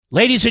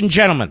Ladies and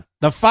gentlemen,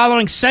 the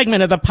following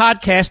segment of the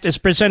podcast is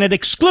presented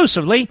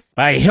exclusively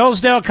by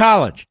Hillsdale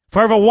College.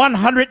 For over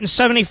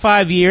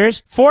 175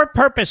 years, four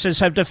purposes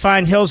have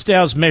defined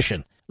Hillsdale's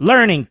mission: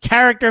 learning,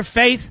 character,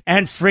 faith,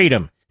 and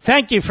freedom.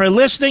 Thank you for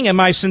listening, and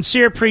my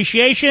sincere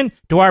appreciation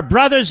to our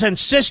brothers and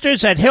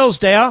sisters at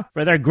Hillsdale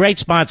for their great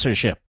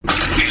sponsorship.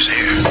 He's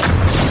here.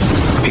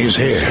 He's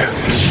here.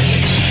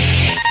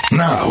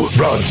 Now,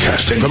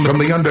 broadcasting from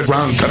the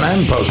underground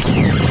command post,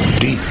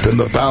 deep in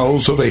the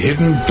bowels of a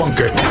hidden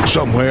bunker,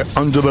 somewhere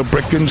under the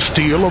brick and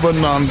steel of a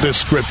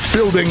nondescript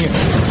building,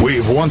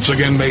 we've once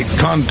again made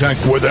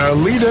contact with our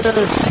leader,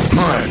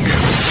 Mark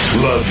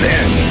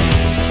Levin.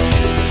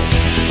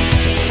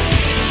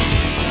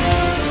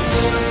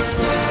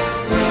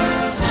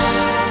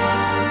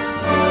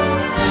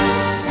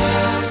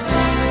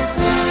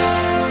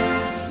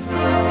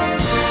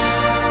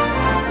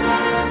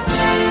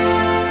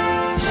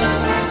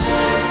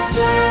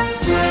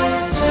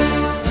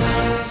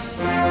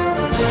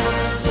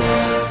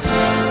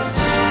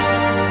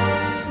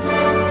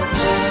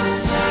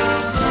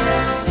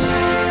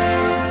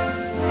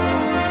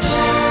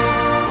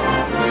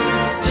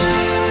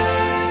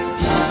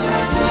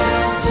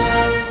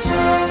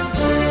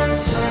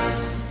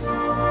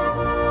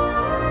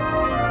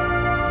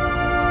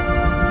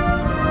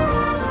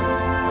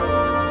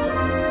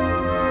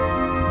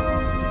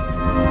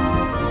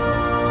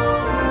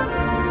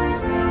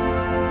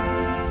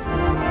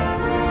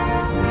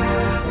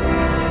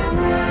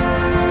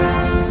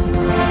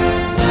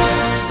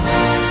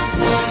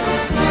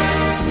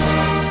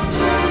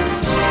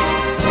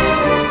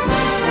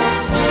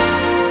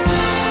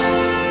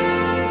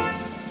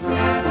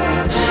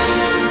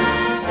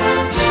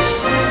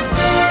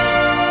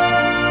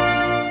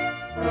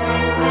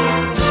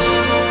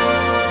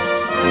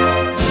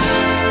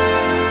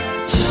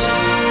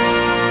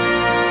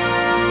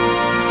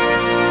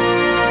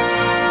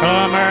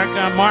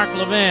 Mark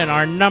Levin,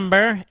 our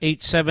number,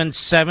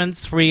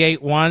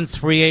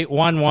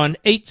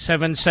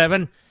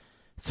 877-381-3811,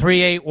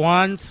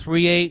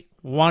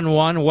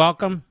 877-381-3811.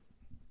 Welcome.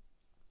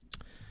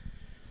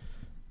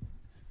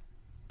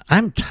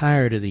 I'm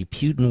tired of the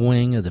Putin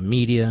wing of the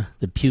media,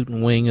 the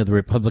Putin wing of the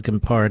Republican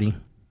Party,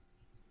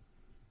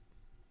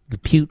 the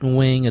Putin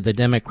wing of the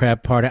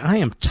Democrat Party. I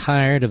am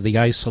tired of the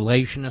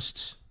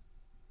isolationists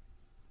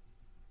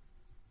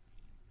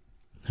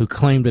who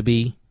claim to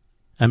be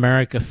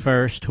America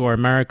first, who are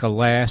America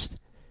last.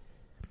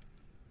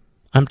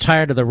 I'm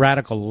tired of the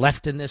radical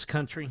left in this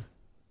country,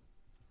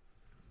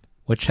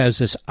 which has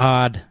this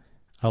odd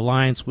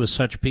alliance with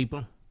such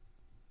people.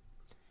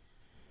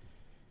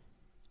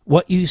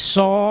 What you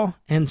saw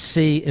and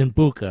see in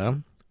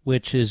Bucha,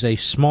 which is a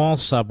small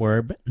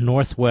suburb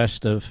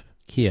northwest of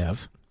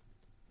Kiev,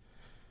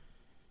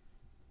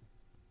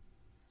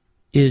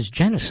 is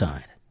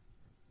genocide.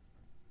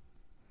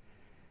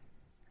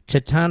 It's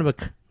a town of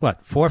 400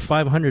 or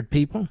 500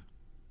 people?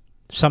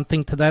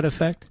 Something to that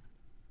effect?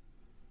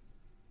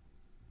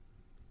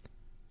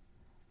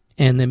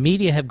 And the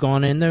media have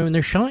gone in there and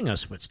they're showing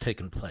us what's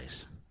taken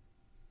place.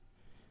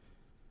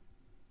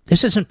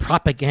 This isn't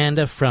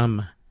propaganda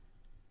from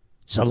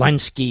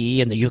Zelensky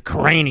and the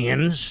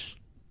Ukrainians,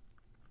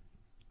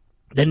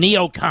 the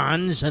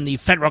neocons and the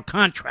federal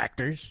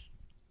contractors.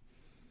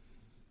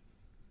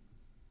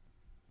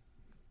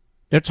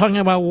 They're talking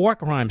about war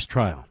crimes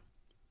trial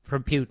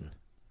from Putin.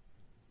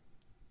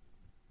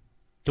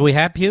 Do we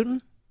have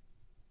Putin?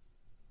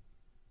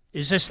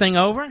 Is this thing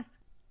over?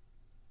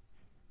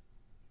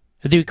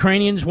 Have the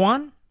Ukrainians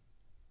won?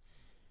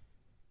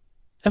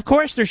 Of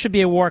course there should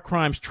be a war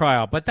crimes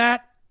trial, but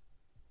that's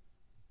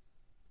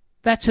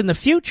in the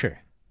future,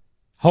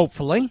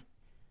 hopefully.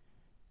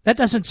 That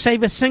doesn't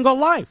save a single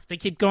life. They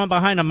keep going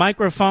behind a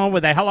microphone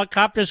with the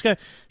helicopters.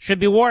 Should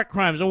be war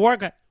crimes.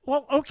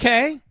 Well,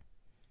 okay.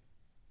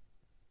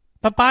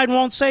 But Biden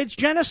won't say it's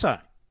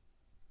genocide.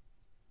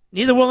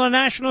 Neither will the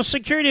National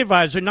Security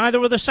Advisor, neither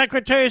will the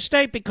Secretary of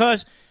State,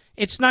 because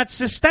it's not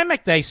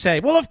systemic, they say.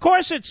 Well, of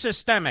course it's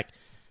systemic,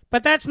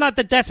 but that's not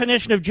the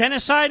definition of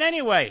genocide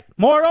anyway.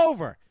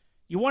 Moreover,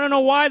 you want to know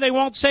why they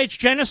won't say it's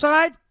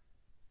genocide?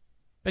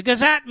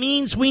 Because that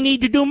means we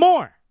need to do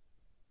more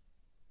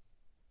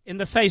in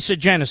the face of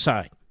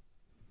genocide.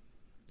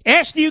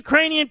 Ask the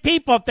Ukrainian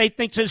people if they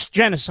think it's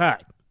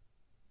genocide.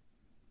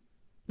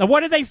 Now,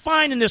 what did they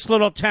find in this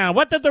little town?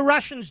 What did the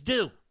Russians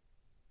do?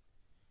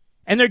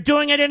 And they're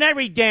doing it in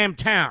every damn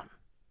town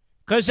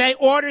because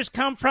orders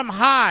come from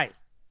high.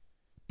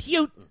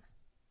 Putin,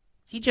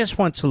 he just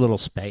wants a little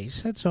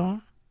space, that's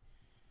all.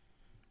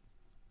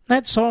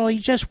 That's all.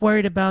 He's just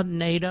worried about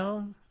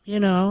NATO, you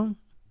know.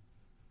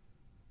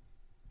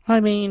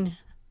 I mean,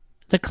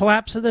 the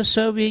collapse of the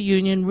Soviet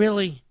Union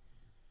really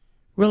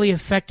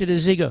affected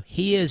his ego.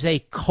 He is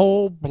a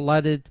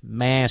cold-blooded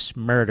mass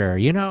murderer.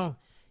 You know,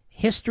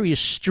 history is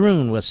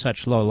strewn with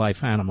such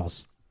low-life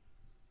animals.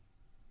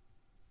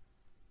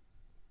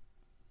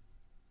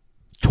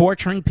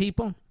 Torturing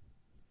people,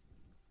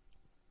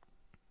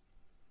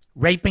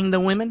 raping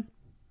the women.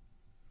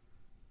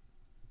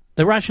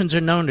 The Russians are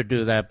known to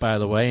do that, by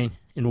the way,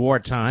 in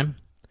wartime.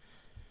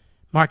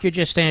 Mark, you're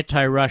just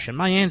anti-Russian.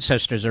 My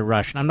ancestors are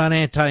Russian. I'm not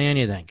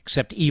anti-anything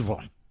except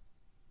evil.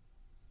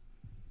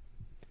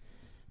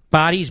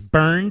 Bodies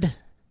burned.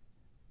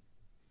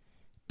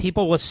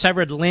 People with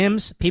severed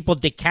limbs. People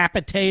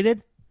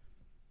decapitated.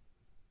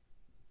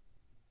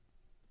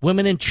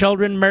 Women and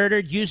children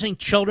murdered, using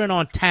children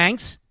on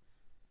tanks.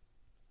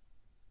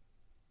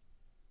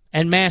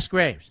 And mass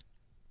graves.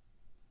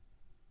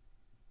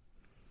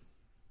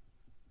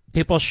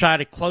 People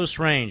shot at close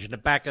range in the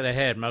back of the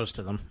head, most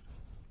of them.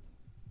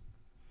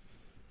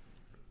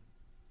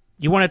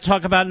 You want to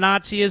talk about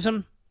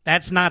Nazism?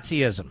 That's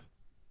Nazism.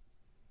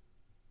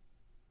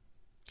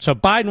 So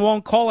Biden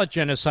won't call it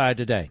genocide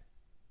today.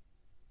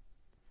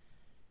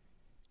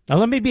 Now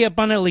let me be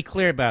abundantly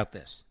clear about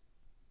this.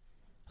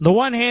 On the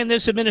one hand,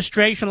 this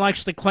administration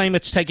likes to claim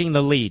it's taking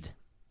the lead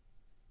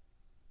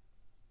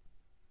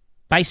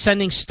by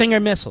sending Stinger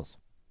missiles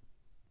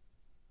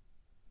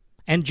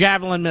and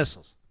Javelin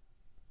missiles.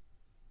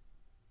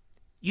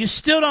 You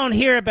still don't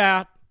hear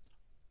about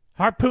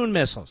Harpoon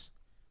missiles,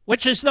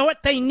 which is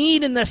what they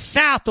need in the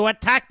South to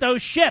attack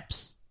those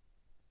ships.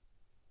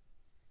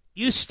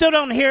 You still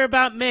don't hear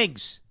about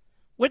MiGs,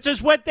 which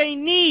is what they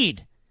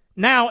need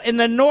now in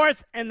the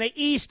North and the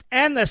East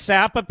and the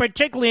South, but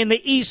particularly in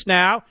the East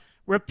now,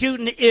 where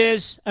Putin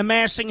is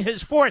amassing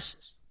his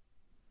forces.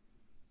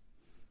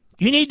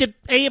 You need to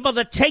be able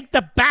to take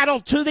the battle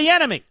to the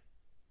enemy.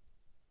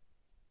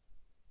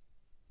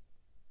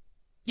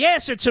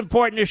 Yes, it's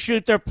important to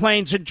shoot their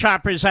planes and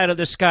choppers out of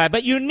the sky,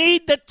 but you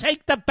need to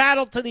take the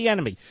battle to the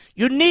enemy.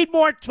 You need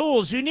more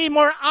tools. You need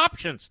more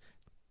options.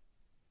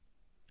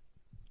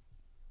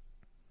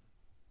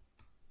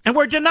 And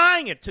we're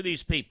denying it to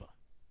these people.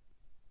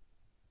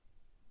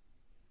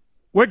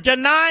 We're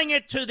denying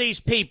it to these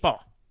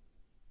people.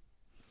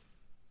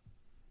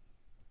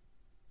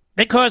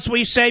 Because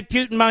we say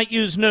Putin might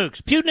use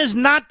nukes. Putin is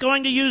not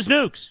going to use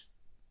nukes.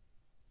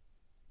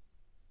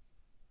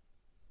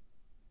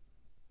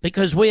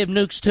 Because we have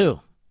nukes too.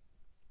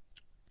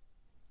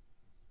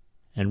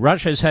 And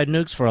Russia's had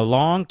nukes for a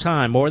long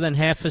time, more than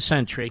half a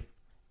century,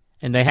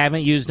 and they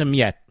haven't used them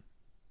yet.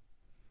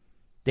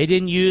 They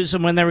didn't use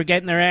them when they were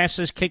getting their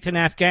asses kicked in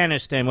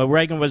Afghanistan, when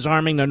Reagan was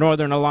arming the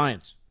Northern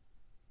Alliance.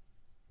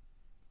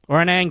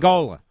 Or in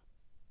Angola.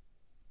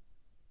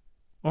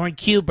 Or in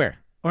Cuba.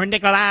 Or in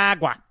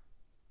Nicaragua.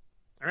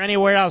 Or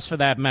anywhere else for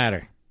that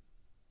matter.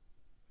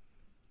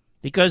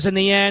 Because in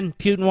the end,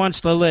 Putin wants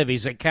to live.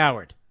 He's a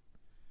coward.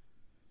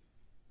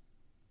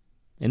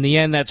 In the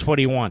end, that's what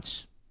he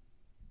wants.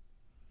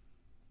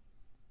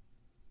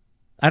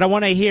 I don't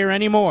want to hear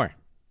any more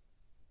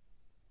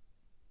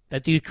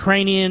that the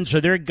Ukrainians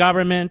or their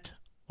government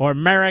or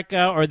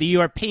America or the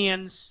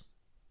Europeans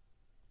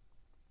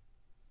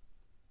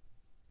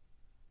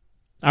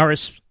are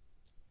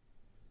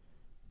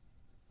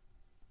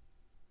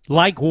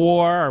like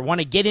war or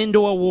want to get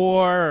into a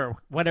war or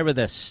whatever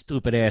the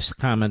stupid-ass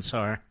comments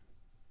are.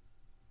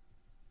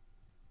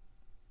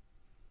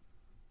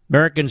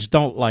 Americans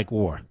don't like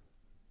war.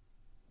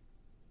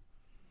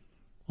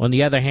 On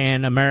the other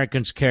hand,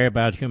 Americans care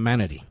about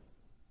humanity,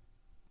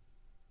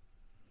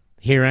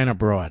 here and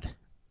abroad.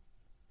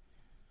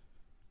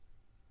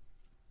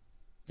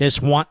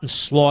 This wanton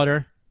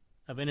slaughter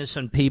of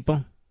innocent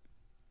people,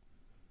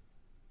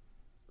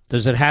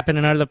 does it happen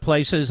in other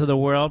places of the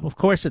world? Of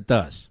course it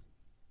does.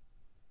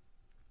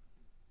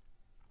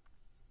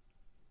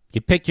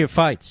 You pick your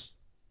fights.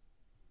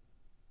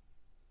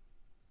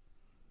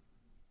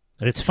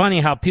 But it's funny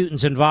how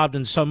Putin's involved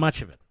in so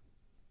much of it.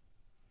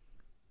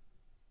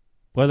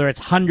 Whether it's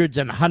hundreds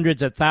and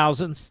hundreds of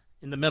thousands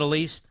in the Middle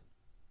East,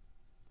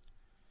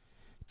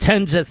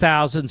 tens of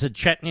thousands in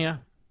Chechnya,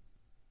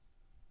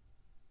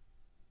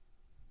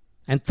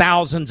 and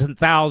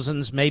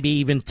thousands, maybe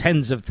even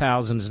tens of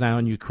thousands now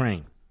in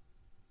Ukraine.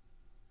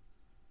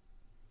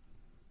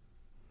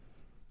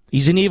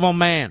 He's an evil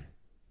man.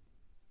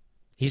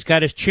 He's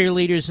got his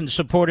cheerleaders and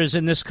supporters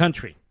in this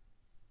country.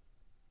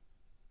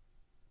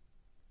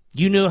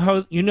 You know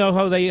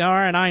who they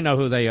are, and I know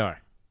who they are.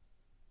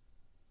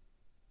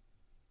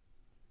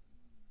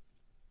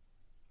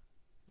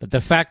 But the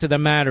fact of the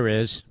matter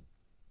is,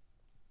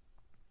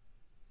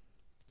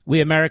 we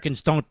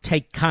Americans don't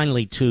take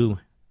kindly to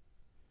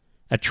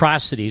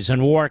atrocities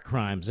and war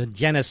crimes and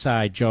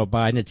genocide, Joe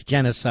Biden. It's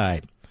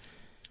genocide.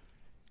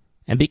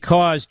 And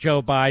because,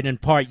 Joe Biden, in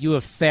part, you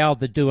have failed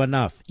to do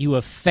enough. You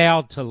have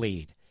failed to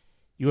lead.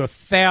 You have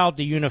failed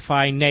to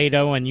unify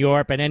NATO and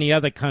Europe and any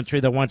other country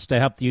that wants to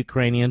help the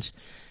Ukrainians,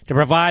 to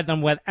provide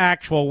them with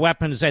actual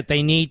weapons that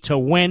they need to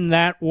win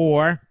that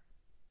war.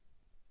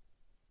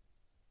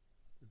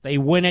 If they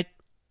win it,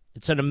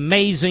 it's an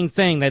amazing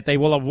thing that they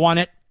will have won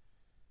it.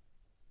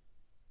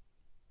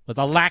 With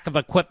a lack of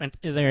equipment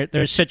in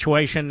their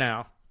situation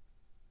now,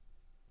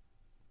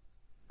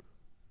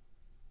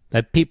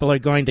 that people are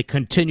going to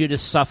continue to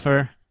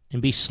suffer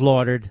and be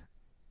slaughtered,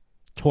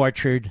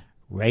 tortured,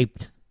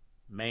 raped,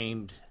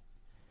 maimed,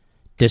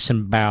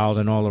 disemboweled,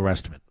 and all the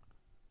rest of it.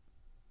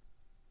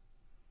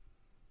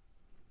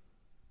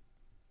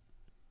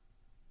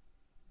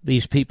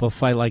 These people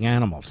fight like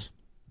animals.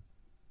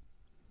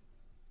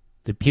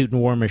 The Putin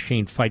war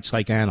machine fights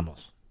like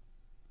animals.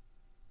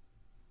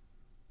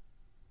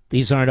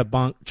 These aren't a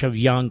bunch of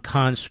young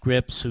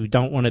conscripts who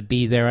don't want to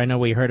be there. I know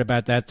we heard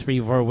about that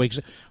 3-4 weeks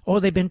ago. Oh,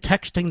 they've been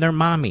texting their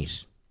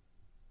mommies.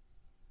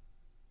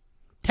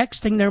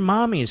 Texting their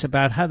mommies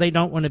about how they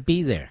don't want to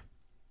be there.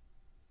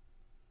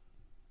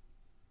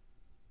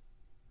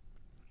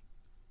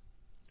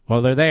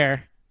 Well, they're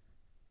there.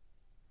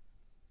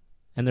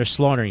 And they're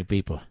slaughtering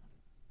people.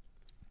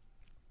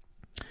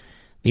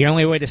 The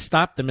only way to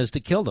stop them is to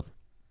kill them.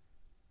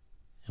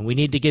 And we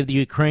need to give the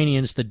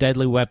Ukrainians the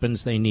deadly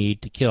weapons they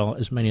need to kill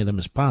as many of them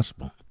as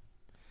possible.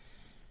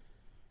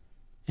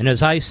 And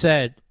as I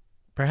said,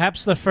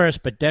 perhaps the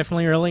first, but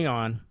definitely early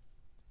on,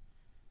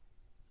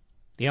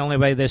 the only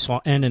way this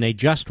will end in a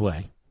just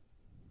way,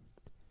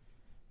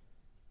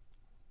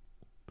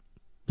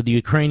 with the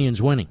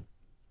Ukrainians winning,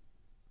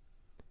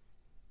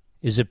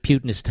 is if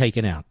Putin is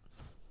taken out.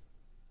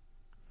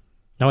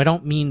 Now, I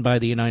don't mean by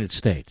the United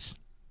States,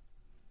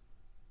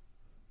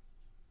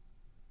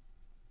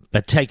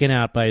 but taken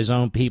out by his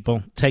own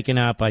people, taken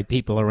out by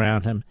people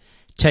around him,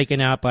 taken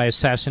out by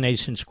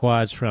assassination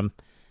squads from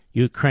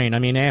Ukraine. I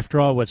mean, after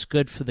all, what's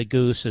good for the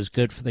goose is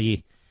good for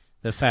the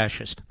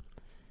fascist.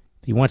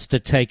 If he wants to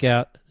take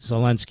out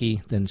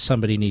Zelensky, then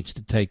somebody needs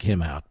to take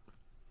him out.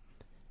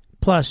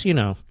 Plus,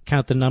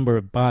 count the number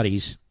of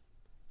bodies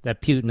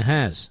that Putin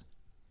has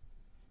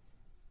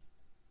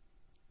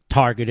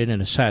targeted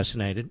and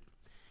assassinated.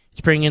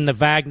 He's bringing in the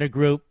Wagner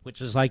Group,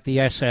 which is like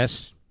the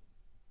SS.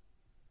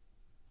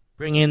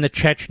 Bringing in the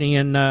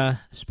Chechnyan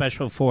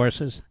special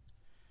forces.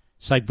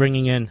 It's like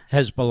bringing in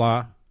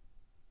Hezbollah.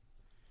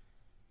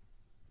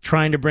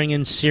 Trying to bring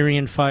in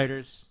Syrian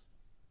fighters.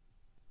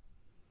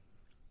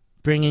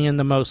 Bringing in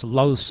the most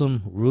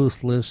loathsome,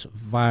 ruthless,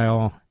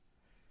 vile,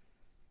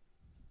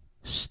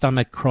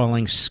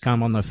 stomach-crawling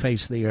scum on the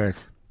face of the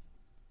earth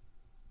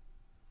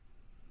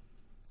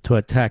to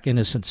attack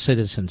innocent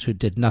citizens who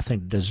did nothing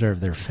to deserve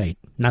their fate.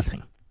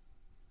 Nothing.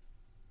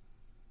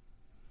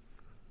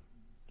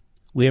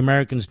 We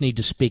Americans need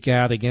to speak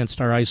out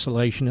against our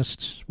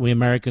isolationists. We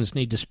Americans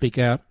need to speak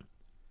out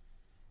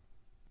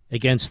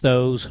against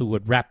those who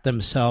would wrap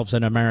themselves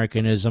in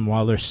Americanism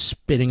while they're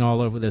spitting all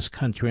over this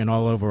country and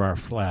all over our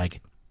flag.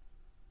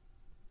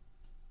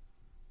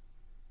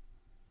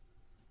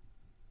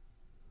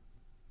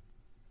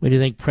 What do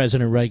you think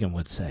President Reagan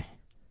would say?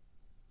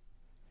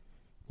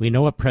 We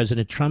know what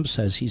President Trump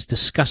says. He's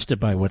disgusted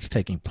by what's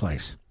taking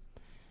place.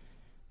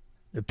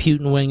 The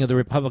Putin wing of the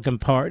Republican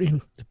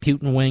Party, the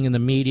Putin wing in the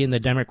media and the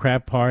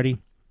Democrat Party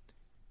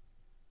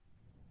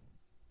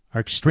are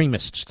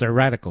extremists. They're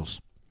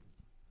radicals.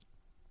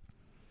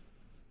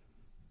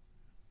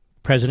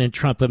 President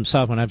Trump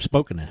himself, when I've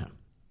spoken to him,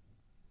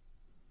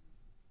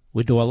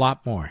 would do a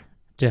lot more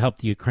to help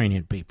the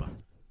Ukrainian people.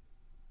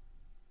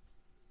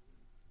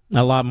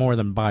 A lot more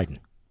than Biden.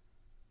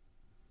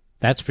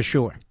 That's for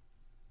sure.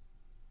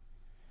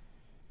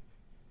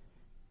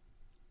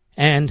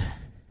 And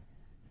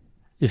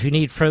if you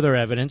need further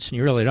evidence, and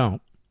you really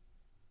don't,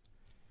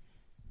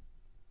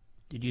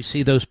 did you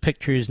see those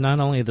pictures, not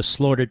only of the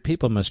slaughtered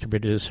people, Mr.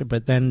 Producer,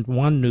 but then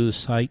one news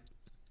site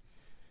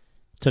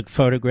took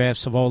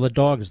photographs of all the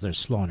dogs they're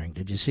slaughtering.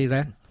 Did you see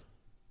that?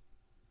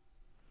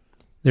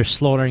 They're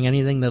slaughtering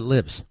anything that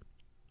lives.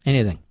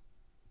 Anything.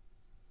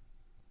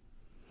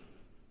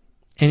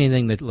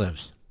 Anything that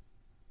lives.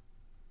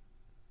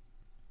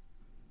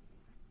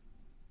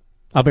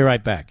 I'll be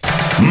right back.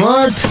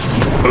 Mark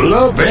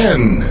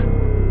Levin.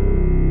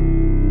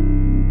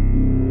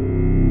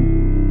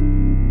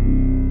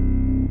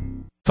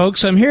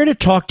 Folks, I'm here to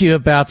talk to you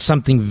about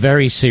something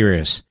very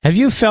serious. Have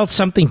you felt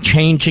something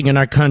changing in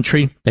our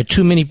country? That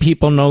too many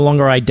people no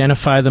longer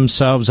identify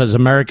themselves as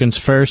Americans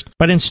first,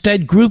 but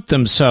instead group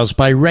themselves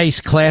by race,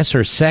 class,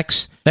 or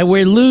sex? That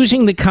we're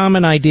losing the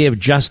common idea of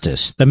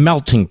justice, the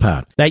melting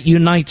pot that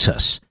unites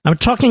us. I'm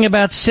talking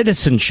about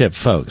citizenship,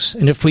 folks.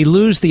 And if we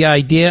lose the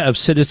idea of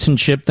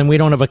citizenship, then we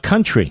don't have a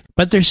country.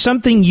 But there's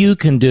something you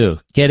can do.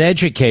 Get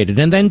educated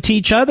and then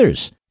teach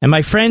others. And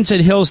my friends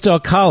at Hillsdale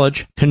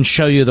College can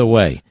show you the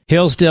way.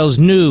 Hillsdale's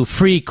new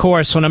free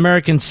course on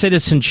American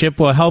citizenship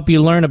will help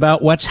you learn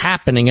about what's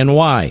happening and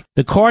why.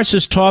 The course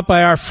is taught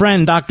by our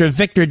friend Dr.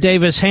 Victor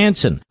Davis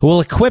Hanson, who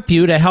will equip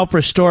you to help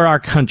restore our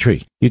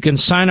country. You can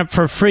sign up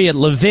for free at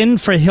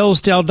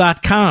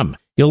levinforhillsdale.com.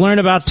 You'll learn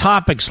about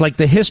topics like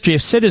the history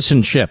of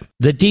citizenship,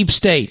 the deep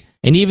state,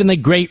 and even the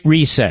Great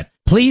Reset.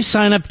 Please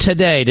sign up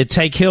today to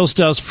take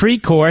Hillsdale's free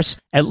course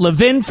at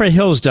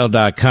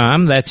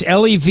levinforhillsdale.com. That's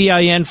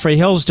Levin for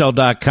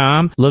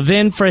Hillsdale.com,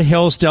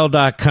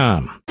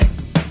 levinforhillsdale.com.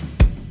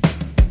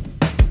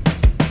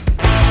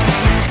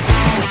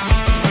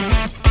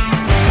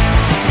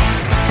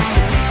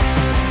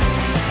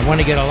 I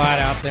want to get a lot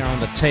out there on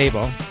the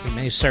table. We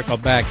may circle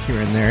back here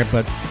and there,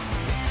 but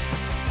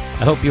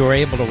I hope you were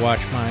able to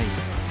watch my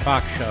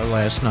Fox show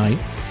last night,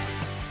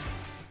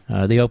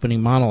 the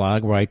opening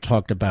monologue where I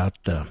talked about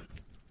the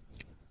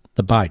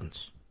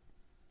Bidens.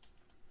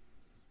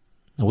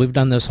 Now, we've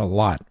done this a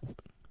lot.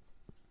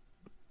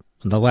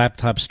 When the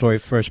laptop story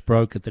first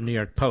broke at the New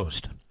York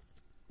Post,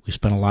 We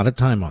spent a lot of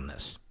time on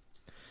this.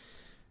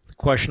 The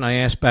question I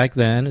asked back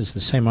then is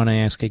the same one I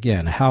ask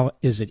again. How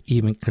is it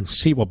even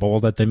conceivable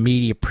that the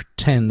media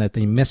pretend that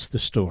they missed the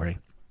story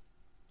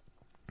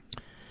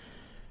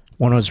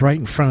when it was right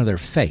in front of their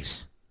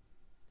face?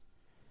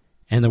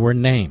 And there were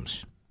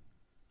names,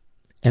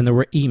 and there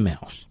were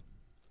emails,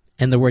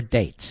 and there were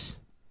dates.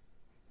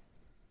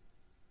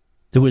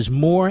 There was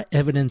more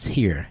evidence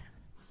here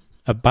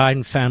of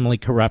Biden family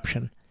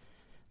corruption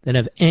than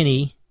of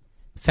any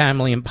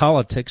family in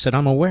politics that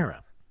I'm aware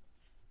of.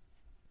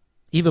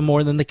 Even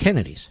more than the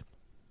Kennedys.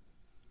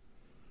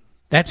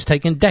 That's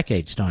taken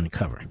decades to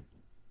uncover.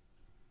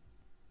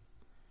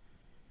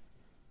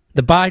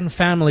 The Biden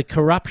family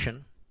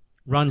corruption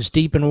runs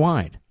deep and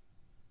wide.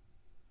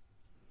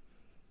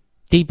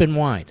 Deep and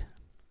wide.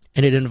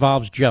 And it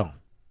involves Joe.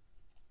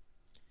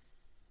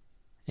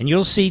 And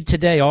you'll see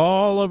today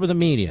all over the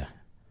media,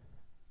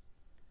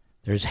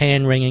 there's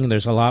hand-wringing,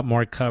 there's a lot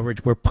more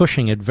coverage. We're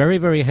pushing it very,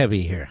 very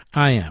heavy here.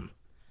 I am.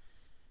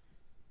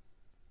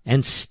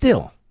 And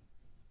still,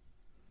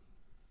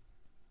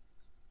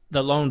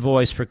 the lone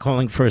voice for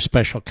calling for a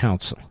special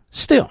counsel.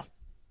 Still.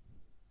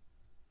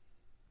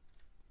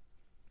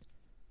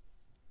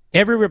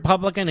 Every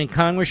Republican in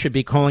Congress should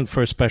be calling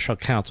for a special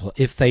counsel.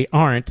 If they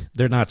aren't,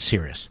 they're not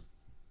serious.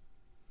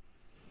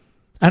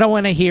 I don't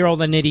want to hear all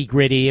the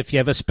nitty-gritty. If you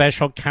have a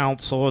special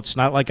counsel, it's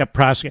not like a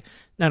prosecutor.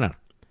 No.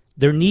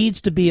 There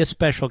needs to be a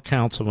special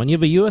counsel. When you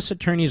have a U.S.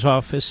 Attorney's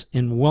Office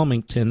in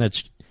Wilmington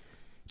that's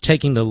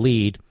taking the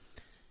lead,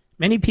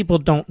 many people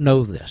don't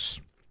know this.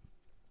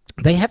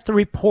 They have to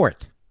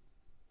report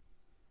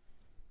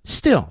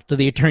still to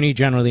the Attorney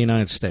General of the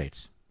United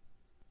States.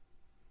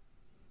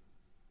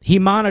 He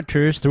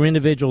monitors through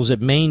individuals at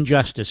Main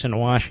Justice in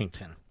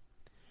Washington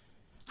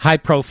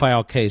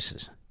high-profile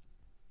cases.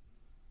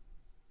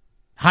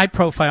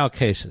 High-profile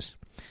cases.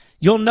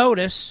 You'll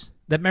notice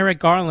that Merrick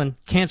Garland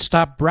can't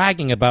stop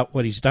bragging about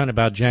what he's done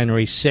about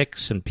January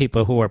 6th and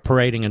people who are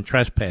parading and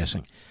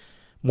trespassing.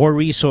 More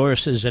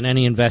resources than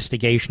any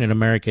investigation in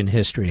American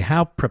history.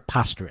 How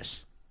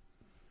preposterous.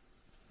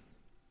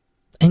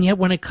 And yet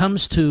when it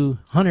comes to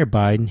Hunter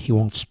Biden, he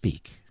won't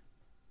speak.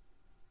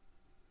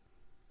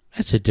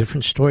 That's a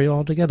different story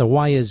altogether.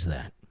 Why is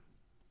that?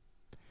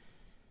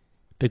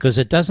 Because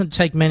it doesn't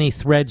take many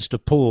threads to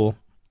pull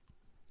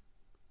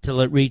till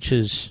it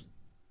reaches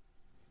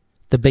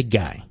the big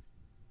guy,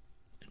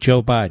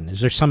 Joe Biden.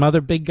 Is there some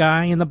other big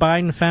guy in the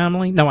Biden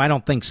family? No, I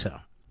don't think so.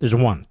 There's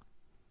one.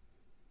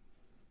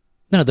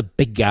 No, the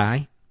big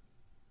guy.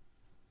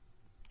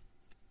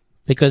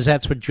 Because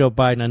that's what Joe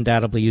Biden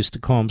undoubtedly used to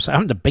call himself.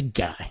 I'm the big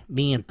guy.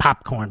 Me and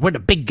Popcorn, we're the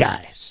big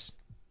guys.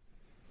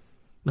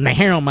 When the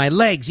hair on my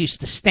legs used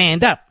to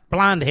stand up,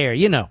 blonde hair,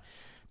 you know.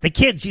 The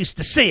kids used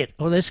to see it.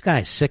 Oh, this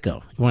guy's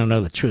sicko. You want to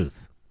know the truth.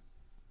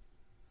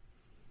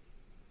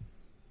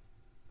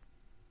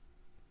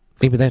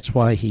 Maybe that's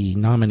why he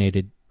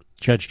nominated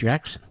Judge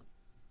Jackson.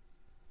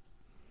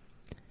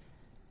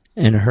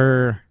 And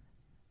her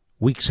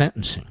weak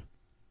sentencing.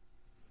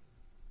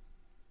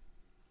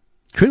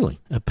 Truly,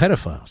 of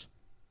pedophiles.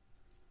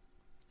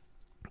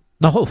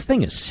 The whole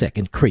thing is sick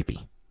and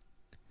creepy.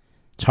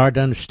 It's hard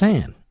to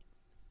understand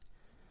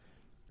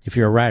if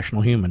you're a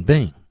rational human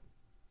being.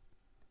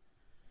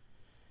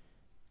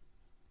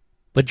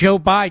 But Joe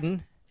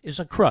Biden is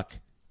a crook.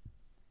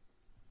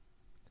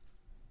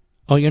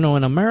 Oh, in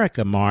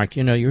America, Mark,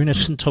 you're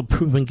innocent until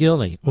proven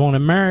guilty. Well, in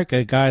America,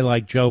 a guy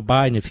like Joe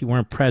Biden, if he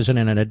weren't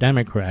president and a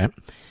Democrat,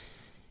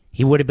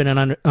 he would have been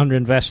under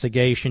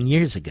investigation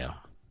years ago.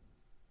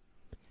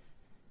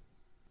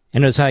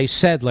 And as I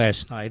said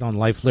last night on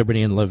Life,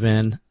 Liberty, and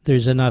Levin,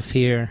 there's enough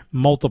here,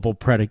 multiple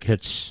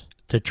predicates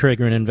to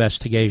trigger an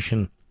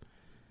investigation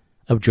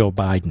of Joe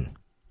Biden.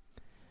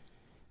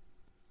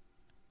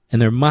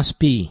 And there must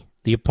be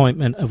the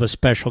appointment of a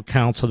special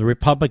counsel. The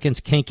Republicans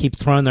can't keep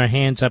throwing their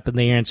hands up in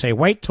the air and say,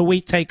 wait till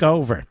we take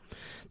over.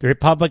 The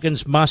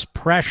Republicans must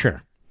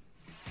pressure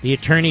the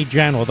Attorney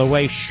General the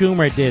way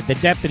Schumer did, the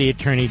Deputy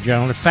Attorney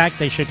General. In fact,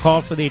 they should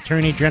call for the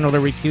Attorney General to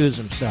recuse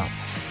himself.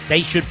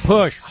 They should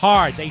push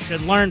hard. They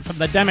should learn from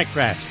the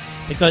Democrats.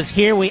 Because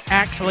here we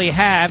actually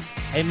have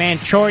a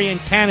Manchurian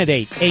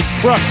candidate, a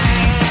crook.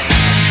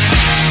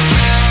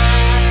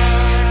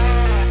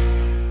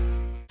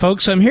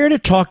 Folks, I'm here to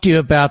talk to you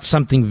about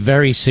something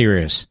very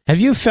serious. Have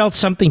you felt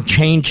something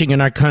changing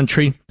in our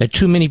country? That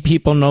too many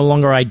people no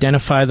longer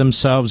identify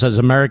themselves as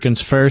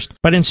Americans first,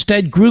 but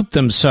instead group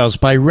themselves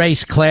by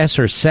race, class,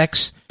 or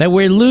sex? That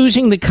we're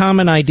losing the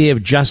common idea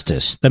of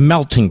justice, the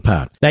melting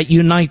pot that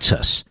unites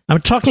us.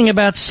 I'm talking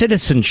about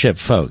citizenship,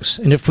 folks.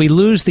 And if we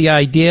lose the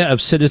idea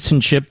of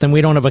citizenship, then we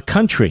don't have a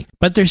country.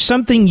 But there's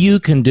something you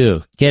can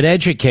do. Get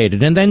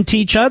educated and then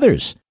teach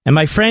others. And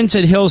my friends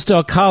at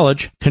Hillsdale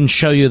College can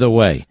show you the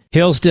way.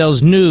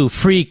 Hillsdale's new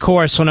free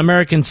course on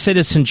American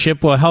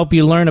citizenship will help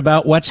you learn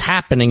about what's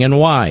happening and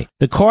why.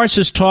 The course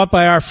is taught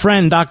by our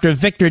friend Dr.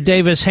 Victor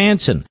Davis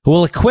Hanson, who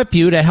will equip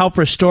you to help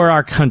restore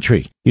our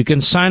country. You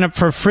can sign up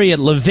for free at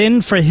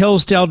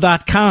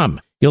levinforhillsdale.com.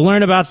 You'll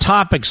learn about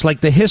topics like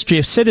the history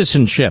of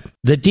citizenship,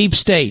 the deep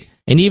state,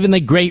 and even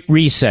the Great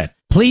Reset.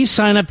 Please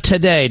sign up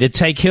today to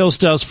take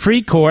Hillsdale's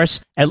free course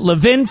at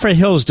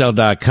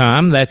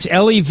levinforhillsdale.com. That's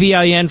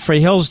Levin for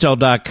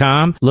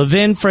Hillsdale.com,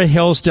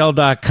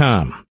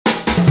 levinforhillsdale.com.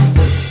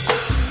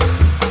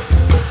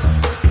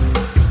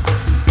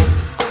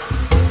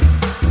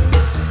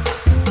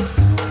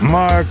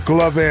 Mark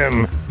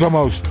Levin, the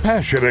most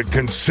passionate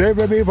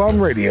conservative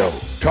on radio.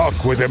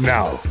 Talk with him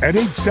now at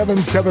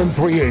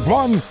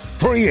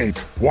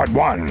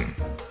 877-381-3811.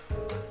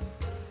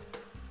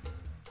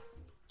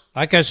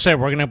 Like I said,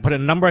 we're going to put a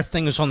number of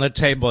things on the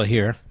table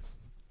here.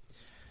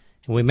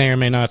 We may or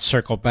may not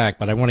circle back,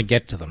 but I want to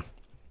get to them.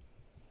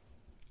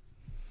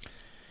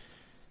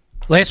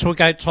 Last week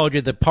I told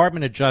you the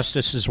Department of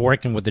Justice is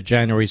working with the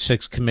January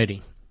 6th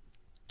committee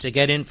to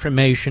get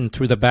information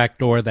through the back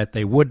door that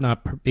they would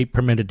not be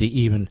permitted to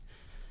even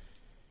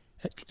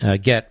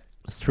get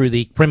through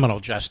the criminal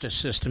justice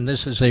system.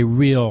 This is a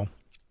real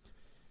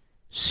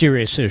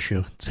serious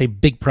issue. It's a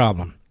big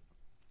problem.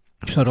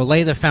 So to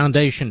lay the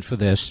foundation for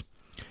this,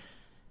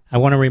 I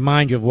want to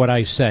remind you of what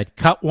I said.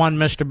 Cut one,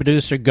 Mr.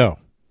 Producer, go.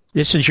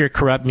 This is your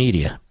corrupt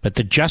media, but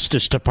the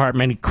Justice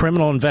Department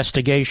criminal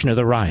investigation of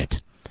the riot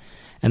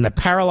and the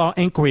parallel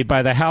inquiry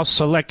by the House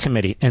Select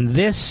Committee, and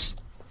this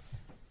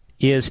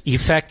is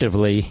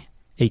effectively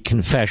a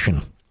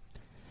confession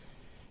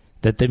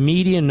that the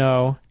media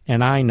know,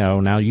 and I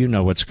know, now you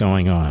know what's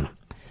going on.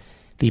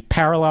 The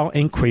parallel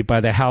inquiry by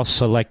the House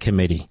Select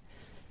Committee.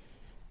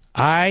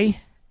 I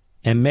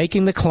am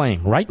making the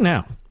claim right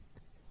now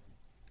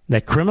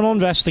that criminal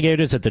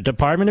investigators at the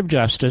Department of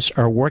Justice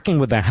are working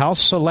with the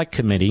House Select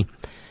Committee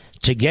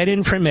to get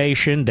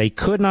information they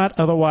could not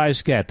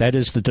otherwise get, that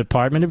is the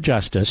Department of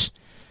Justice,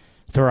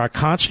 through our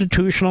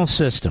constitutional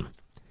system.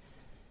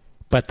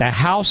 But the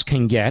House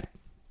can get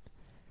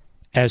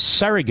as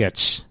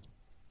surrogates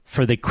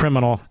for the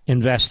criminal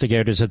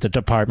investigators at the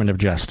Department of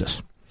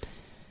Justice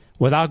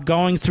without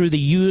going through the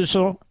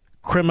usual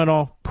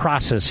criminal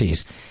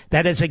processes.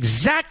 That is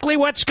exactly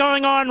what's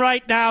going on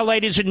right now,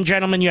 ladies and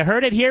gentlemen. You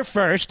heard it here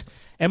first,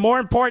 and more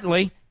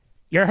importantly,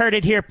 you heard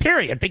it here,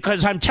 period,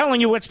 because I'm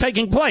telling you what's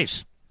taking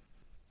place.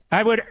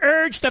 I would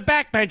urge the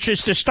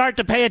backbenchers to start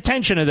to pay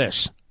attention to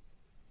this.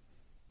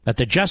 But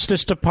the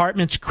Justice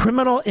Department's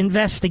criminal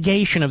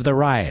investigation of the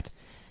riot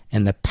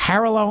and the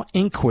parallel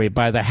inquiry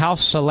by the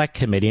House Select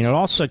Committee, and it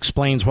also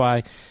explains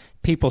why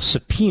people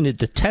subpoenaed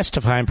to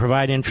testify and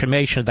provide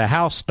information to the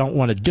House don't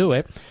want to do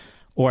it,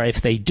 or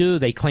if they do,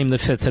 they claim the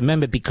Fifth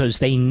Amendment because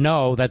they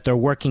know that they're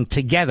working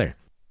together.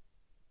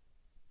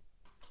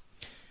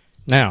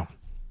 Now,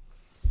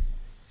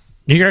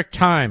 New York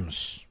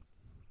Times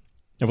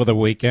over the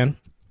weekend.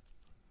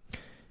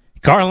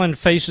 Garland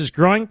faces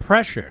growing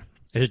pressure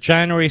as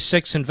January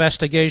 6th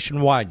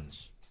investigation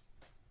widens.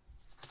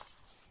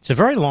 It's a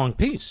very long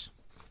piece.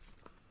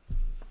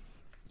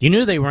 You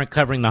knew they weren't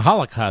covering the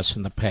Holocaust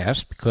in the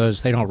past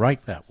because they don't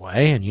write that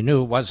way, and you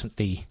knew it wasn't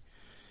the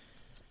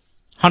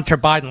Hunter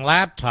Biden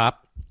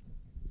laptop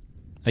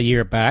a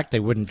year back. They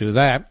wouldn't do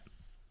that.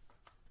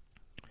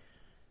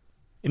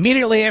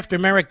 Immediately after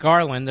Merrick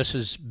Garland, this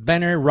is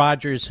Benner,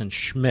 Rogers, and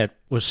Schmidt,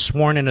 was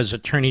sworn in as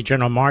Attorney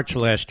General March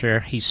last year,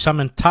 he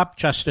summoned top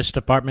Justice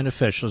Department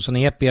officials and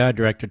the FBI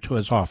director to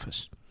his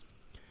office.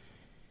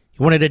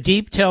 He wanted a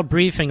detailed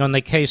briefing on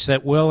the case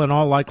that will, in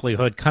all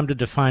likelihood, come to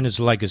define his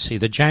legacy,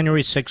 the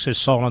January 6th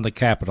assault on the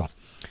Capitol.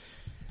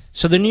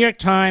 So the New York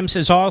Times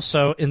is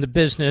also in the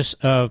business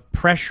of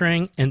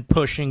pressuring and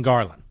pushing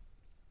Garland.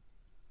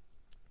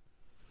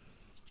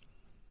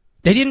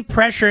 They didn't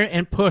pressure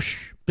and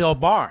push Bill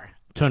Barr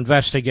to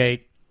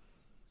investigate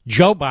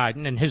Joe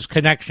Biden and his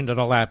connection to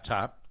the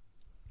laptop.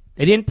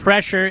 They didn't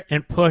pressure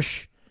and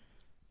push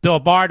Bill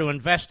Barr to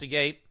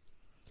investigate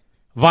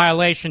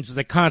violations of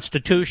the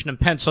Constitution in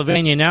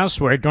Pennsylvania and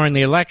elsewhere during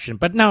the election.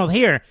 But no,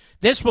 here,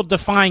 this will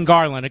define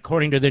Garland,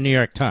 according to the New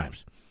York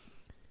Times.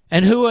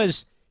 And who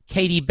was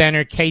Katie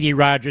Benner, Katie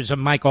Rogers,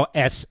 and Michael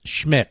S.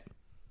 Schmidt?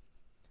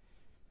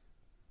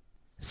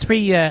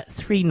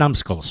 Three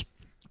numbskulls.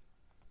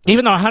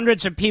 Even though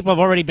hundreds of people have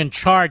already been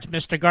charged,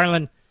 Mr.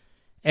 Garland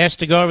asked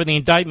to go over the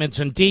indictments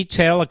in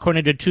detail,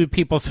 according to two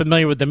people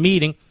familiar with the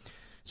meeting.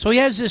 So he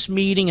has this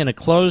meeting in a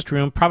closed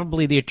room,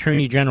 probably the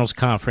Attorney General's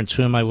conference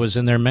room. I was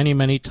in there many,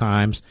 many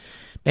times,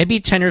 maybe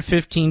 10 or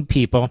 15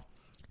 people,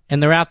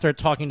 and they're out there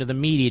talking to the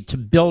media to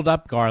build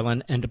up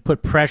Garland and to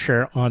put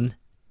pressure on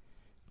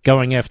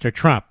going after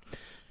Trump.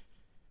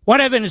 What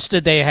evidence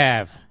did they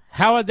have?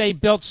 How had they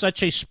built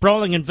such a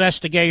sprawling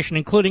investigation,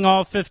 including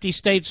all 50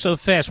 states, so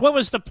fast? What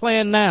was the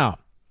plan now?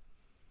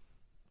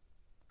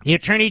 The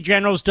Attorney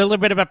General's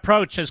deliberative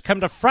approach has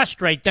come to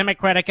frustrate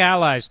Democratic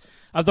allies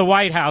of the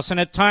White House and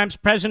at times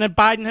President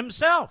Biden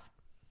himself.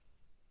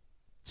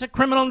 It's a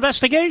criminal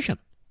investigation.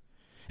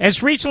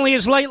 As recently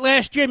as late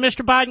last year,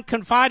 Mr. Biden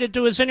confided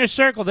to his inner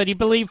circle that he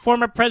believed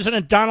former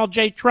President Donald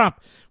J. Trump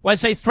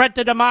was a threat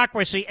to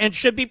democracy and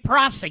should be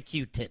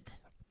prosecuted,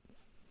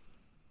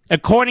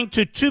 according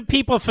to two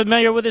people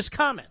familiar with his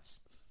comments.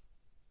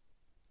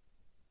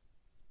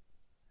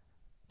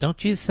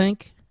 Don't you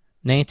think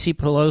Nancy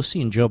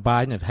Pelosi and Joe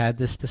Biden have had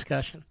this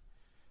discussion?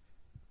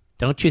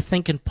 Don't you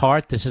think in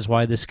part this is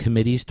why this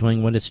committee is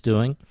doing what it's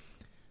doing?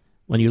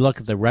 When you look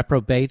at the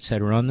reprobates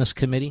that are on this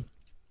committee,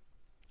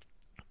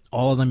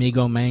 all of them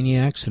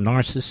egomaniacs and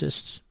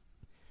narcissists,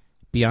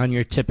 beyond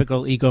your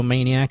typical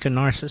egomaniac and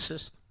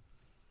narcissist.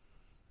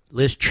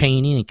 Liz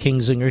Cheney and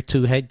Kinzinger,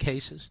 2 head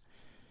cases.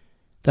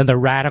 Then the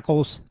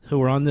radicals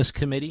who are on this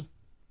committee.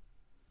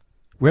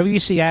 Wherever you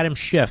see Adam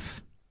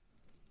Schiff,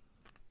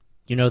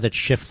 you know that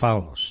Schiff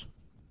follows.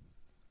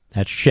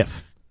 That's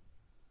Schiff.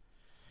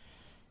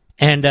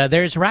 And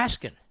there's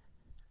Raskin,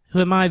 who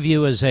in my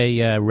view is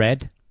a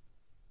red.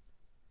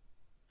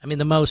 I mean,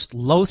 the most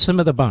loathsome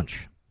of the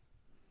bunch.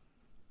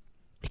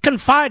 He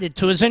confided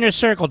to his inner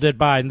circle, did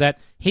Biden, that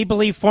he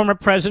believed former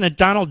President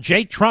Donald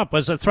J. Trump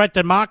was a threat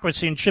to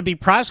democracy and should be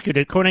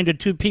prosecuted, according to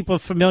 2 people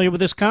familiar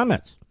with his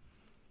comments.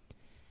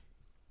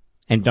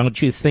 And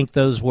don't you think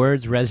those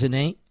words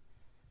resonate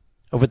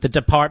over at the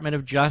Department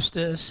of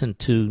Justice and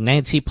to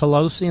Nancy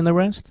Pelosi and the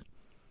rest?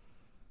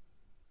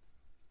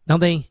 Now,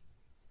 they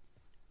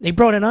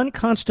brought an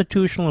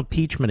unconstitutional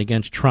impeachment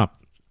against Trump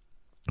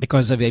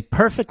because of a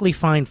perfectly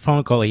fine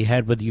phone call he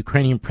had with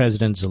Ukrainian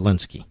President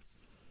Zelensky.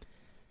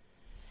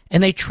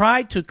 And they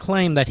tried to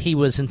claim that he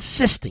was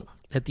insisting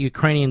that the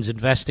Ukrainians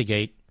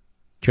investigate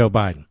Joe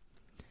Biden.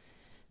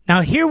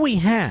 Now, here we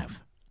have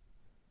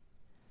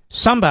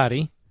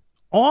somebody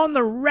on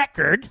the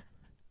record,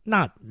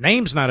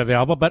 name's not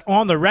available, but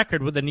on the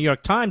record with the New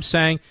York Times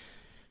saying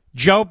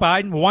Joe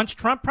Biden wants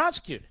Trump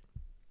prosecuted.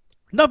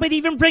 Nobody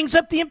even brings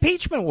up the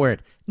impeachment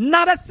word.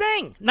 Not a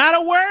thing, not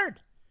a word.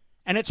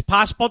 And it's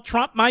possible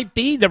Trump might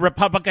be the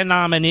Republican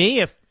nominee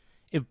if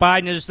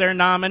Biden is their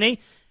nominee.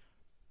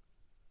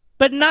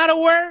 But not a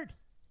word.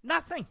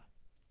 Nothing.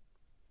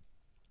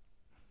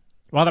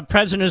 While the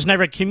president has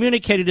never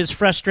communicated his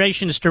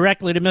frustrations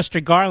directly to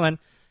Mr. Garland,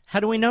 how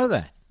do we know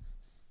that?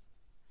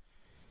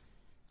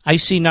 I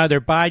see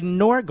neither Biden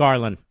nor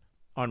Garland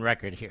on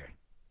record here.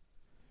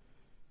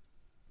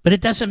 But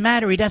it doesn't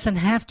matter. He doesn't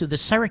have to. The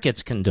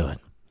surrogates can do it.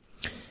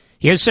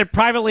 He has said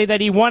privately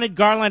that he wanted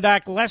Garland to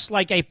act less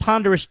like a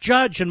ponderous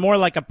judge and more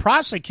like a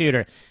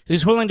prosecutor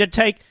who's willing to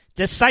take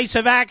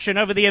decisive action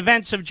over the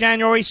events of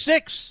January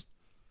 6th.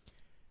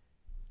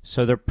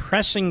 So they're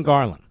pressing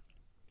Garland,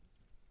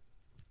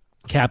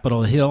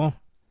 Capitol Hill,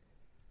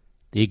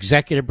 the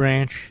executive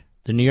branch,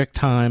 the New York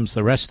Times,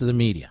 the rest of the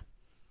media,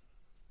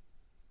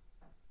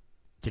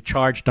 to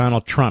charge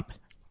Donald Trump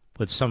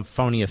with some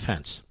phony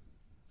offense.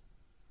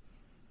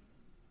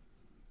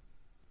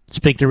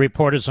 Speaking to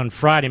reporters on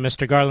Friday,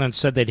 Mr. Garland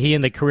said that he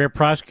and the career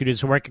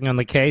prosecutors working on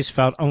the case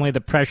felt only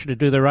the pressure to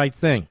do the right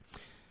thing,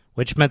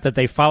 which meant that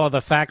they follow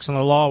the facts and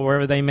the law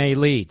wherever they may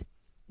lead.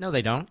 No,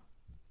 they don't.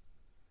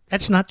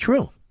 That's not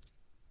true.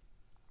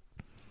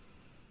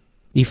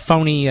 The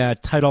phony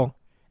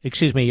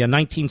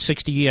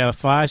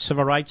 1965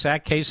 Civil Rights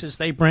Act cases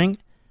they bring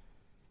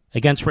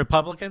against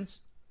Republicans,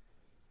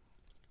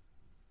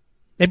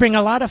 they bring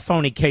a lot of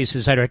phony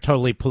cases that are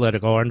totally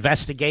political, or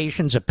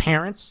investigations of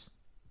parents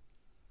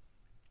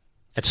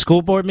at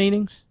school board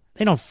meetings.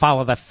 They don't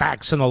follow the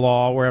facts and the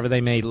law wherever they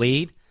may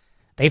lead.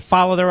 They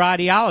follow their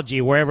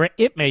ideology wherever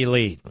it may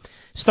lead.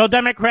 Still,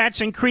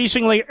 Democrats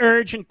increasingly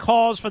urge and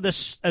calls for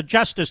the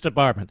Justice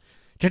Department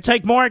to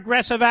take more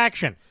aggressive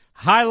action,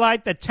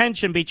 highlight the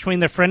tension between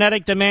the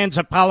frenetic demands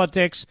of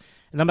politics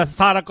and the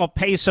methodical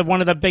pace of one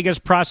of the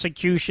biggest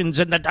prosecutions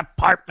in the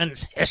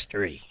department's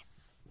history.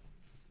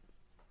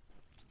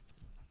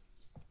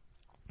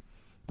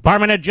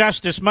 Department of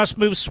Justice must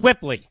move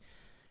swiftly.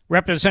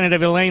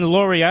 Representative Elaine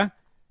Luria,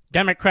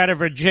 Democrat of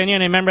Virginia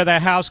and a member of the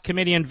House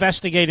committee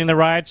investigating the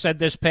riot, said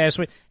this past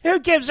week, who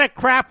gives a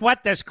crap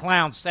what this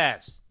clown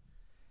says?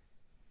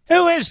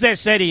 Who is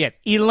this idiot?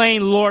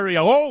 Elaine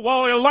Luria. Oh,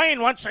 well,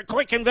 Elaine wants a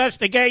quick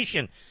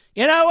investigation.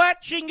 You know what?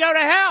 She can go to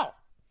hell.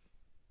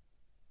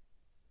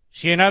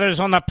 She and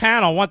others on the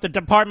panel want the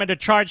department to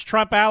charge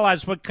Trump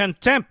allies with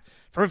contempt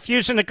for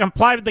refusing to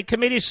comply with the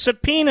committee's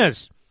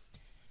subpoenas.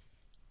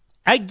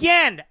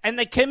 Again, and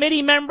the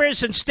committee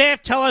members and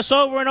staff tell us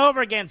over and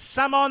over again,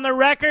 some on the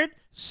record,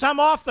 some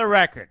off the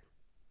record.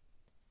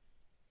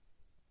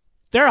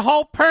 Their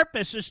whole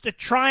purpose is to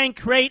try and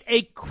create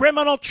a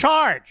criminal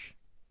charge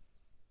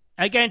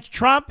against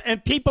Trump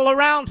and people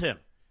around him.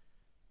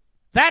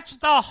 That's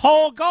the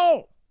whole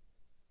goal.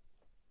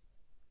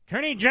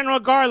 Attorney General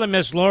Garland,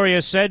 Ms.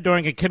 Luria said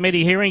during a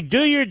committee hearing,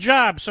 do your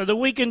job so that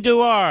we can do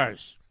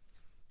ours.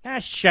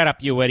 Shut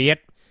up, you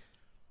idiot.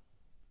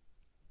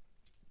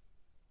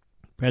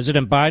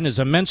 President Biden is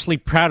immensely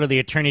proud of the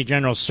Attorney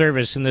General's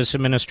service in this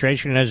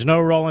administration and has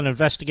no role in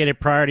investigative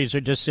priorities or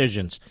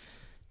decisions,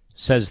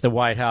 says the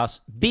White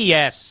House.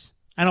 BS.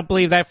 I don't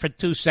believe that for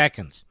 2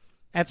 seconds.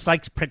 That's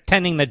like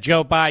pretending that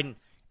Joe Biden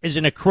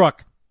isn't a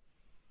crook.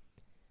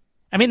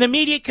 I mean, the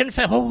media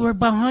confess, we're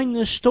behind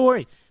this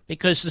story,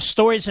 because the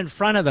story's in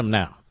front of them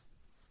now.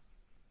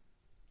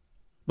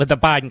 With the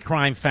Biden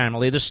crime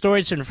family, the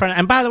story's in front.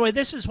 And by the way,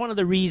 this is one of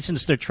the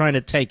reasons they're trying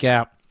to take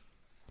out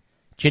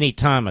Ginny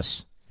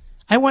Thomas.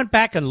 I went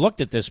back and looked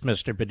at this,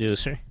 Mr.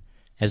 Producer,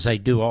 as I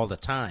do all the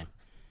time.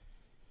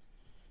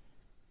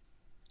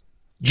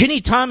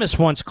 Ginny Thomas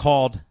once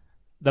called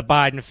the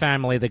Biden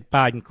family the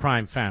Biden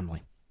crime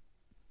family.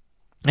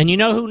 And you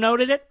know who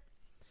noted it?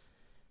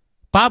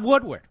 Bob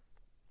Woodward.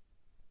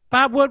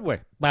 Bob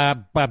Woodward.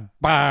 Bob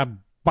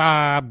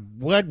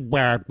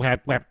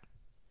Woodward.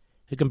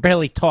 Who can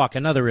barely talk,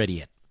 another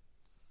idiot.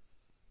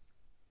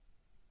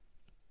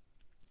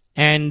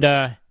 And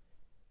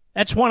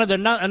that's one of the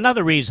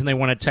another reason they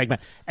want to take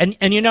back.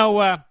 And you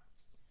know, a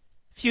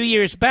few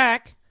years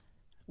back,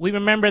 we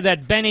remember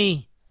that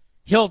Benny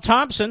Hill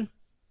Thompson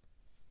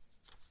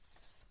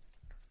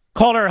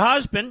called her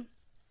husband,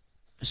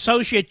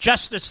 Associate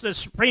Justice of the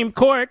Supreme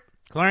Court,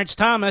 Clarence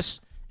Thomas,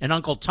 and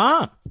Uncle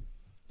Tom.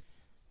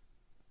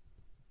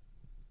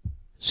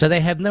 So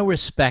they have no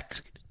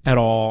respect at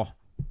all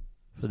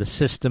for the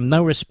system,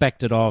 no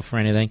respect at all for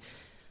anything.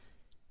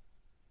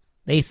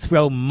 They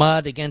throw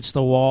mud against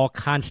the wall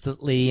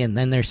constantly, and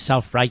then they're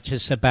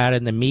self-righteous about it,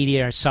 and the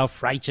media are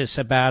self-righteous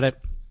about it.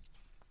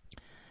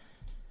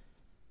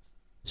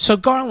 So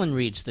Garland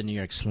reads the New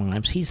York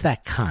Slimes. He's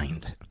that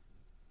kind.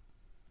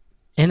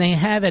 And they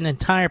have an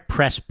entire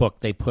press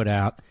book they put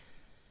out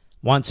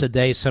once a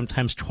day,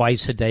 sometimes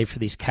twice a day for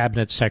these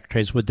cabinet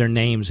secretaries with their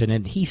names in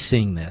it. He's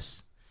seeing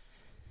this.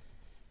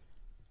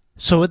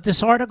 So what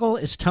this article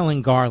is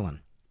telling Garland,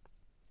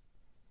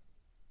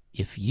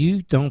 if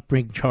you don't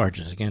bring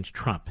charges against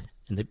Trump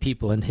and the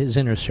people in his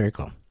inner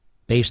circle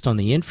based on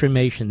the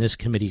information this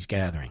committee's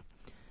gathering,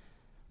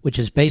 which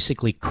is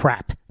basically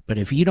crap, but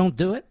if you don't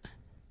do it,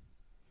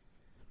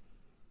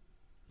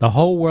 the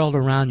whole world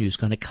around you is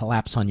going to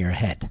collapse on your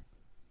head.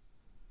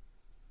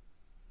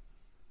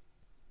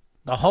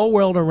 The whole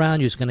world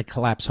around you is going to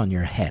collapse on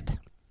your head.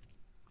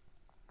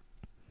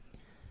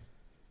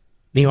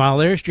 Meanwhile,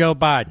 there's Joe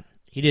Biden.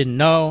 He didn't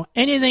know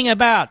anything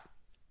about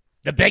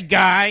the big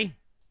guy.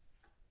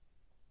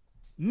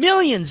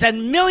 Millions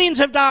and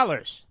millions of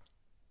dollars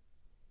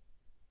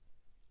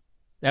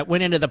that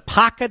went into the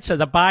pockets of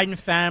the Biden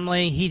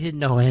family. He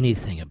didn't know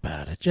anything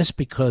about it. Just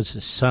because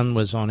his son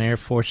was on Air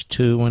Force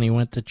Two when he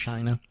went to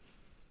China.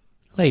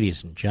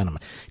 Ladies and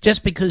gentlemen,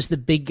 just because the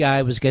big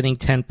guy was getting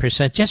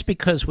 10%, just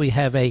because we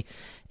have a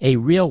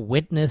real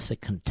witness, a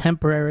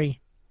contemporary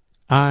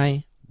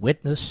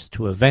eyewitness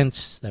to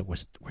events that were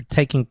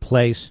taking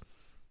place,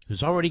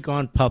 who's already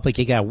gone public.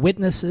 You got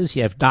witnesses,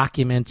 you have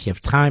documents, you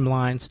have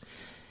timelines,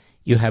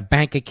 you have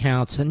bank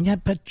accounts, and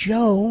yet, but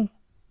Joe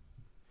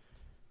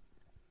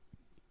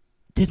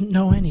didn't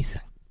know anything.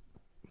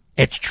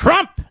 It's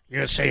Trump!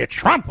 You say it's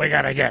Trump we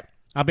gotta get.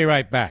 I'll be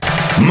right back.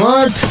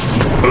 Mark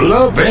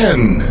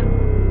Levin.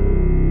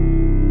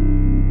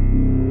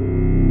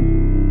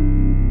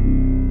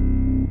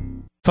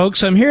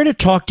 Folks, I'm here to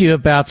talk to you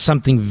about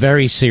something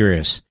very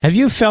serious. Have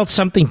you felt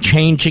something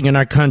changing in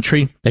our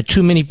country? That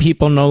too many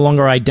people no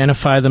longer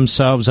identify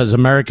themselves as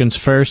Americans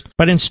first,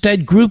 but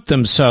instead group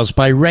themselves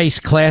by race,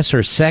 class,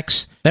 or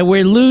sex? That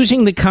we're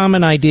losing the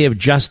common idea of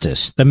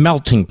justice, the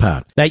melting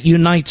pot that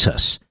unites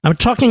us. I'm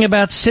talking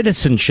about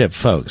citizenship,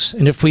 folks.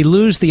 And if we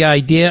lose the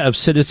idea of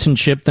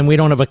citizenship, then we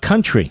don't have a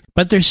country.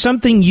 But there's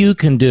something you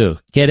can do.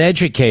 Get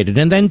educated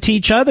and then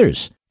teach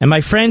others. And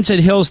my friends at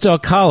Hillsdale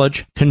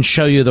College can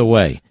show you the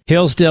way.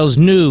 Hillsdale's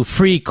new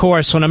free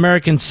course on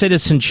American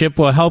citizenship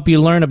will help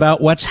you learn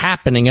about what's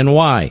happening and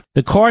why.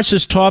 The course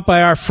is taught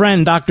by our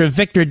friend Dr.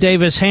 Victor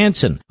Davis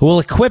Hanson, who will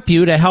equip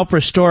you to help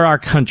restore our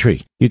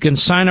country. You can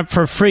sign up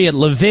for free at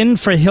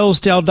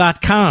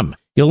levinforhillsdale.com.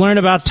 You'll learn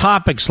about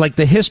topics like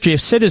the history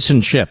of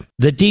citizenship,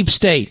 the deep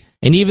state,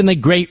 and even the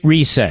Great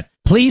Reset.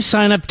 Please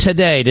sign up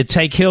today to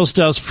take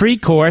Hillsdale's free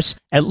course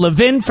at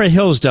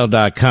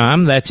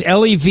levinforhillsdale.com. That's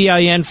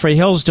Levin for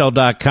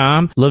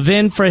Hillsdale.com,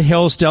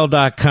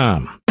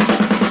 levinforhillsdale.com.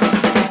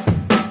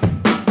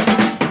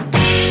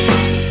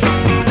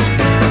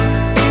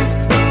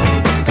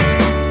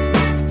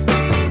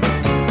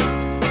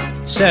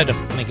 Said,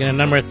 I'm going to get a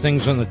number of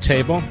things on the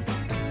table,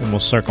 and we'll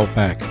circle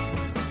back.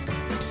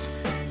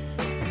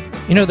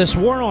 You know, this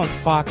war on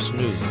Fox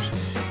News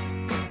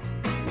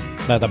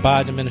by the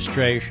Biden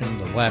administration,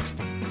 the left,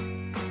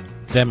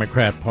 the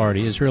Democrat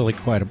Party is really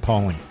quite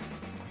appalling.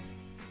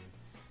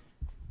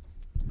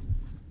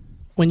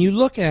 When you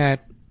look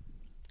at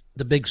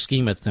the big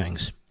scheme of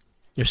things,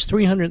 there's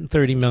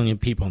 330 million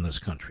people in this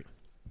country.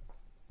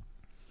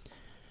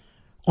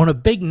 On a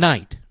big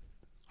night,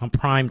 on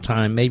prime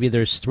time, maybe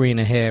there's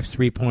 3.5,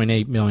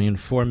 3.8 million,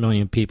 4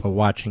 million people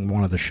watching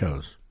one of the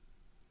shows.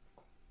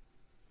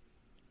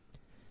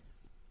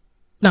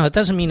 Now, it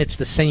doesn't mean it's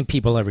the same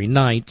people every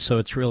night, so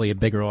it's really a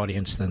bigger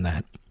audience than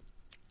that.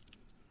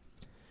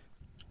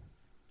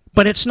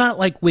 But it's not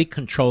like we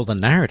control the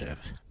narrative,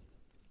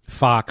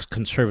 Fox,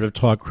 conservative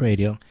talk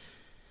radio,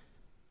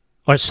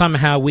 or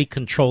somehow we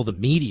control the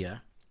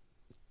media,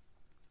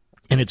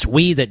 and it's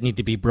we that need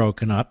to be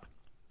broken up.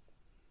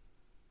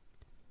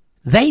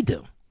 They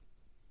do.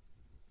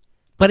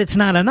 But it's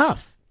not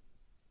enough,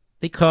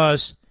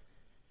 because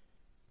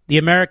the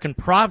American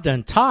Pravda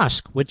and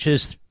Tosk, which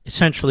is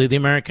essentially the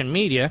American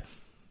media,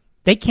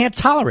 they can't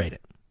tolerate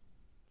it.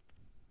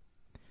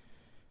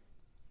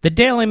 The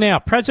Daily Mail.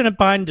 President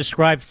Biden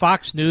described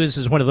Fox News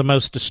as one of the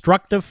most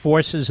destructive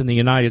forces in the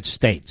United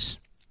States.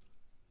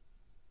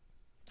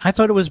 I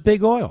thought it was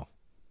big oil.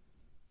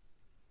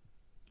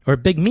 Or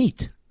big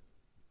meat.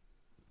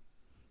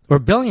 Or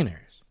billionaires.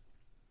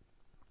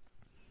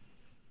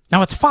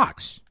 Now it's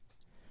Fox.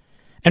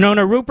 And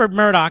owner Rupert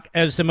Murdoch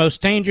as the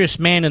most dangerous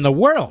man in the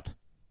world.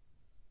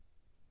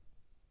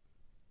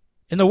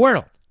 In the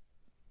world.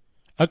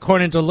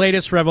 According to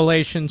latest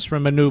revelations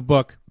from a new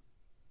book,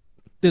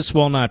 This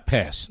Will Not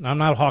Pass. Now, I'm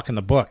not hawking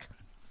the book.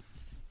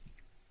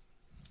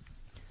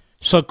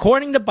 So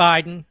according to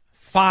Biden,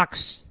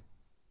 Fox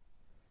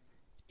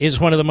is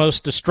one of the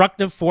most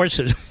destructive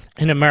forces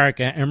in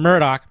America, and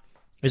Murdoch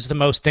is the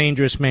most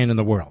dangerous man in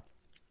the world.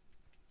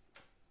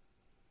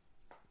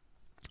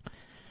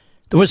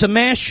 There was a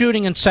mass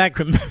shooting in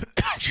Sacramento.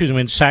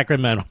 In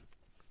Sacramento.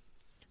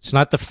 It's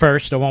not the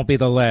first, it won't be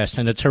the last,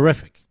 and it's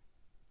horrific.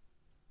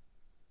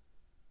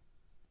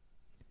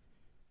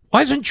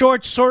 Why isn't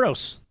George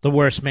Soros the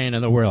worst man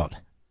in the world?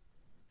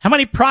 How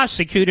many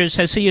prosecutors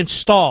has he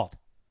installed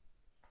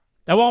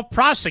that won't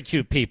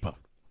prosecute people,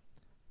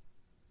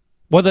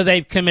 whether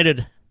they've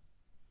committed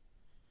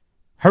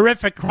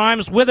horrific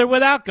crimes with or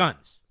without guns?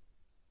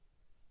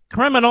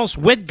 Criminals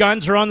with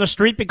guns are on the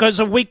street because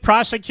of weak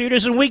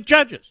prosecutors and weak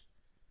judges,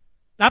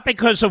 not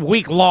because of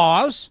weak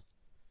laws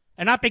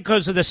and not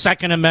because of the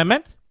Second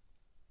Amendment.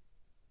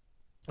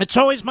 It's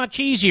always much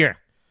easier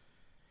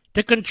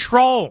to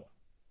control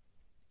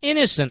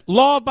innocent,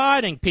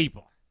 law-abiding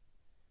people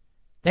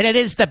than it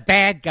is the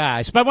bad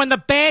guys. But when the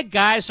bad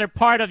guys are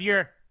part of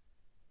your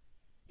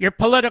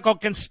political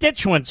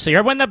constituency,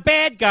 or when the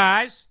bad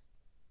guys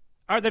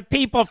are the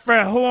people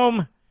for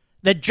whom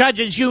the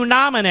judges you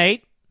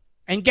nominate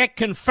and get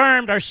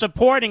confirmed are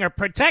supporting or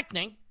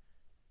protecting,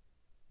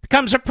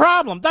 becomes a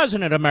problem,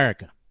 doesn't it,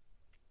 America?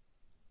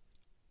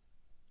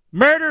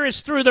 Murder is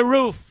through the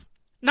roof,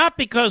 not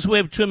because we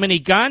have too many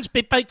guns,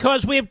 but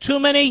because we have too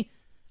many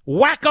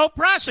wacko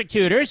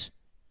prosecutors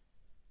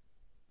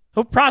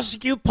who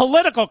prosecute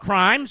political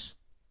crimes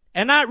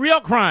and not real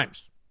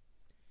crimes.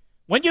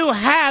 When you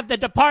have the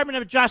Department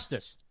of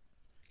Justice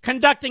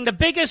conducting the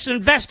biggest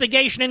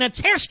investigation in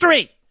its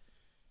history,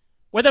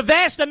 where the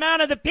vast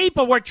amount of the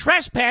people were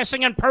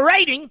trespassing and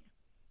parading,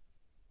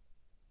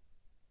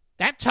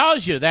 that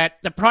tells you that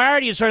the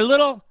priorities are a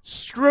little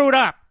screwed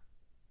up.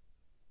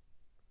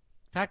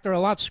 In fact, they're a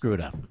lot screwed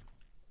up.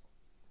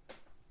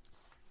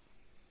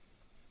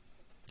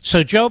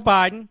 So Joe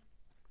Biden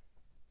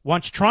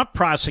wants Trump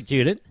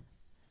prosecuted.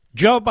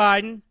 Joe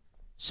Biden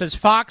says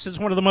Fox is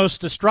one of the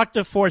most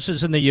destructive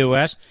forces in the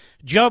U.S.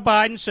 Joe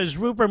Biden says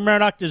Rupert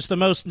Murdoch is the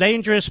most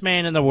dangerous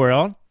man in the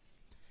world.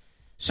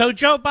 So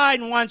Joe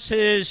Biden wants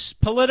his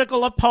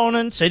political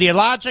opponents,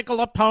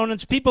 ideological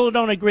opponents, people who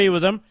don't agree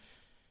with him,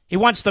 he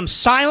wants them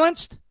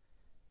silenced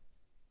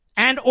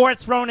and or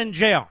thrown in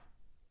jail.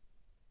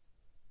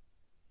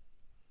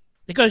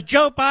 Because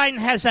Joe Biden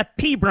has a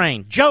pea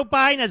brain. Joe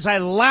Biden is a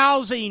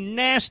lousy,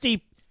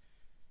 nasty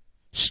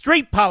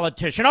street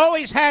politician.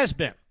 Always has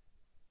been.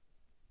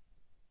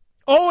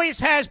 Always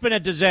has been a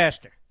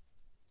disaster.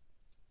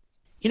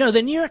 You know,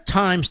 the New York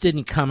Times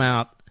didn't come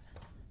out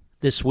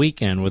this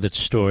weekend with its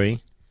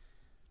story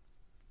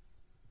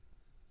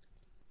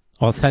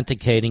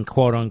authenticating,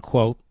 quote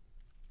unquote,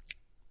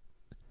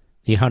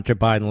 the Hunter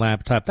Biden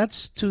laptop.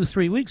 That's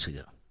 2-3 weeks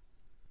ago.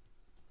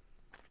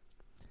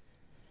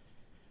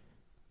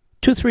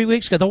 2-3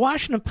 weeks ago, the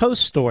Washington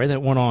Post story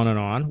that went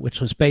on, which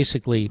was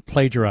basically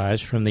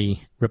plagiarized from the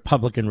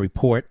Republican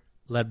report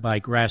led by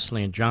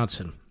Grassley and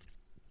Johnson,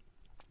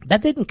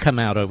 that didn't come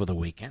out over the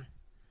weekend.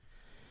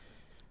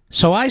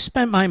 So I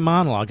spent my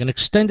monologue, an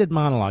extended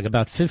monologue,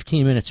 about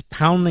 15 minutes,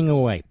 pounding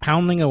away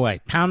on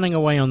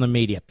the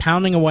media,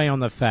 pounding away on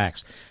the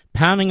facts,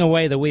 pounding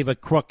away that we have a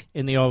crook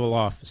in the Oval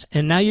Office.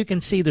 And now you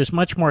can see there's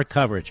much more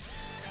coverage.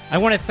 I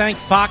want to thank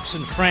Fox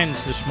and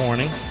Friends this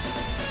morning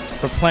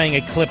for playing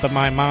a clip of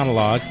my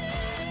monologue.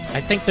 I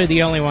think they're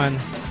the only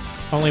ones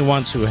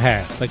who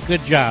have. But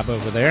good job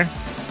over there.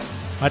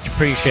 Much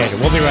appreciated.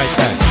 We'll be right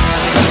back.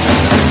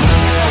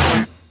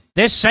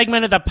 This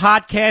segment of the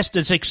podcast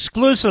is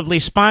exclusively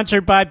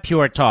sponsored by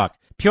Pure Talk.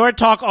 Pure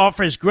Talk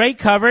offers great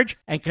coverage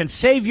and can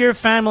save your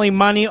family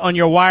money on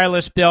your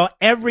wireless bill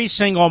every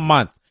single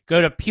month. Go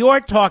to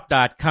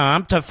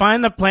puretalk.com to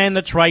find the plan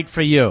that's right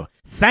for you.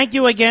 Thank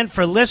you again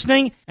for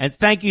listening, and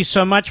thank you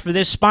so much for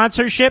this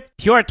sponsorship,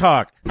 Pure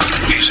Talk.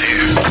 He's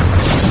here.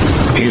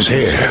 He's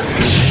here.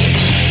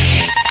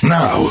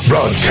 Now,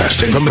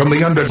 broadcasting from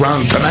the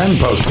underground command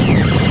post,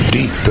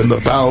 deep in the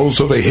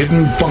bowels of a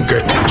hidden bunker,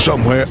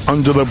 somewhere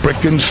under the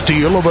brick and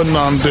steel of a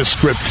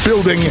nondescript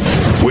building,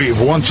 we've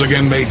once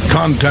again made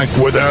contact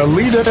with our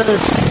leader,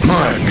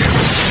 Mark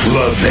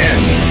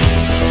Levin.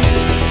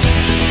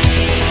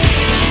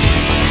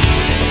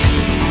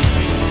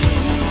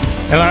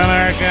 Hello,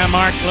 America.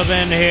 Mark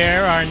Levin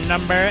here. Our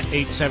number,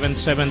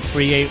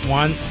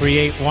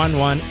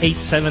 877-381-3811,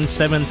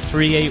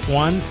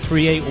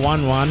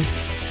 877-381-3811.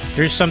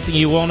 Here's something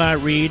you will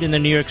not read in the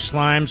New York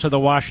Slimes or the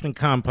Washington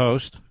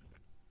Compost.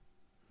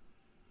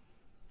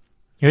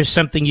 Here's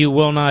something you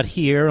will not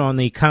hear on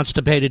the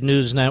Constipated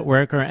News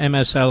Network or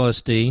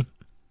MSLSD.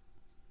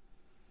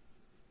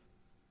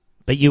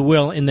 But you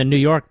will in the New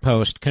York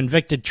Post.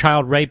 Convicted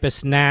child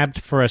rapist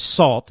nabbed for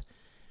assault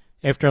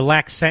after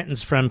lax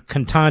sentence from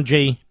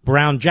Ketanji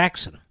Brown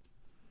Jackson.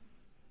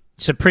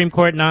 Supreme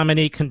Court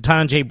nominee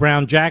Ketanji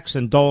Brown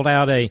Jackson doled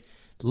out a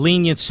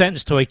lenient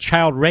sentence to a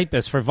child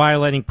rapist for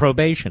violating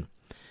probation.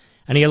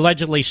 And he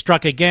allegedly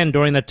struck again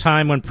during the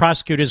time when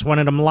prosecutors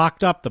wanted him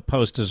locked up, the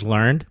Post has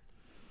learned.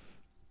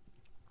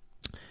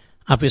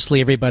 Obviously,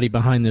 everybody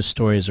behind this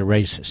story is a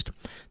racist.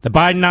 The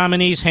Biden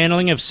nominee's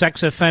handling of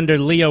sex offender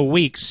Leo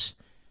Weeks.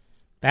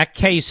 That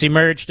case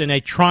emerged in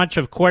a tranche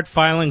of court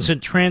filings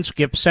and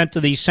transcripts sent to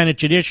the Senate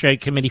Judiciary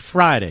Committee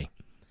Friday,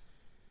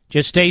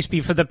 just days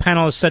before the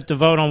panel is set to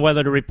vote on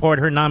whether to report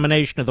her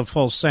nomination to the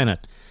full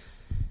Senate.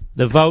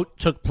 The vote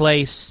took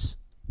place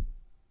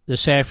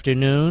this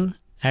afternoon,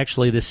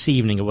 actually this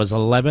evening. It was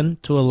 11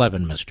 to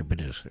 11, Mr.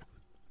 Producer.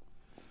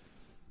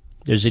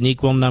 There's an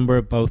equal number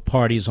of both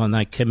parties on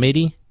that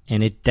committee,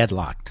 and it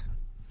deadlocked.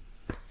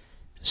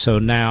 So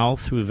now,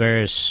 through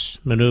various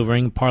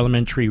maneuvering,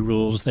 parliamentary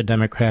rules, the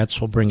Democrats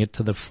will bring it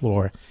to the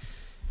floor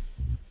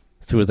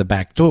through the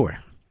back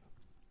door,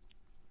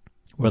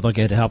 where they'll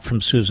get help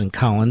from Susan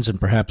Collins and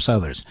perhaps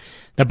others.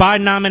 The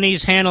Biden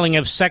nominee's handling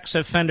of sex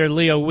offender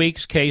Leo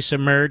Weeks' case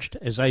emerged,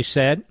 as I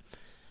said,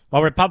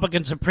 while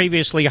Republicans have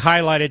previously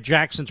highlighted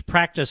Jackson's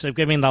practice of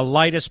giving the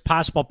lightest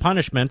possible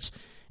punishments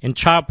in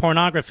child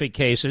pornography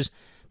cases.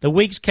 The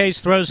Weeks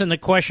case throws into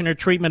question her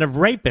treatment of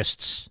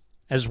rapists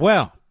as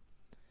well.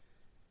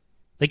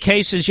 The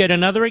case is yet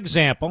another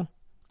example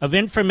of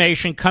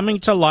information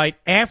coming to light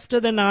after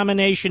the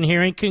nomination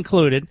hearing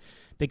concluded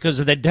because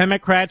of the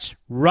Democrats'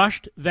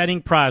 rushed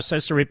vetting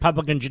process, the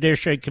Republican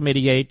Judiciary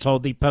Committee aide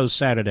told the Post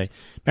Saturday.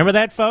 Remember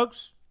that,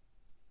 folks?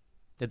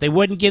 That they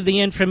wouldn't give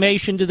the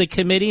information to the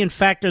committee. In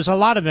fact, there's a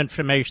lot of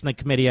information the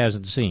committee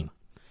hasn't seen.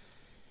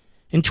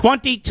 In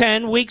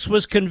 2010, Weeks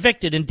was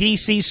convicted in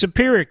D.C.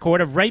 Superior Court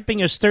of raping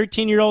his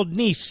 13-year-old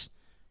niece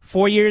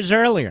 4 years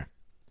earlier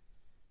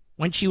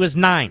when she was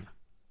 9.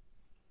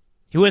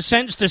 He was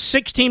sentenced to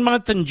 16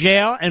 months in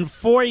jail and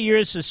 4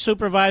 years of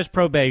supervised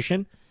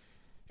probation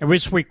and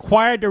was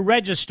required to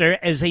register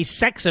as a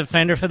sex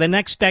offender for the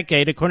next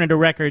decade, according to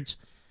records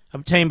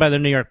obtained by the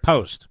New York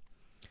Post.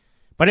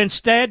 But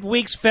instead,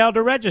 Weeks failed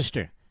to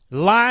register,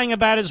 lying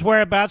about his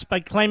whereabouts by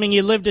claiming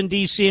he lived in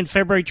D.C. in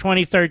February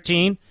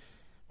 2013,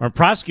 when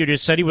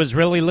prosecutors said he was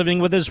really living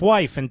with his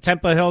wife in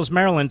Temple Hills,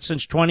 Maryland,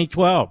 since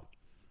 2012.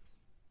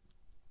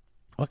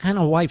 What kind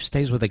of wife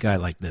stays with a guy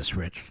like this,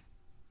 Rich?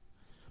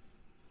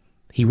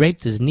 He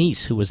raped his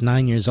niece, who was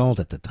 9 years old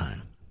at the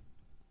time.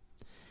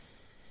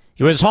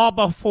 He was hauled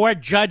before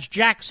Judge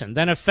Jackson,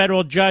 then a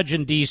federal judge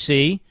in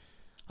D.C.,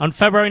 on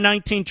February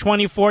 19,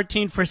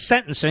 2014 for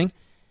sentencing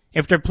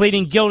after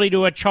pleading guilty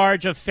to a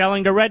charge of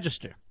failing to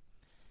register.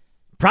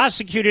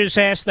 Prosecutors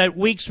asked that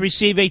Weeks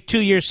receive a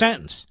 2-year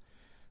sentence,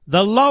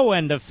 the low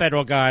end of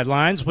federal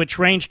guidelines, which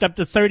ranged up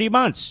to 30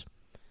 months,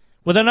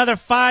 with another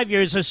 5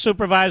 years of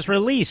supervised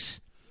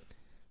release.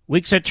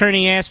 Weeks'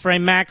 attorney asked for a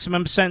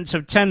maximum sentence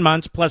of 10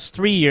 months plus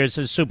 3 years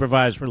of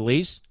supervised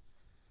release.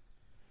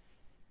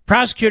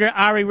 Prosecutor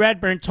Ari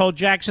Redburn told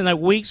Jackson that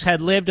Weeks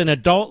had lived an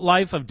adult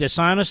life of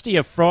dishonesty,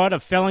 of fraud,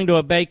 of failing to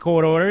obey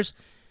court orders,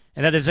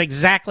 and that is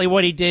exactly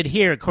what he did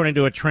here, according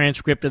to a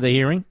transcript of the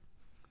hearing.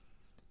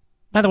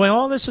 By the way,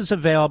 all this is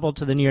available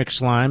to the New York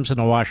Slimes and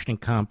the Washington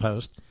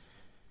Compost,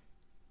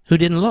 who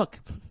didn't look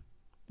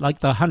like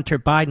the Hunter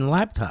Biden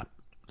laptop.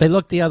 They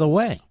looked the other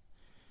way.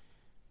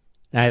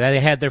 Now, they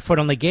had their foot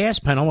on the gas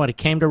pedal when it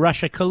came to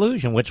Russia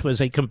collusion, which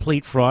was a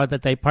complete fraud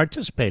that they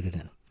participated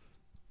in.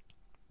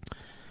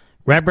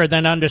 Redburn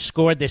then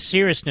underscored the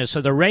seriousness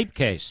of the rape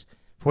case,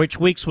 for which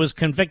Weeks was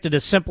convicted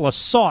of simple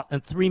assault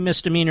and 3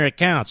 misdemeanor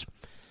counts.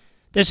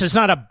 This is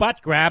not a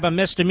butt grab, a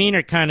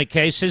misdemeanor kind of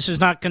case. This is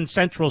not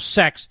consensual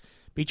sex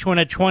between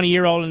a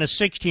 20-year-old and a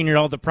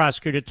 16-year-old, the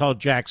prosecutor told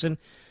Jackson.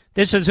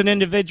 This is an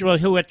individual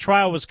who at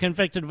trial was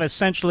convicted of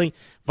essentially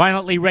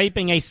violently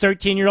raping a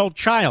 13-year-old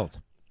child.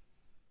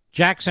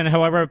 Jackson,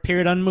 however,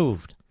 appeared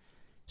unmoved,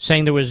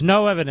 saying there was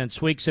no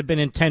evidence Weeks had been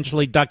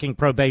intentionally ducking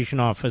probation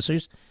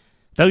officers,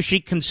 though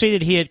she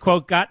conceded he had,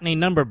 quote, gotten a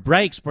number of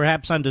breaks,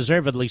 perhaps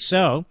undeservedly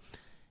so,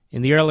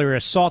 in the earlier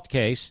assault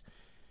case.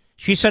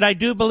 She said, I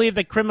do believe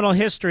that criminal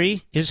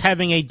history is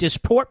having a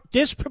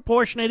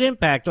disproportionate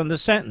impact on the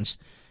sentence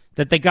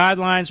that the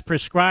guidelines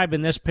prescribe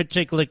in this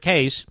particular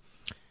case,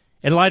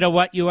 in light of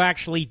what you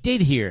actually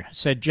did here,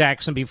 said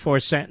Jackson before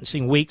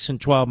sentencing Weeks in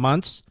 12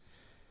 months,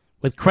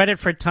 with credit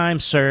for time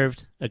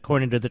served,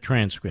 according to the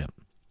transcript.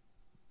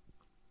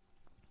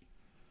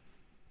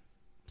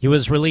 He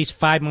was released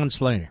 5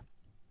 months later.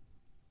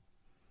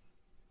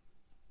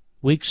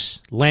 Weeks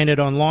landed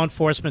on law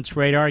enforcement's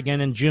radar again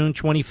in June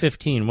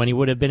 2015, when he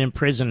would have been in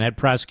prison had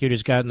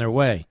prosecutors gotten their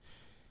way.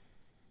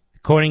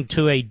 According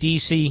to a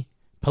D.C.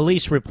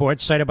 police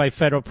report cited by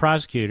federal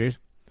prosecutors,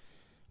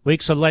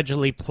 Weeks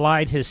allegedly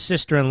plied his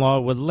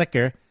sister-in-law with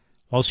liquor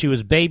while she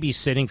was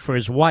babysitting for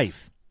his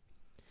wife.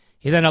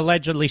 He then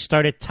allegedly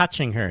started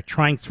touching her,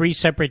 trying 3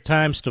 separate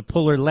times to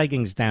pull her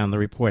leggings down, the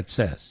report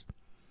says.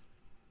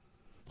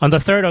 On the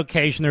third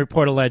occasion, the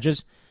report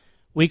alleges,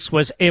 Weeks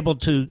was able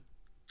to...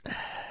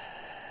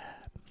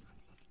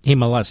 He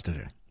molested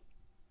her.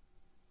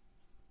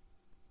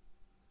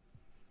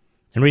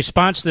 In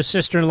response, the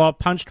sister-in-law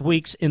punched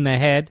Weeks in the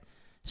head,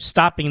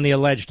 stopping the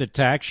alleged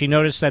attack. She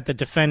noticed that the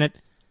defendant,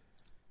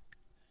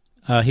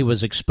 he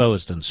was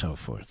exposed and so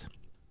forth.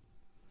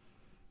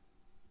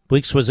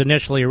 Weeks was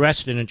initially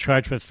arrested and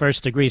charged with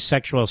first-degree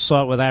sexual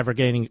assault with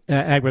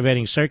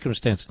aggravating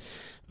circumstances.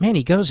 Man,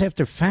 he goes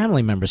after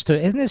family members, too.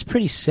 Isn't this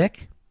pretty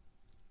sick?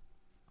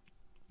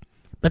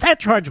 But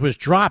that charge was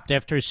dropped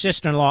after his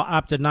sister-in-law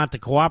opted not to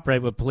cooperate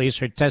with police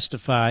or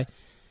testify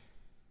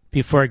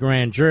before a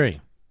grand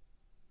jury.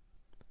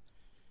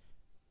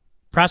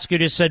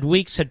 Prosecutors said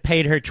Weeks had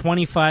paid her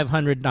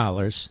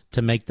 $2,500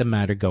 to make the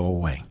matter go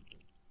away.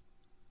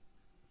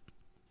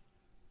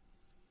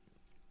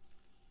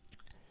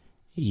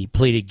 He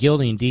pleaded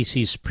guilty in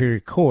D.C. Superior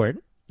Court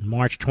in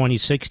March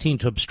 2016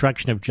 to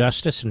obstruction of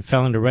justice and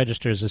failing to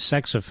register as a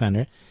sex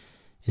offender,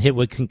 and hit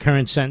with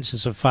concurrent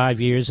sentences of 5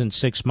 years and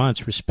 6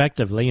 months,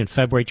 respectively. In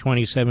February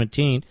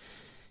 2017,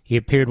 he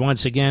appeared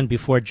once again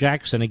before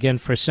Jackson, again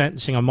for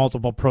sentencing on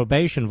multiple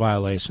probation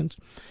violations.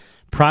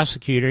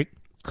 Prosecutor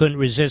couldn't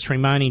resist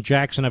reminding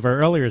Jackson of her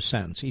earlier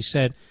sentence. He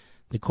said,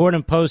 the court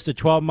imposed a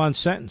 12-month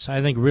sentence,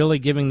 I think really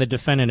giving the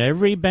defendant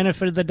every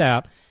benefit of the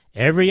doubt,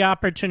 every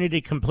opportunity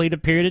to complete a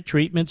period of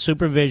treatment,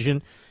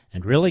 supervision,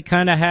 and really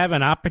kind of have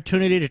an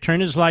opportunity to turn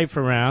his life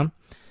around.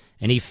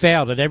 And he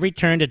failed at every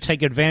turn to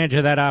take advantage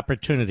of that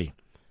opportunity.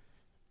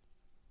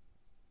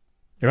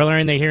 Earlier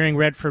in the hearing,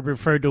 Redford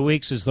referred to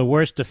Weeks as the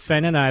worst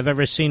defendant I've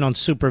ever seen on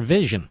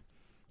supervision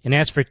and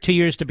asked for 2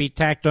 years to be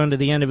tacked on to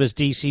the end of his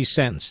D.C.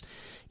 sentence.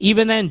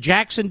 Even then,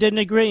 Jackson didn't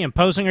agree,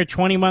 imposing her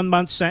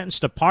 21-month sentence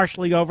to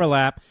partially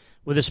overlap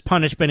with his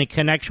punishment in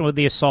connection with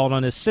the assault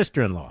on his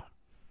sister-in-law.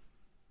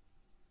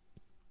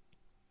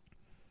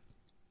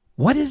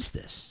 What is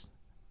this?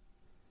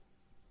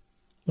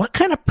 What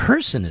kind of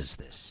person is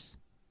this?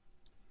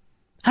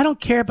 I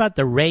don't care about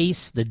the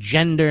race, the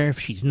gender, if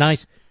she's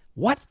nice.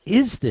 What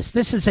is this?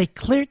 This is a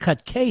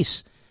clear-cut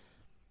case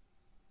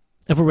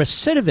of a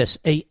recidivist,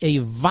 a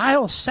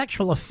vile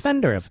sexual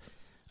offender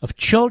of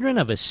children,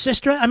 of his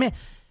sister. I mean,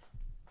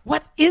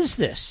 what is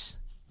this?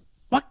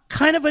 What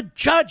kind of a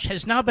judge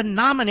has now been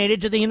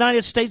nominated to the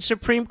United States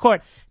Supreme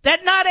Court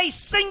that not a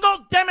single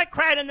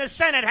Democrat in the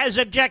Senate has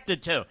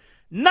objected to?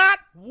 Not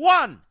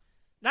one.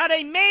 Not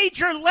a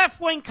major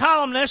left-wing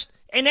columnist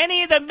in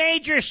any of the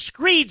major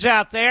screeds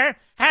out there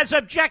has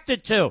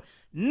objected to.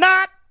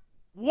 Not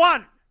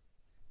one.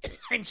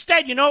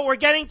 Instead, you know what we're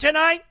getting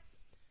tonight?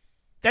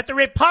 That the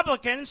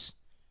Republicans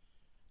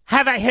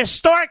have a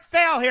historic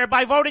fail here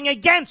by voting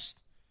against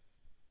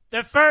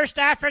the first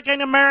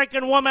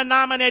African-American woman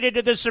nominated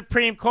to the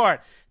Supreme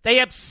Court. They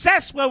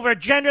obsess over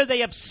gender.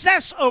 They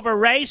obsess over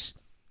race.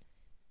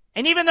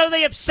 And even though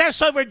they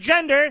obsess over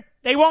gender,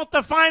 they won't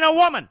define a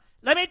woman.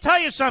 Let me tell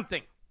you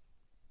something.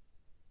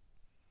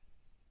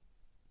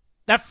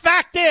 The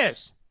fact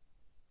is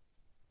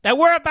that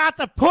we're about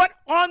to put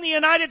on the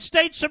United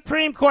States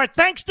Supreme Court,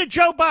 thanks to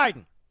Joe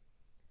Biden,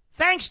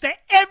 thanks to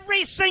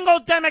every single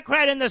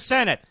Democrat in the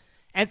Senate,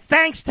 and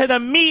thanks to the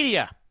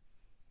media,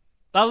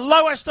 the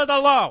lowest of the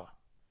low,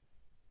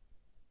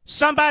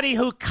 somebody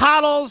who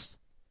coddles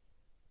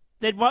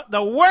the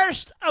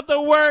worst of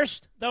the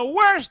worst, the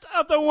worst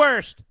of the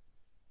worst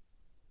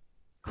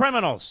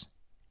criminals,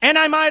 and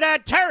I might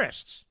add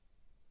terrorists.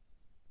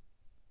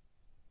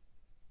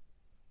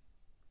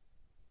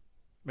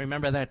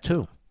 Remember that,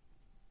 too.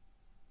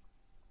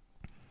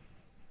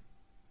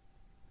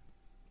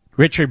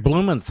 Richard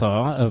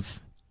Blumenthal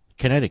of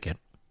Connecticut,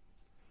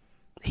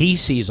 he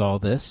sees all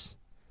this,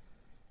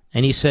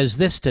 and he says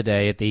this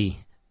today at the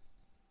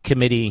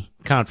committee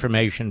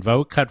confirmation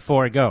vote. Cut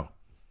 4, go.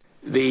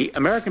 The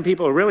American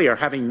people really are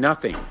having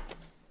nothing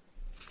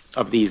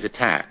of these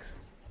attacks.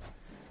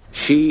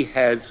 She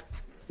has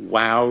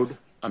wowed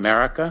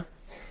America.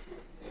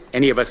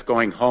 Any of us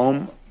going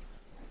home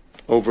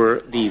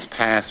over these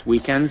past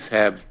weekends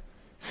have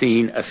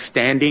seen a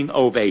standing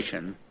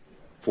ovation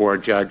for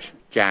Judge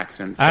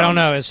Jackson. I don't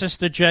know. Is this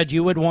the judge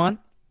you would want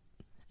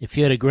if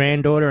you had a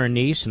granddaughter or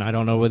niece, and I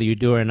don't know whether you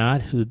do or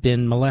not, who'd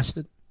been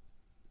molested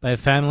by a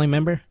family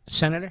member,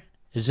 senator?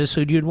 Is this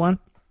who you'd want?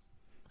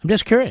 I'm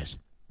just curious.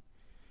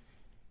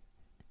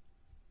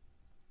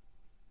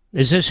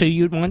 Is this who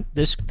you'd want,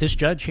 this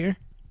judge here?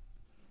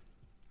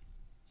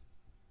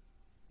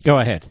 Go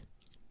ahead.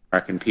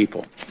 American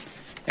people.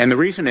 And the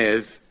reason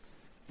is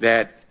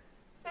that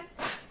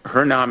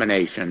her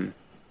nomination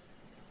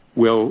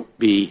will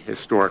be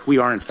historic. We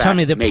are, in fact, tell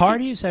me, the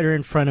parties that are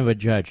in front of a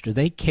judge, do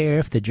they care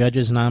if the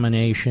judge's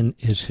nomination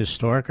is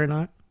historic or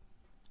not?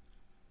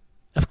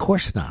 Of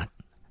course not.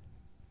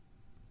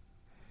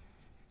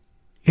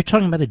 You're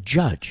talking about a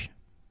judge.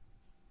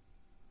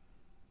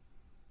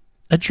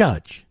 A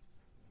judge.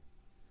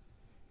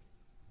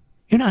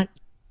 You're not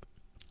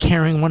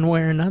caring one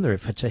way or another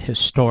if it's a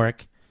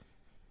historic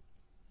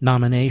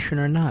nomination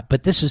or not.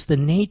 But this is the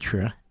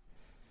nature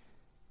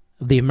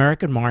of the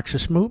American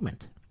Marxist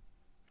movement.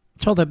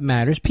 That's all that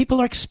matters.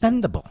 People are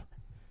expendable.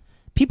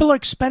 People are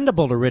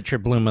expendable to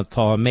Richard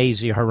Blumenthal,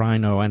 Mazie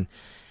Hirono,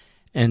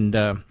 and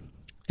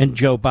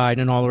Joe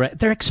Biden and all the rest.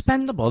 They're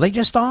expendable. They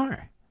just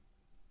are.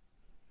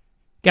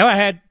 Go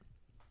ahead.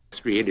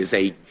 It is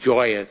a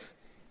joyous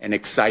and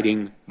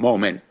exciting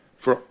moment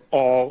for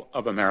all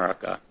of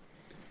America.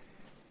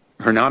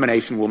 Her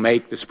nomination will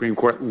make the Supreme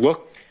Court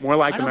look more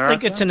like America. I don't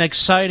think it's an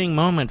exciting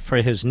moment for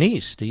his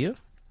niece, do you?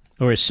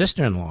 Or his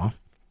sister-in-law.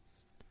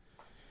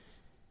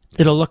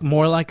 It'll look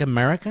more like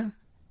America?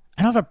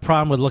 I don't have a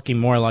problem with looking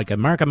more like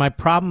America. My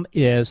problem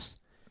is,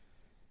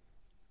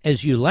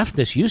 as you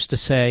leftists used to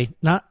say,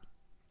 not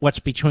what's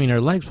between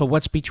her legs, but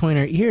what's between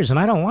her ears. And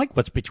I don't like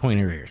what's between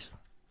her ears.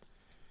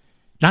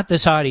 Not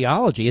this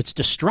ideology. It's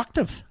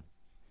destructive.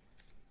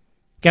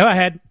 Go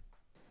ahead.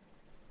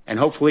 And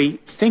hopefully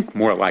think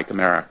more like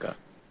America.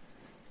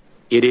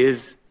 It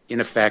is, in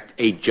effect,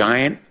 a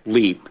giant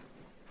leap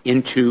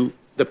into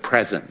the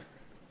present.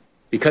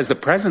 Because the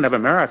present of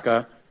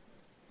America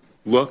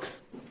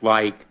looks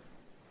like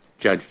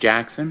Judge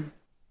Jackson.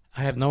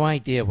 I have no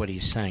idea what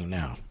he's saying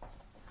now.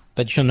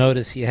 But you'll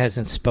notice he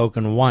hasn't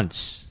spoken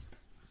once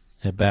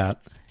about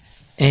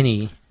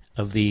any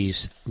of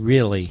these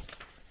really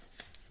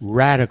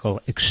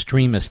radical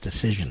extremist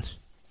decisions.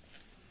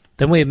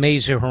 Then we have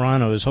Mazie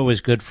Hirono, who's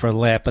always good for a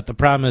laugh, but the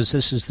problem is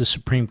this is the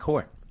Supreme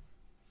Court.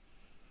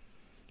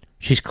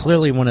 She's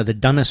clearly one of the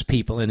dumbest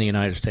people in the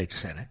United States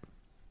Senate.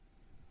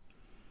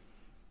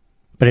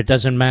 But it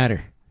doesn't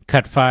matter.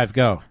 Cut 5,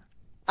 go.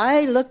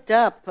 I looked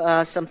up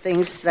some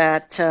things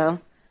that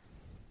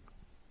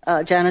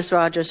Janice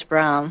Rogers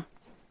Brown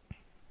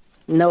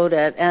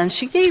noted, and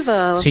she gave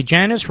a... See,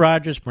 Janice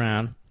Rogers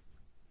Brown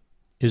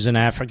is an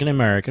African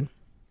American,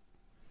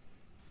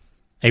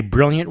 a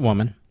brilliant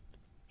woman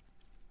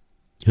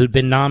who'd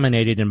been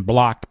nominated and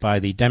blocked by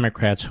the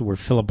Democrats who were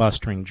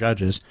filibustering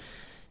judges,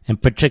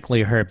 and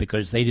particularly her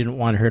because they didn't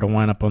want her to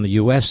wind up on the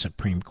U.S.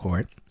 Supreme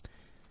Court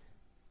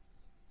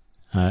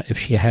if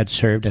she had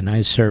served and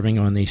is serving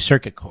on the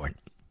Circuit Court.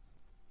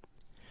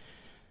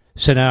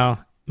 So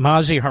now,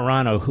 Mazie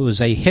Hirono, who is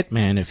a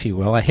hitman, if you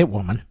will, a hit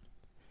woman,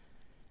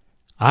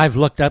 I've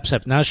looked up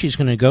stuff. Now she's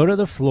going to go to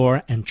the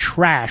floor and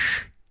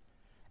trash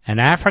an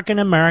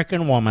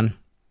African-American woman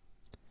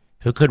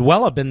who could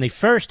well have been the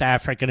first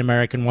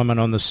African-American woman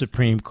on the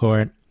Supreme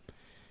Court.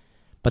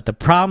 But the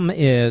problem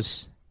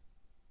is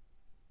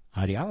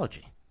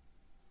ideology.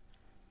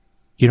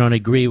 You don't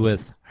agree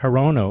with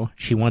Hirono,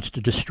 she wants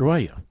to destroy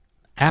you.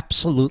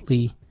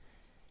 Absolutely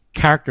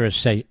character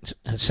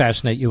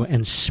assassinate you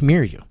and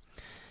smear you.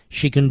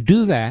 She can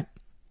do that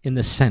in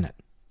the Senate.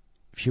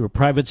 If she were a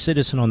private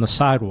citizen on the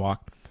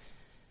sidewalk,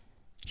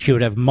 she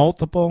would have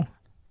multiple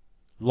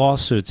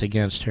lawsuits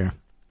against her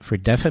for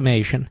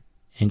defamation,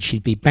 and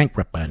she'd be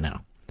bankrupt by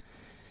now.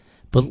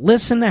 But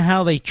listen to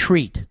how they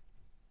treat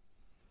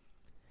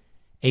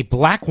a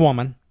black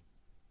woman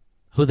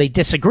who they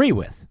disagree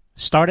with.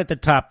 Start at the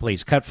top,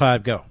 please. Cut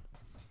 5, go.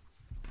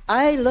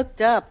 I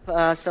looked up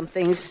some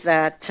things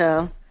that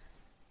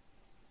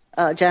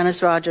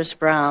Janice Rogers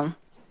Brown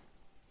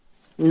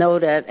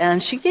noted,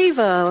 and she gave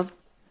a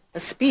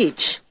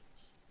speech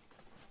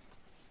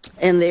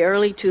in the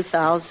early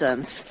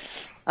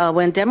 2000s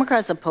when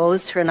Democrats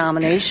opposed her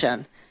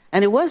nomination.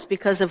 And it was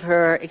because of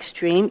her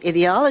extreme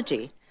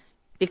ideology,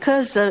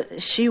 because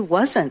she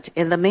wasn't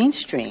in the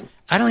mainstream.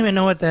 I don't even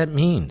know what that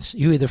means.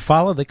 You either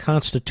follow the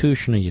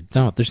Constitution or you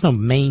don't. There's no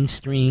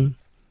mainstream.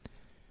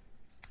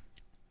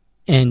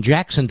 And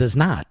Jackson does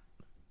not.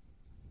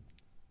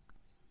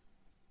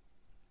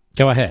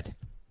 Go ahead.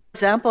 For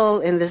example,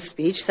 in this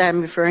speech that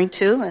I'm referring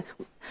to,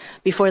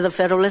 before the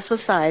Federalist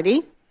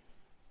Society,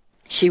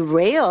 she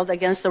railed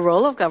against the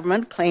role of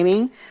government,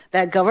 claiming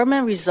that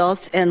government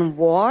results in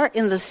war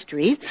in the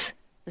streets.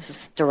 This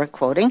is direct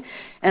quoting.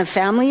 And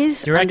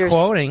families... Direct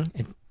quoting.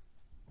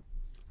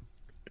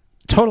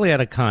 Totally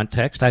out of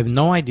context. I have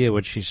no idea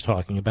what she's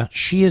talking about.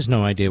 She has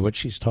no idea what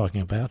she's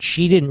talking about.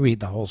 She didn't read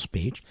the whole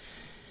speech.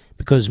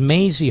 Because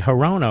Mazie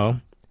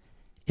Hirono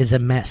is a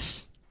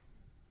mess.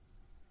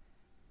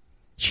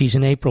 She's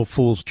an April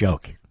Fool's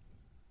joke.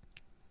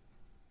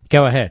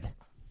 Go ahead.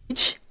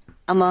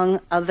 Among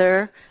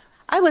other,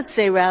 I would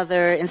say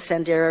rather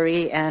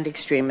incendiary and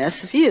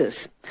extremist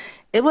views.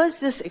 It was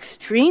this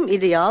extreme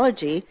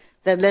ideology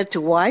that led to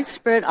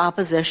widespread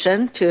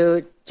opposition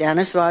to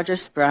Janice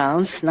Rogers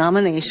Brown's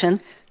nomination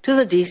to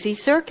the D.C.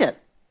 Circuit,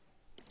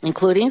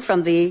 including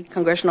from the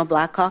Congressional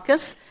Black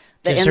Caucus.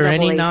 Is there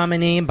any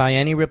nominee by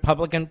any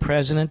Republican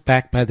president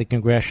backed by the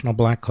Congressional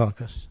Black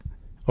Caucus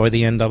or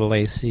the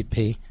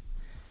NAACP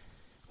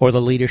or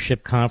the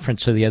Leadership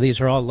Conference or the other?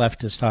 These are all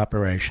leftist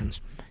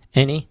operations.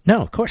 Any?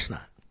 No, of course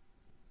not.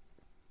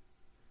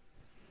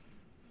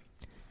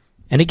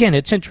 And again,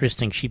 it's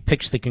interesting. She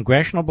picks the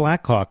Congressional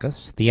Black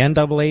Caucus, the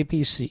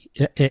NAACP,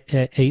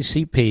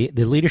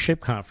 the Leadership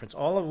Conference,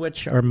 all of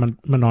which are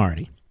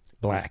minority,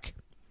 black.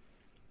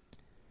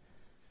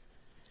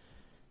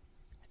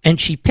 And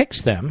she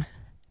picks them,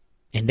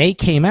 and they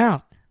came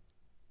out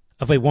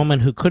of a woman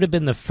who could have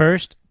been the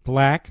first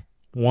black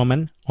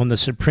woman on the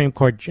Supreme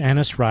Court,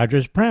 Janice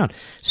Rogers Brown.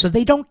 So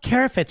they don't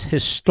care if it's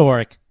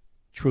historic,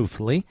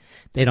 truthfully.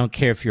 They don't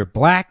care if you're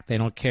black. They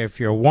don't care if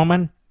you're a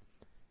woman.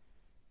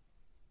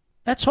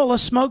 That's all a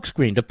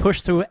smokescreen to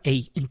push through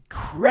a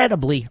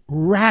incredibly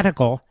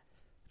radical,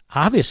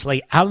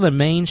 obviously out of the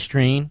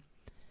mainstream,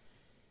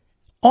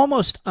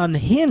 almost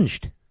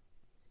unhinged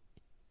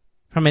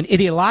from an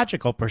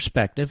ideological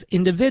perspective,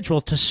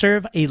 individual to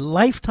serve a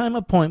lifetime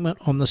appointment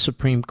on the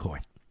Supreme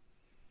Court.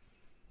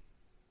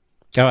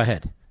 Go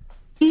ahead.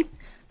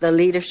 The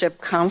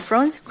Leadership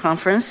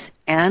Conference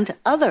and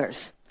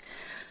others.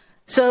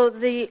 So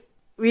the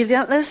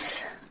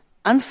relentless,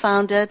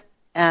 unfounded,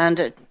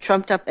 and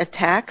trumped-up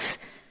attacks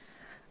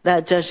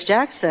that Judge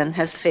Jackson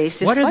has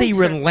faced. What are the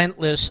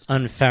relentless,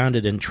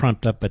 unfounded, and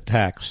trumped-up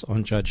attacks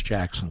on Judge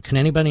Jackson? Can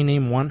anybody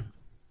name one?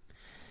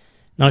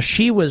 Now,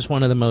 she was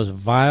one of the most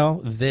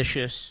vile,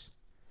 vicious,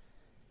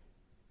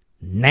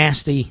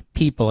 nasty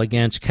people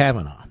against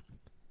Kavanaugh.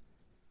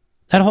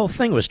 That whole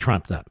thing was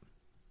trumped up.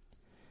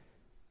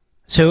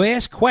 So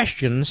ask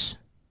questions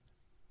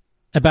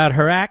about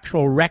her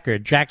actual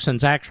record,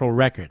 Jackson's actual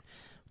record,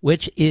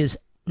 which is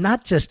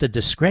not just a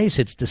disgrace,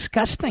 it's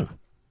disgusting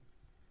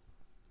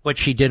what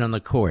she did on the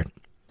court.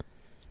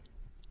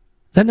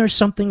 Then there's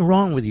something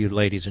wrong with you,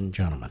 ladies and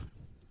gentlemen.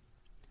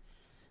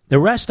 The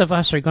rest of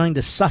us are going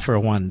to suffer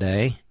one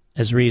day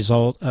as a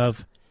result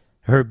of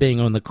her being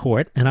on the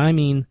court, and I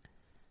mean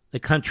the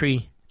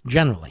country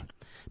generally.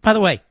 By the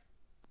way,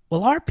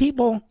 will our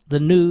people, the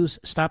news,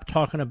 stop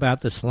talking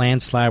about this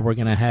landslide we're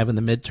going to have in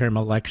the midterm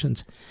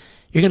elections?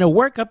 You're going to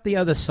work up the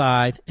other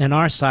side, and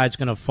our side's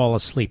going to fall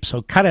asleep.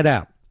 So cut it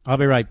out. I'll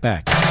be right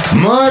back.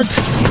 Mark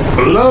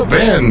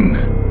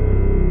Levin.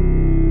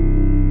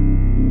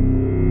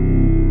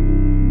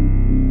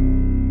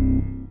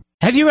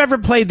 Have you ever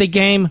played the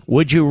game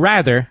Would You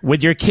Rather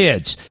with your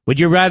kids?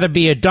 Would you rather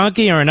be a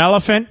donkey or an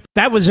elephant?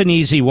 That was an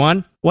easy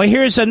one. Well,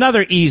 here's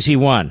another easy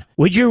one.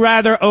 Would you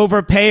rather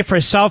overpay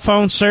for cell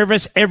phone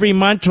service every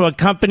month to a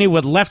company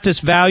with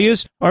leftist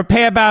values, or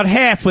pay about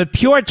half with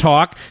Pure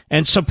Talk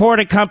and support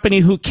a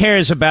company who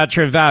cares about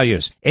your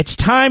values? It's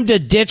time to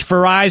ditch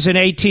Verizon,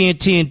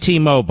 AT&T, and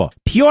T-Mobile.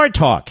 Pure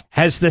Talk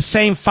has the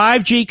same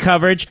 5G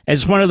coverage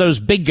as one of those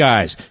big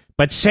guys,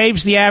 but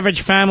saves the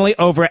average family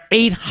over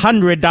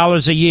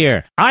 $800 a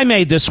year. I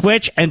made the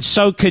switch, and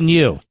so can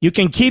you. You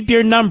can keep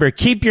your number,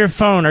 keep your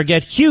phone, or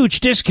get huge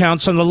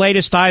discounts on the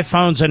latest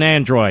iPhones and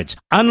Androids.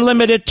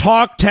 Unlimited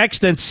talk,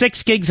 text, and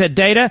 6 gigs of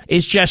data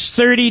is just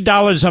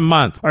 $30 a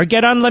month. Or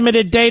get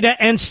unlimited data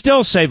and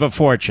still save a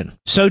fortune.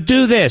 So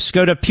do this.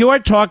 Go to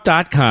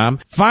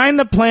puretalk.com, find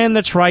the plan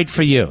that's right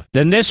for you.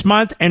 Then this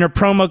month, enter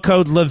promo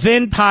code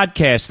Levin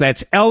Podcast,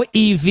 that's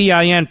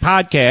Levin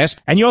Podcast,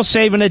 and you'll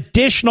save an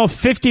additional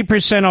 50%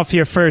 off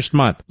your first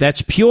month.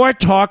 That's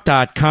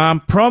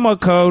puretalk.com,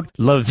 promo code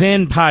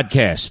Levin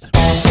Podcast.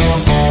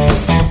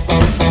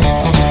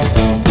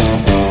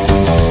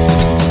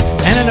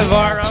 Ana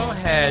Navarro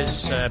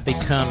has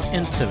become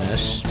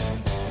infamous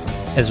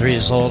as a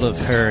result of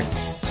her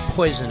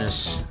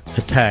poisonous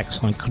attacks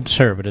on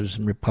conservatives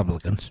and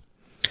Republicans.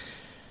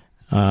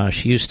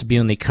 She used to be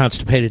on the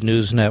Constipated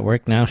News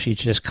Network. Now she's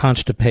just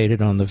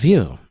constipated on The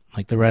View,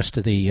 like the rest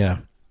of the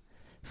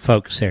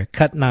folks there.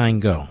 Cut 9,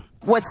 go.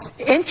 What's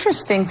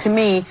interesting to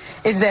me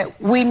is that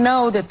we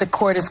know that the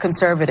court is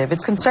conservative.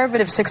 It's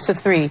conservative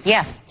 6-3.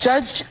 Yeah.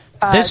 Judge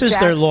this is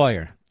Jackson. their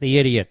lawyer, the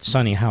idiot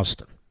Sonny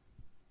Houston.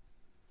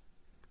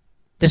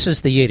 This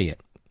is the idiot.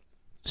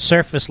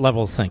 Surface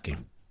level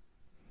thinking.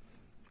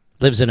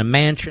 Lives in a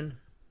mansion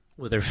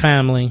with her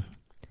family.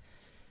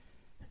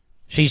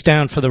 She's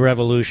down for the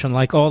revolution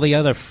like all the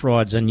other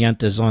frauds and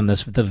yentas on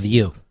this The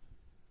View.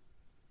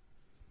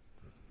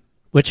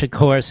 Which, of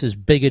course, is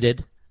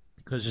bigoted,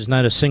 because there's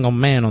not a single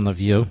man on The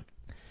View,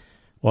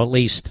 or at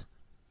least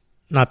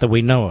not that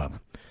we know of.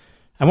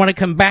 I want to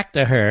come back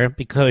to her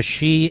because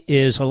she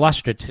is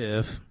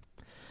illustrative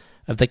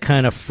of the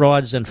kind of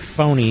frauds and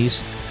phonies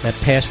that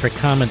pass for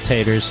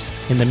commentators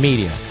in the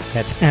media.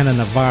 That's Ana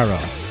Navarro.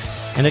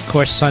 And, of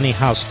course, Sonny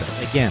Houston.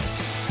 Again,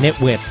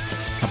 nitwit.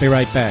 I'll be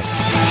right back.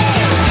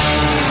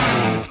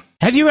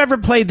 Have you ever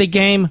played the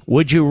game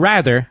Would You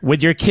Rather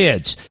with your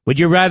kids? Would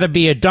you rather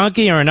be a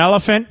donkey or an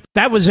elephant?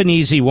 That was an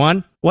easy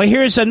one. Well,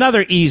 here's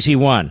another easy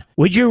one.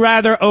 Would you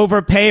rather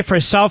overpay for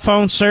cell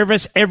phone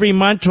service every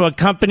month to a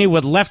company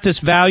with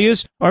leftist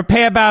values, or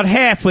pay about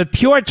half with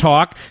Pure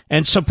Talk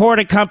and support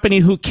a company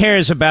who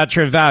cares about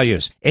your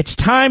values? It's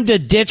time to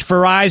ditch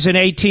Verizon,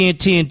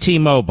 AT&T, and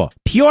T-Mobile.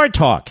 Pure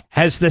Talk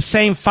has the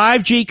same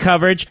 5G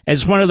coverage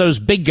as one of those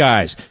big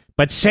guys,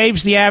 but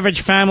saves the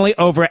average family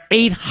over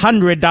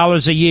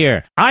 $800 a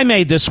year. I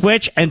made the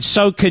switch, and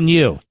so can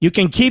you. You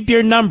can keep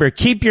your number,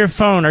 keep your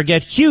phone, or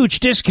get huge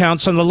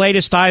discounts on the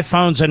latest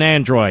iPhones and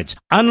Androids.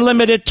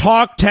 Unlimited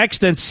talk,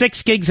 text, and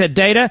 6 gigs of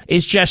data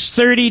is just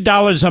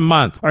 $30 a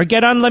month. Or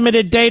get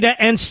unlimited data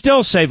and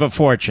still save a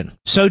fortune.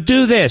 So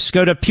do this.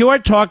 Go to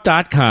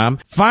puretalk.com,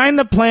 find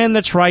the plan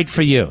that's right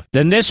for you.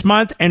 Then this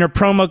month, enter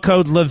promo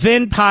code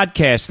Levin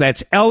Podcast.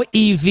 That's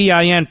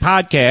Levin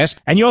Podcast,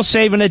 and you'll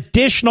save an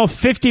additional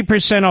 50%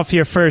 off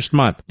your first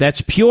month.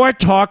 That's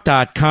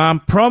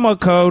puretalk.com, promo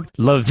code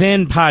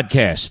Levin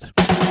Podcast.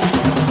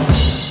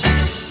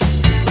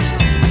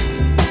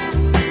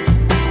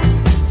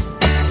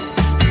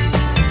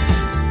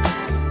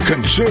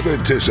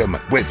 Conservatism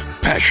with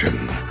passion.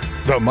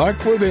 The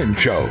Mark Levin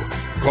Show.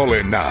 Call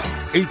in now.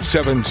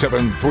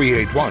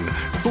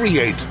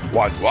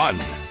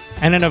 877-381-3811.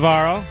 Ana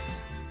Navarro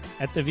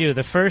at The View.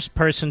 The first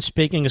person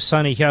speaking is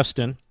Sonny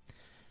Houston,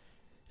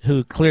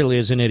 who clearly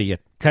is an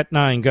idiot. Cut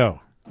 9, go.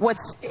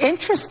 What's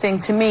interesting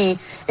to me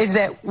is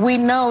that we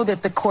know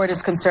that the court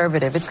is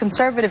conservative. It's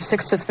conservative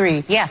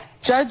 6-3. Yeah.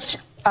 Judge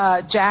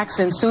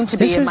Jackson, soon to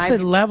be This in is my...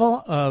 the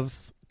level of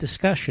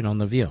discussion on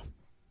The View.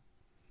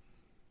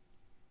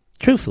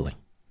 Truthfully.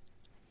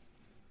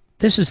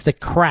 This is the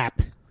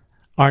crap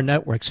our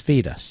networks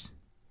feed us.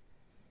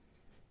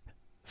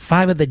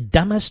 5 of the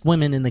dumbest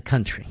women in the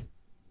country.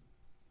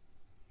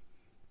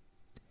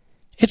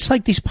 It's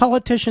like these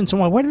politicians,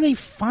 where do they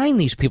find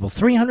these people?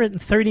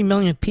 330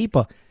 million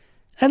people.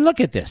 And look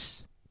at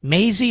this.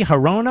 Mazie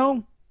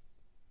Hirono,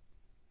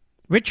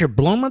 Richard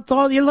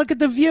Blumenthal. You look at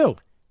The View.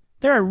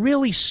 There are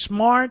really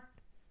smart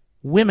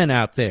women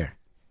out there.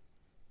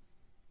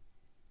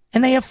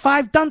 And they have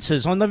 5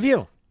 dunces on The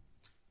View.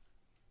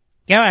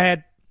 Go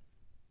ahead.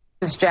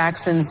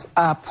 Jackson's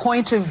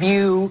point of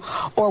view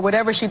or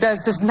whatever she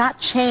does not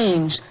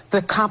change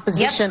the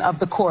composition of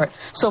the court.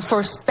 So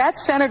for that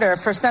senator,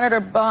 for Senator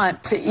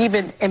Blunt to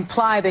even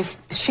imply that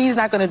she's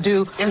not going to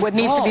do what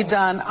needs to be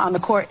done on the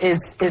court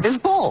is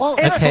bull.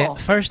 Okay,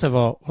 first of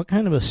all, what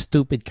kind of a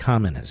stupid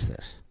comment is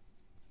this?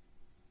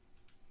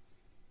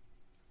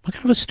 What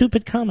kind of a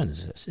stupid comment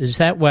is this? Is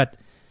that what...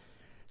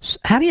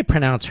 How do you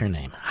pronounce her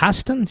name?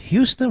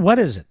 Houston? What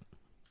is it?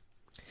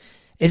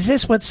 Is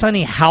this what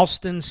Sonny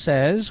Houston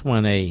says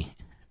when a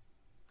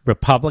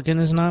Republican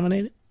is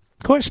nominated?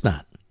 Of course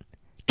not.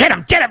 Get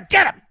him, get him,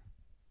 get him!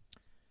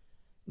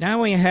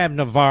 Now we have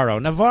Navarro.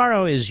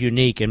 Navarro is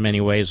unique in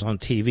many ways on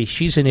TV.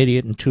 She's an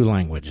idiot in 2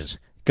 languages.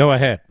 Go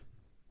ahead.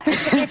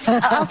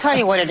 I'll tell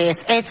you what it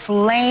is. It's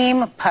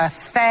lame,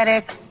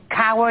 pathetic,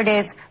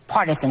 cowardice,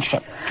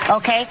 partisanship.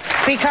 Okay?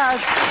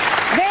 Because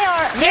they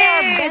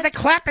are the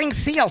clapping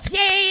seals.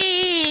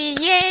 Yay!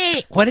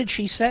 Yay! What did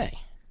she say?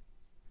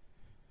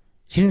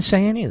 She didn't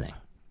say anything.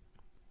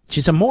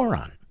 She's a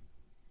moron.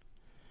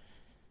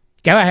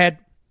 Go ahead.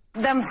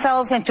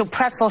 themselves into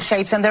pretzel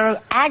shapes, and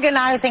they're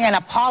agonizing and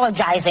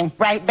apologizing,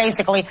 right,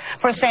 basically,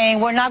 for saying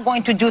we're not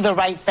going to do the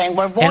right thing.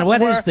 And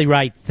what is the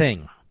right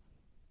thing?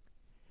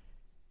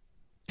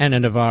 Ana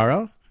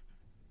Navarro,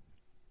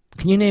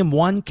 can you name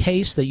one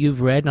case that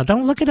you've read? Now,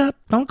 don't look it up.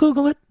 Don't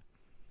Google it.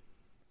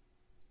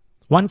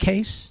 One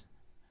case?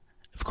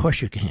 Of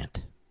course you can't.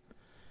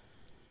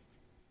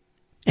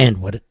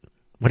 And what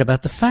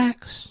about the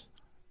facts?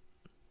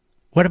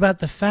 What about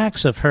the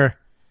facts of her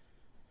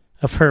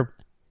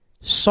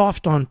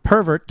soft on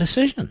pervert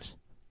decisions?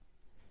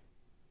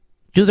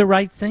 Do the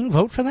right thing?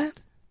 Vote for that?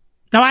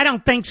 No, I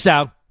don't think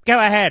so. Go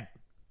ahead.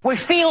 We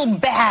feel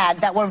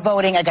bad that we're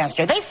voting against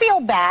her. They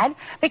feel bad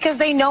because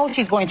they know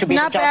she's going to be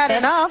the justice. Not bad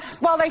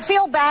enough. Well, they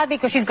feel bad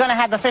because she's going to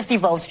have the 50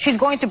 votes. She's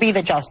going to be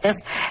the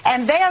justice.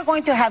 And they are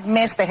going to have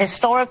missed the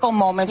historical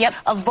moment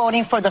of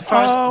voting for the first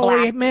black. Oh,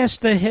 we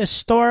missed the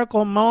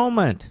historical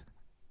moment.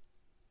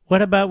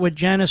 What about with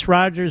Janice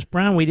Rogers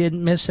Brown? We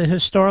didn't miss a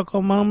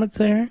historical moment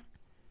there?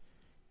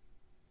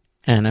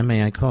 Anna,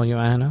 may I call you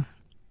Anna?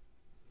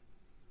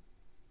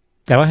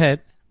 Go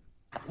ahead.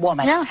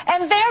 Woman. Yeah.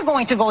 And they're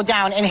going to go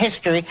down in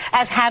history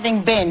as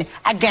having been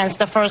against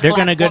the first They're black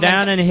going to go woman.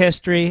 down in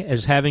history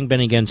as having been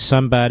against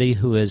somebody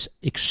who is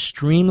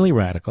extremely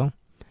radical,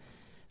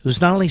 who's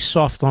not only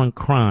soft on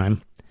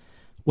crime,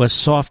 was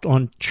soft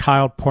on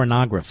child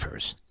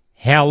pornographers.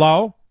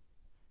 Hello?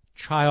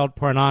 Child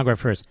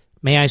pornographers.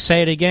 May I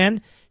say it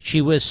again?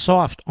 She was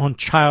soft on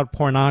child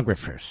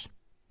pornographers.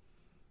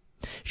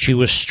 She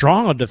was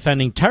strong on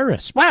defending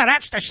terrorists. Well,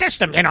 that's the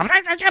system, you know.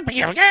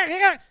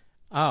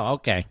 Oh,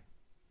 okay.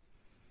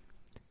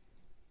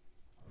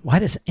 Why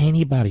does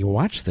anybody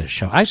watch this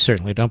show? I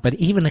certainly don't, but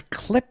even a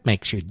clip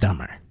makes you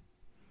dumber.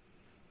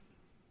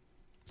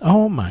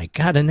 Oh, my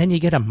God. And then you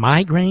get a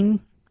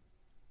migraine?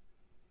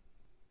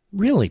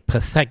 Really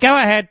pathetic. Go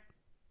ahead.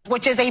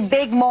 Which is a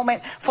big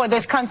moment for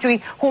this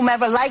country.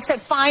 Whomever likes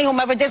it, fine.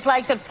 Whomever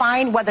dislikes it,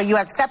 fine. Whether you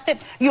accept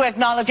it, you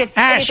acknowledge it.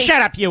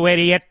 Shut up, you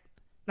idiot.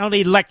 No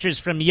need lectures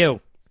from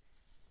you.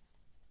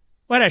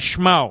 What a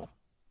schmo.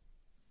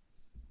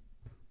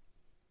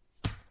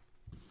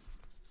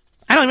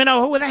 I don't even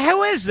know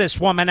who is this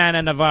woman,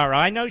 Ana Navarro.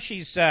 I know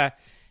she's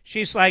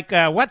She's like,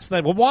 what's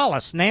the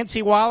Wallace?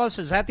 Nancy Wallace?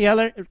 Is that the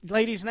other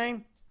lady's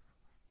name?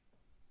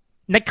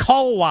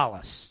 Nicole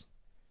Wallace.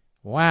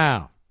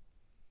 Wow.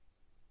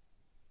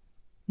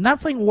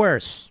 Nothing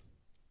worse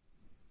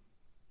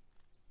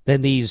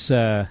than these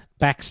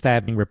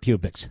backstabbing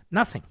Republics.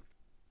 Nothing.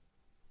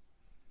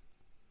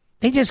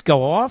 They just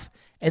go off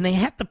and they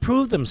have to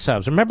prove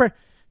themselves. Remember,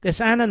 this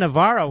Ana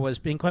Navarro was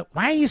being quoted,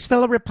 why are you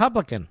still a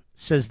Republican?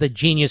 Says the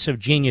genius of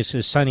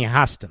geniuses, Sonny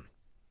Hostin.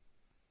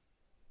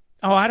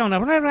 Oh, I don't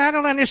know. I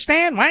don't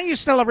understand. Why are you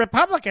still a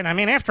Republican? I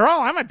mean, after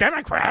all, I'm a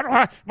Democrat.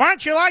 Why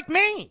aren't you like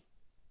me?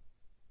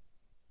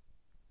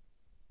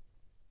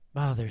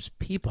 Well, there's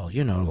people,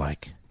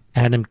 like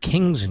Adam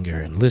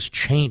Kinzinger and Liz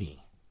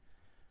Cheney.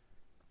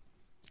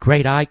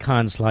 Great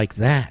icons like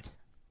that.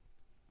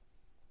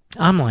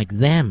 I'm like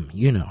them,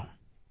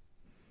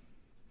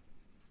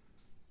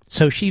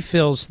 So she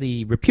fills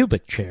the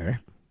Republic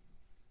chair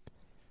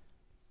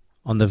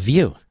on The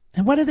View.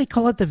 And what do they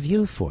call it The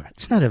View for?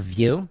 It's not a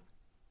view.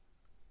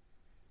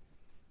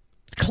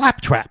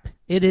 Claptrap.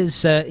 It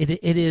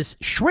is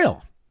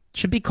shrill. It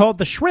should be called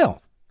The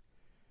Shrill.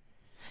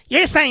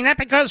 You're saying that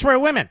because we're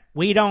women.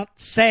 We don't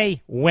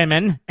say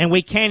women, and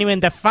we can't even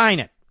define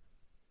it.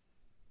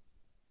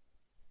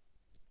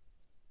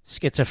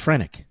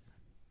 Schizophrenic.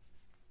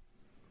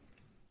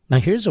 Now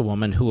here's a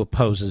woman who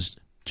opposes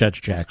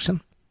Judge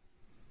Jackson.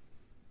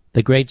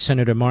 The great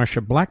Senator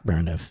Marsha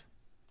Blackburn of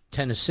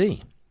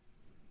Tennessee.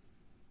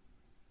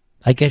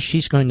 I guess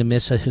she's going to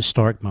miss a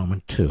historic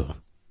moment, too.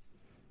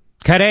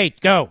 Cut 8,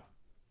 go.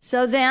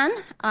 So then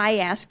I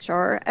asked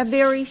her a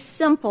very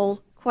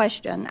simple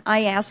question.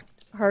 I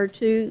asked her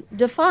to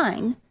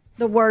define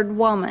the word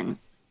woman.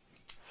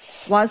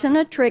 Wasn't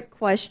a trick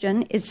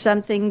question. It's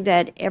something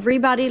that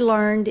everybody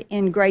learned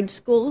in grade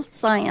school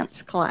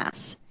science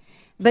class.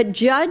 But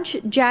Judge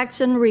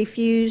Jackson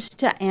refused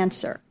to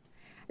answer.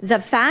 The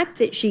fact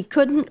that she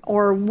couldn't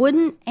or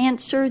wouldn't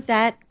answer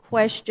that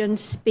question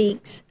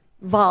speaks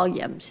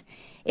volumes.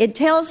 It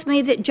tells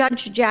me that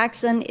Judge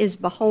Jackson is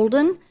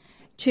beholden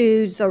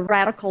to the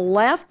radical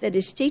left that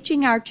is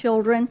teaching our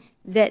children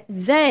that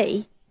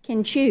they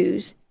can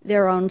choose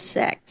their own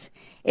sex.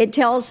 It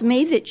tells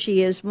me that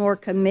she is more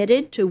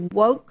committed to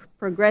woke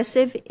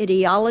progressive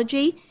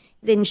ideology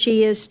than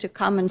she is to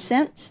common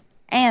sense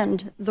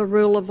and the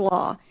rule of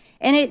law.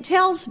 And it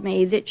tells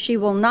me that she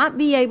will not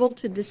be able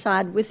to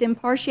decide with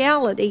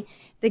impartiality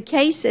the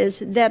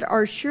cases that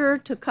are sure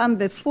to come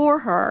before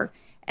her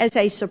as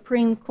a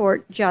Supreme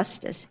Court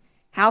justice.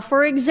 How,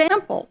 for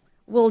example,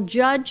 will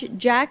Judge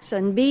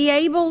Jackson be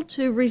able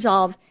to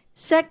resolve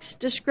sex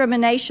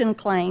discrimination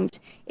claims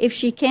if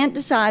she can't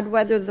decide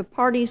whether the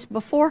parties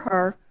before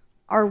her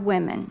are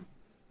women?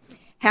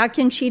 How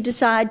can she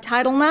decide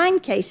Title IX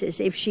cases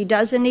if she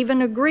doesn't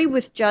even agree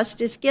with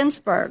Justice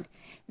Ginsburg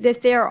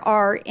that there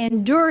are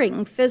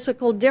enduring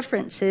physical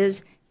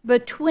differences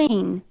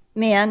between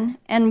men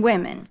and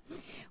women?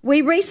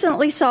 We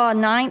recently saw a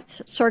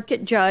Ninth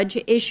Circuit judge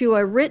issue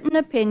a written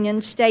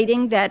opinion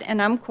stating that,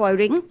 and I'm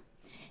quoting,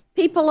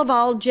 people of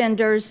all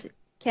genders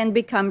can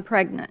become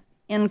pregnant,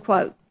 end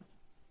quote.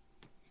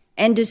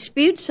 And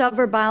disputes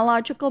over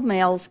biological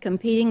males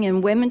competing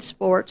in women's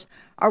sports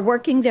are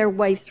working their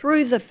way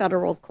through the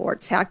federal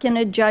courts. How can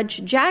a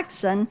Judge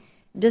Jackson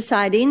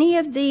decide any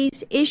of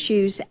these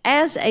issues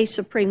as a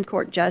Supreme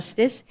Court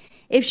justice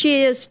if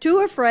she is too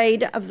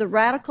afraid of the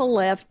radical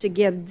left to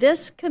give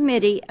this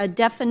committee a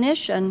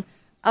definition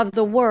of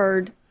the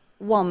word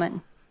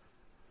woman?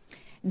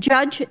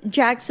 Judge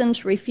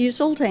Jackson's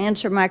refusal to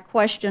answer my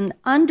question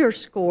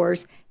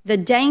underscores the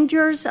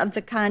dangers of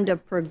the kind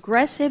of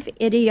progressive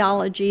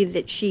ideology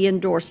that she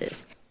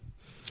endorses.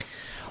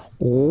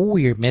 Oh,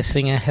 you're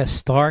missing a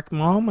historic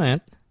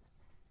moment.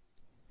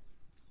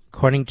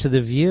 According to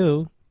The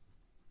View,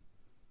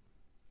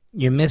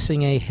 you're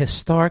missing a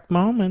historic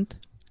moment.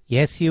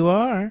 Yes, you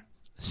are,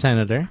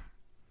 Senator.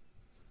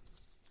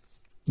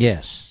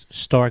 Yes,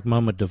 historic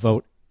moment to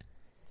vote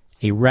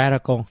a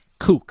radical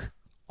kook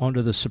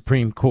onto the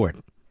Supreme Court.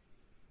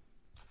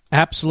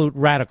 Absolute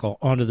radical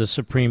onto the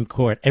Supreme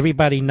Court.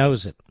 Everybody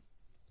knows it.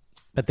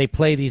 But they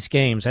play these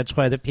games. That's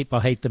why the people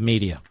hate the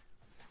media.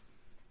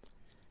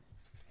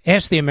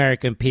 Ask the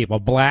American people,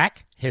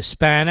 black,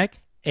 Hispanic,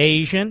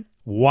 Asian,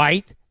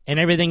 white, and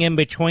everything in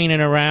between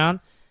and around.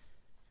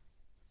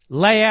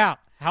 Lay out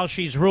how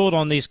she's ruled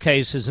on these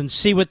cases and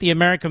see what the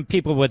American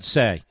people would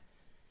say.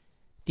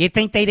 Do you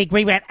think they'd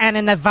agree with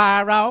Ana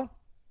Navarro?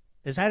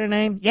 Is that her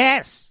name?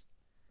 Yes.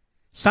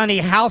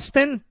 Sonny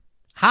Hostin?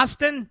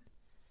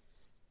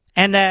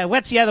 And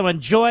what's the other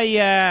one? Joy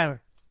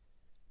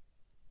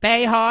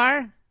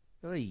Behar?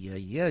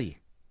 And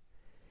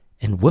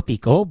Whoopi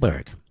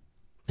Goldberg,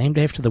 named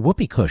after the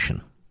whoopee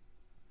cushion.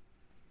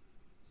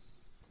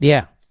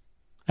 Yeah.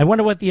 I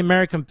wonder what the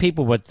American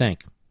people would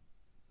think.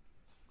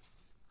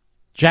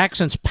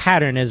 Jackson's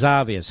pattern is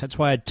obvious. That's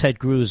why I had Ted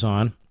Cruz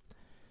on,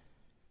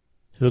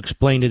 who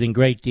explained it in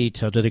great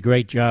detail, did a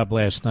great job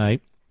last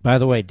night. By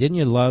the way, didn't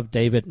you love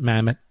David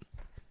Mamet?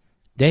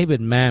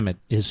 David Mamet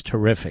is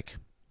terrific.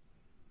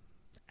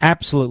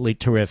 Absolutely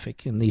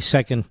terrific in the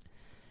second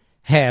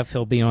half.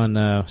 He'll be on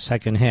the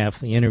second half.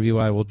 The interview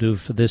I will do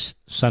for this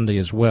Sunday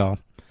as well.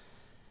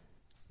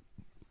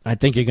 I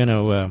think you're going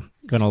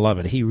to love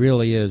it. He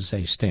really is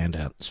a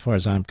standout as far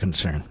as I'm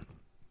concerned.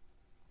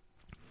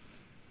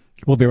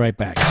 We'll be right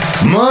back.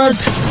 Mark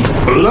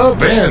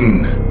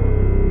Levin.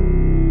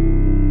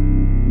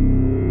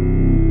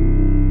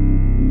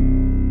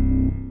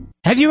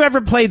 Have you ever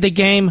played the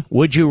game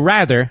Would You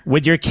Rather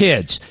with your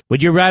kids?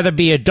 Would you rather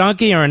be a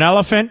donkey or an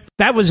elephant?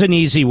 That was an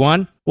easy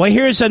one. Well,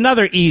 here's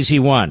another easy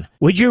one.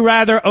 Would you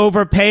rather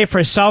overpay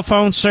for cell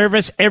phone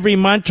service every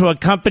month to a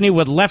company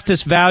with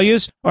leftist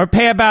values, or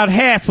pay about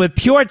half with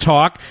Pure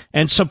Talk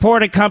and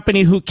support a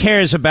company who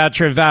cares about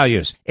your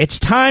values? It's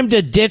time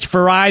to ditch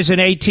Verizon,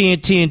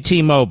 AT&T, and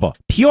T-Mobile.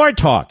 Pure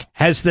Talk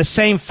has the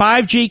same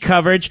 5G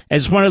coverage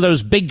as one of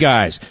those big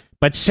guys,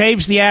 but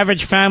saves the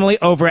average family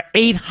over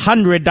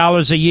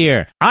 $800 a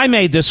year. I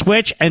made the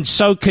switch, and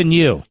so can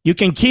you. You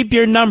can keep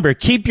your number,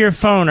 keep your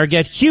phone, or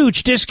get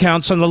huge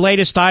discounts on the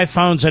latest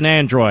iPhones and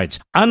Androids.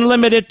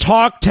 Unlimited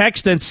talk,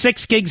 text, and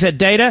 6 gigs of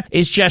data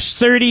is just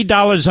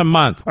 $30 a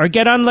month. Or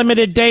get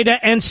unlimited data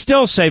and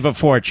still save a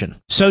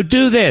fortune. So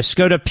do this.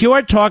 Go to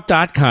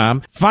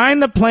puretalk.com,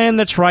 find the plan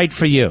that's right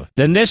for you.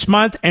 Then this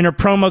month, enter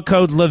promo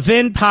code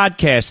Levin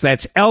Podcast.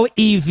 That's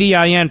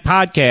Levin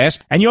Podcast,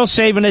 and you'll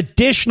save an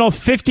additional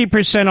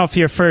 50% off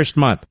your first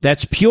month.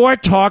 That's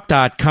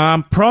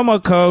puretalk.com,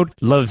 promo code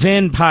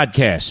Levin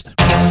Podcast.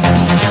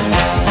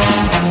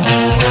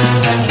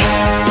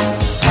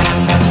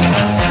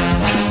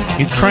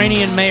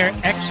 Ukrainian mayor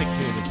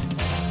executed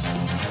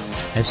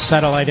as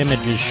satellite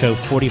images show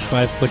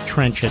 45-foot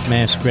trench at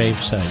mass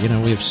gravesite. You know,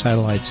 we have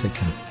satellites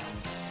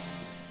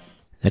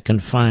that can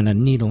find a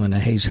needle in a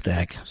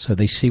haystack, so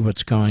they see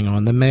what's going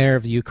on. The mayor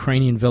of the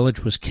Ukrainian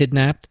village was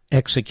kidnapped,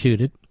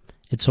 executed.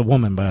 It's a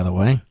woman, by the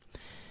way,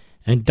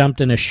 and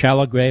dumped in a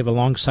shallow grave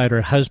alongside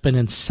her husband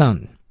and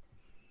son.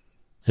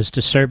 As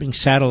disturbing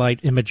satellite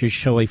images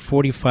show a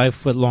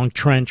 45-foot-long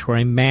trench where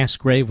a mass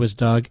grave was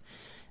dug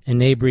in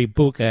neighboring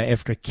Bucha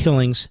after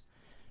killings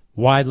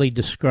widely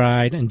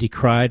described and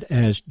decried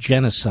as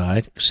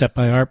genocide, except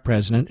by our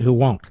president, who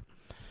won't.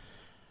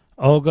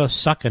 Olga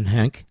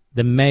Sukhanenko,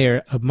 the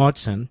mayor of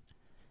Motsin,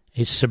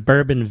 a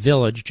suburban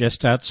village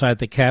just outside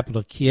the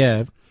capital,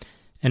 Kiev,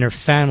 and her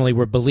family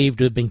were believed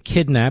to have been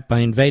kidnapped by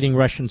invading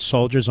Russian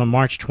soldiers on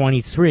March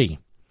 23.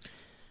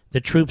 The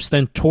troops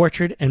then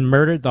tortured and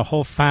murdered the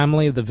whole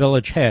family of the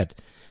village head,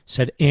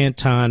 said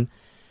Anton,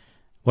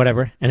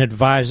 an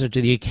advisor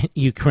to the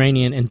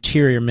Ukrainian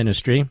Interior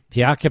Ministry.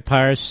 The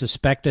occupiers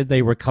suspected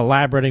they were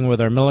collaborating with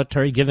our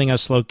military, giving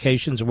us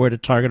locations of where to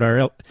target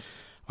our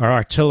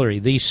artillery.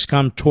 These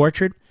scum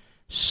tortured,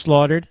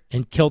 slaughtered,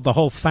 and killed the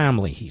whole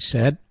family, he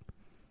said.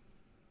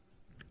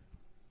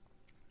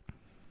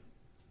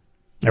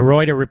 A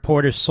Reuters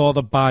reporter saw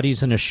the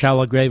bodies in a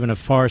shallow grave in a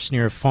forest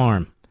near a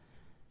farm,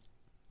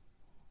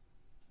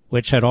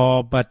 which had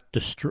all but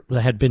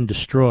had been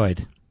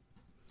destroyed.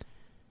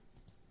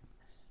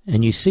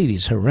 And you see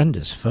these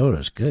horrendous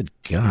photos. Good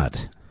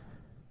God.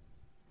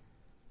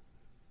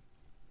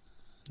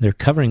 They're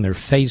covering their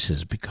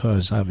faces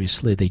because,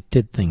 obviously, they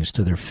did things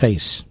to their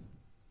face.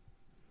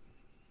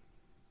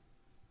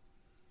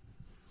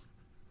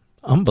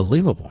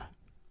 Unbelievable.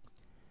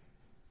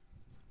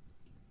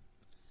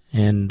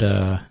 And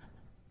the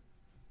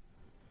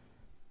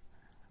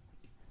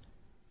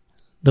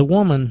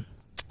woman,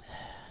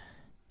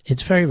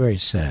 it's very, very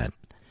sad.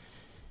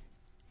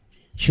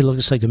 She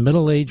looks like a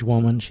middle-aged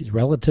woman. She's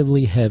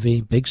relatively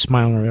heavy, big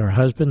smile. Her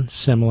husband,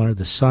 similar.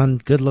 The son,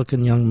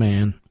 good-looking young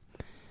man.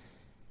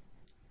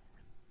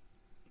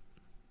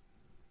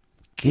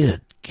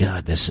 Good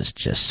God, this is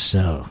just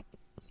so.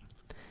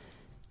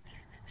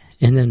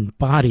 And then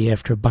body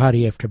after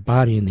body after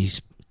body in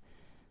these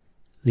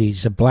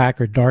black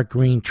or dark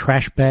green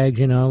trash bags,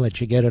 you know, that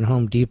you get at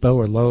Home Depot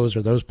or Lowe's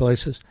or those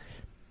places,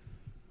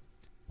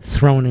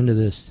 thrown into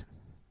this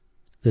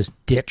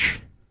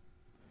ditch.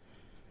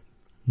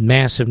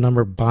 Massive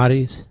number of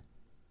bodies.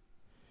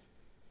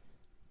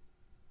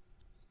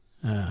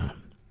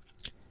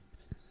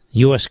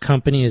 U.S.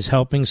 company is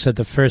helping, said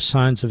the first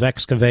signs of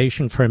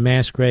excavation for a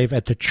mass grave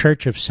at the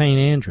Church of St.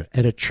 Andrew,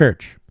 at a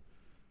church.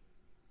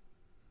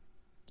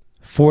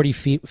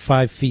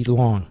 45 feet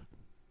long,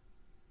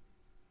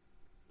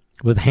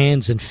 with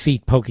hands and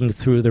feet poking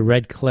through the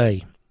red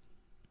clay.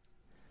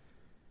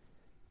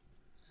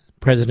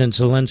 President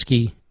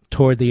Zelensky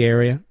toured the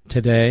area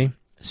today,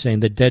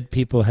 saying the dead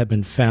people have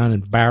been found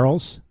in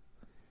barrels,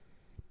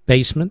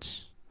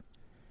 basements,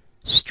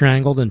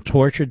 strangled and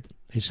tortured.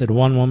 They said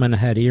one woman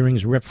had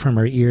earrings ripped from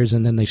her ears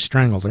and then they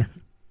strangled her.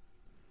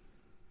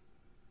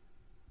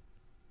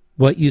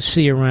 What you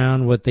see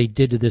around what they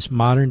did to this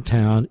modern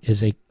town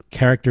is a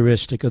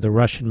characteristic of the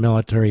Russian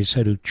military, he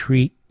said, who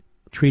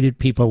treated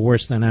people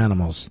worse than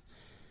animals.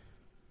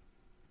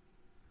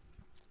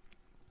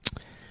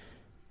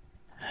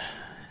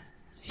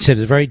 He said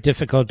it's very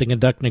difficult to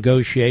conduct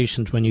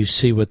negotiations when you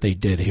see what they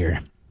did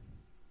here.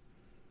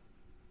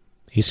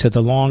 He said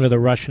the longer the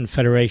Russian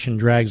Federation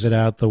drags it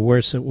out, the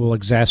worse it will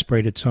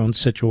exasperate its own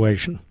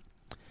situation.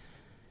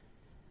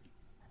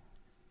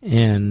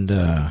 And,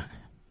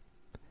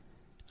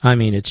 I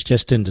mean, it's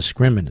just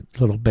indiscriminate.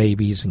 Little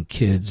babies and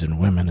kids and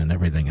women and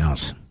everything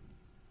else.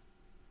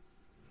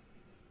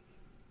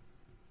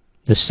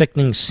 The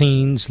sickening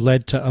scenes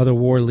led to other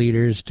war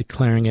leaders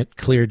declaring it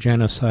clear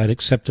genocide,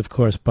 except, of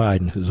course,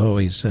 Biden, who's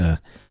always 5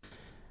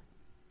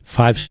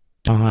 steps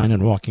behind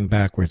and walking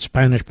backwards.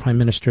 Spanish Prime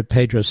Minister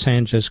Pedro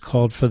Sanchez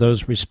called for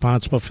those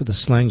responsible for the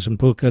slayings in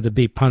Bucha to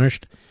be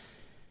punished,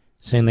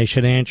 saying they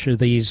should answer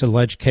these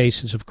alleged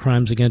cases of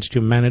crimes against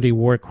humanity,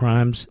 war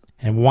crimes,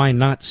 and why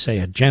not say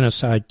a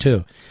genocide,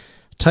 too?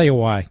 I'll tell you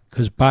why.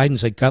 Because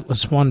Biden's a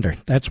gutless wonder.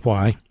 That's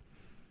why.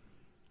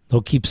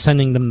 They'll keep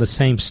sending them the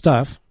same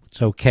stuff.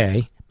 It's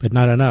okay, but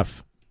not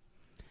enough.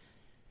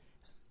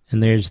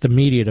 And there's the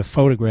media to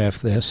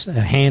photograph this.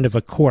 A hand of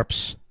a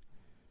corpse.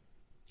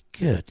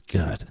 Good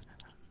God.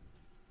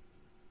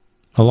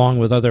 Along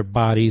with other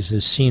bodies,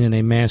 is seen in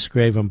a mass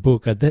grave in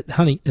Bucha.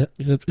 Honey...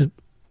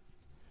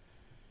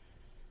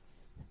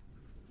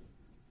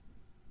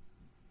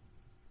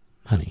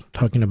 Honey,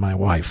 talking to my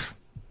wife.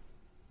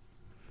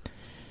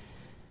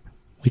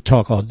 We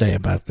talk all day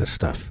about this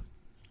stuff.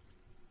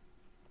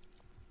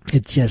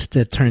 It just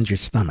turns your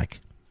stomach.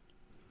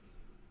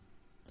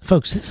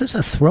 Folks, this is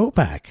a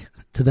throwback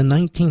to the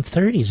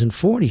 1930s and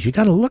 40s. You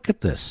got to look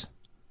at this.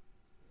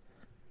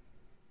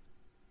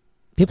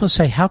 People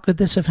say, how could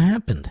this have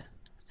happened?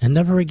 And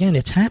never again.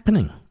 It's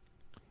happening.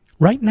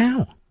 Right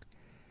now.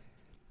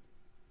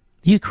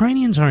 The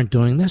Ukrainians aren't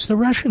doing this. The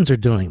Russians are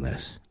doing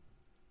this.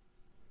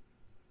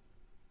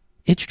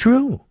 It's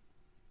true.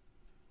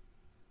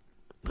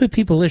 With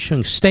people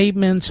issuing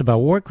statements about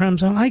war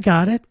crimes, I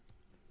got it.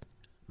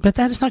 But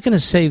that's not going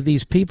to save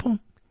these people.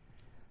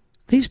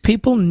 These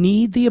people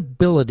need the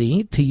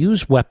ability to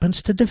use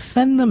weapons to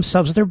defend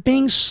themselves. They're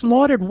being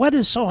slaughtered. What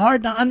is so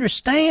hard to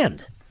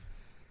understand?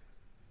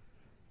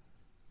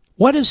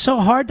 What is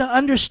so hard to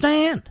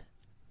understand?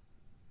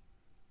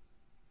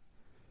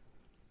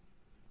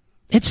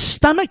 It's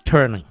stomach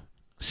turning.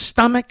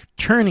 Stomach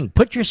turning.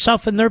 Put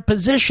yourself in their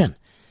position.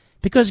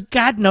 Because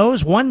God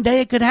knows one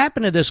day it could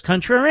happen to this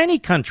country or any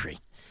country.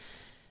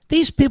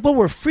 These people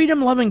were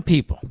freedom-loving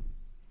people.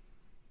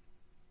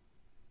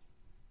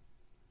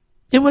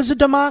 It was a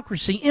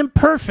democracy,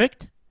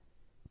 imperfect,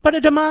 but a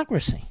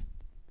democracy.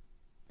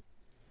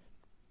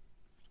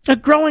 A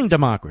growing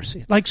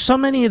democracy, like so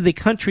many of the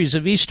countries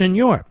of Eastern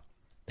Europe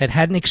that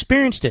hadn't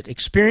experienced it,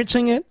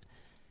 experiencing it,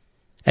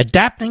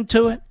 adapting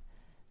to it.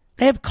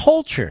 They have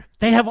culture.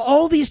 They have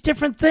all these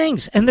different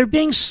things, and they're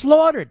being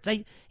slaughtered.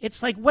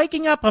 It's like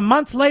waking up a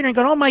month later and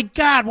going, oh, my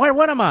God,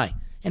 what am I?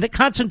 In a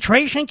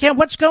concentration camp?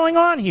 What's going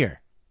on here?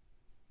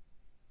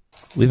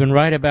 We've been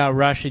right about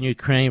Russia and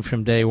Ukraine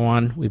from day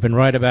one. We've been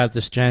right about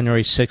this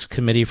January 6th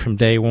committee from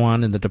day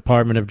one in the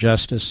Department of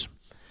Justice.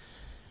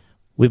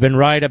 We've been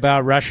right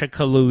about Russia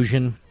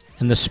collusion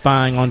and the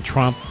spying on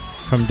Trump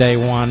from day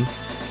one.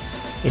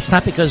 It's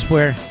not because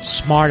we're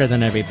smarter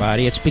than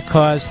everybody. It's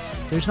because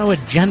there's no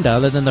agenda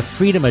other than the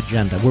freedom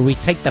agenda, where we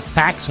take the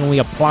facts and we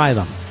apply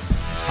them.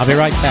 I'll be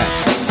right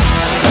back.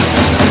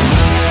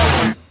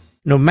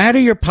 No matter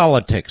your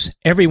politics,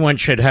 everyone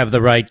should have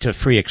the right to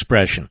free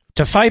expression.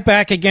 To fight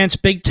back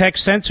against big tech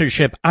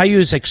censorship, I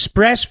use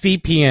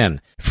ExpressVPN.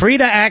 Free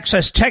to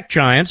access tech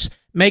giants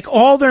make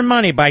all their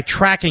money by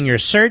tracking your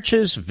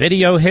searches,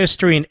 video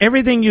history, and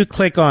everything you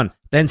click on,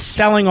 then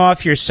selling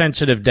off your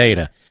sensitive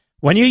data.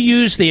 When you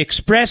use the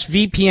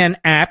ExpressVPN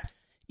app,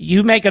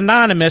 you make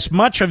anonymous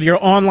much of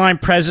your online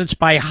presence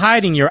by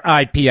hiding your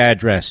IP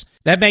address.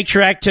 That makes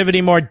your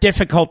activity more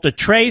difficult to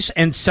trace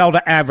and sell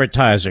to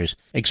advertisers.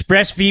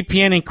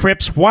 ExpressVPN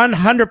encrypts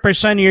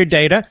 100% of your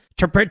data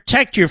to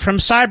protect you from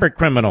cyber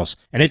criminals.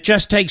 And it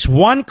just takes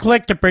one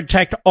click to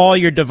protect all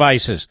your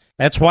devices.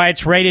 That's why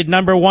it's rated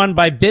 #1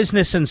 by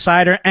Business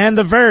Insider and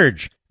The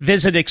Verge.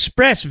 Visit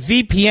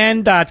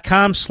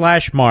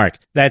expressvpn.com/Mark.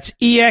 That's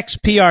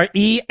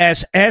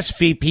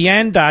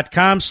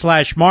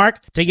expressvpn.com/Mark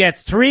to get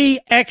 3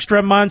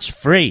 extra months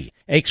free.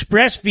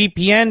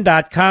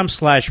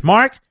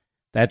 expressvpn.com/Mark.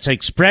 That's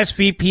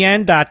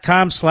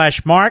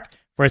expressvpn.com/Mark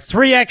for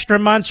 3 extra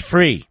months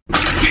free.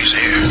 He's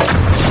here.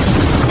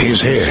 He's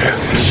here.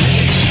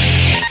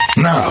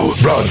 Now,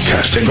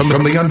 broadcasting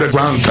from the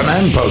underground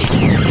command post,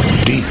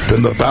 deep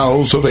in the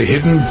bowels of a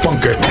hidden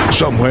bunker,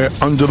 somewhere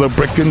under the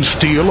brick and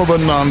steel of a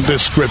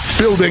nondescript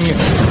building,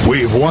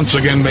 we've once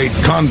again made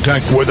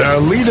contact with our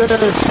leader,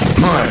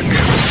 Mark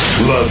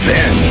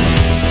Levin.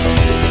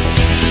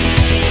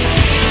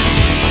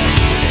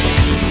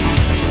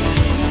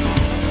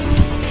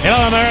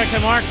 Hello, America.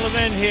 Mark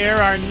Levin here.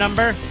 Our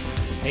number,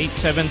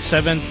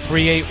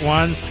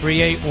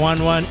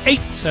 877-381-3811.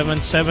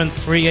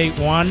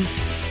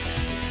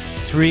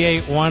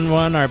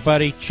 877-381-3811. Our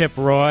buddy Chip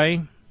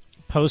Roy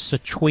posts a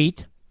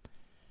tweet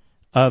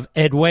of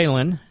Ed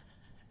Whalen,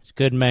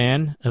 good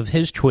man, of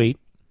his tweet.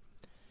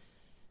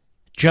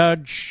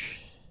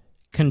 Judge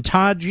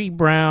Ketanji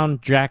Brown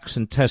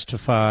Jackson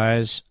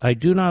testifies, I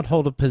do not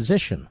hold a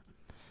position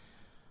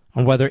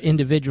on whether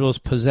individuals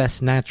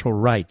possess natural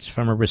rights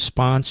from a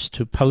response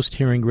to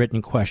post-hearing written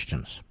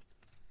questions.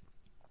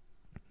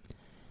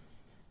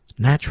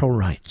 Natural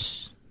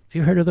rights. Have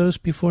you heard of those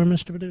before,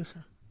 Mr.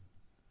 Producer?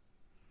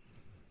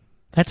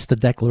 That's the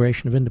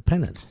Declaration of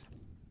Independence.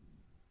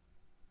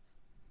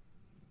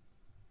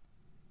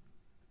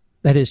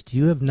 That is, do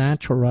you have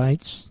natural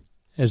rights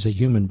as a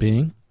human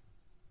being?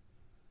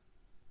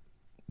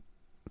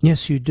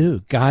 Yes, you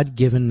do.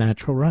 God-given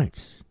natural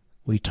rights.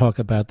 We talk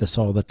about this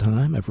all the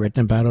time. I've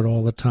written about it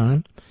all the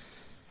time.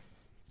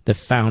 The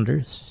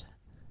founders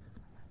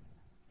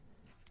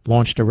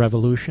launched a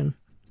revolution.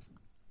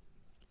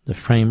 The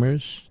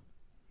framers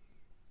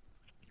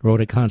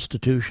wrote a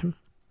constitution.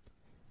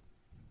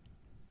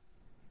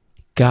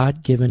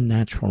 God-given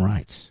natural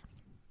rights.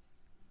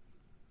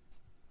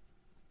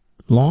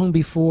 Long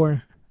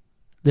before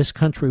this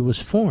country was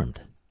formed,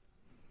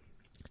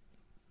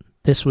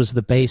 this was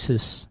the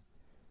basis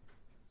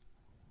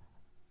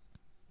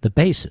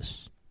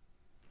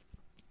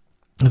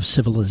of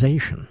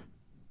civilization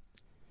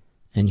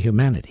and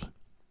humanity.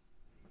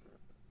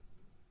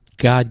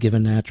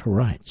 God-given natural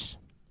rights.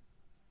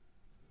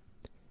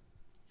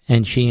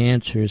 And she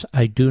answers,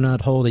 I do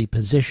not hold a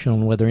position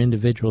on whether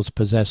individuals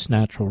possess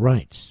natural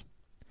rights.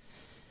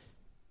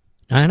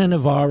 Ana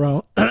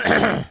Navarro,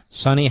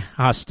 Sonny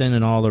Hostin,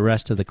 and all the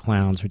rest of the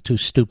clowns are too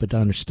stupid to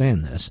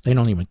understand this. They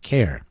don't even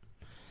care.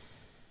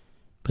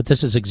 But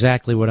this is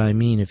exactly what I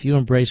mean. If you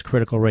embrace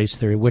critical race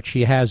theory, which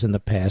she has in the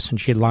past,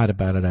 and she lied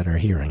about it at her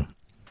hearing,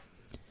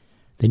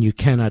 then you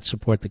cannot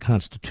support the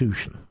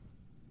Constitution.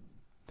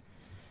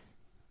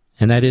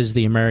 And that is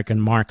the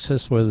American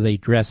Marxists, whether they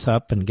dress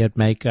up and get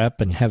makeup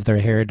and have their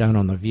hair done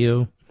on The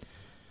View,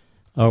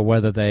 or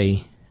whether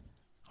they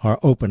are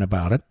open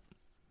about it.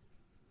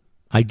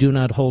 I do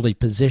not hold a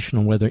position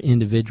on whether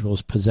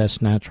individuals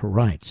possess natural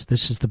rights.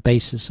 This is the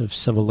basis of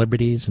civil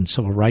liberties and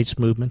civil rights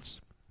movements.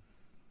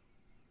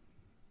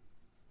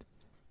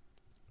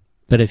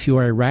 But if you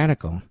are a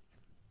radical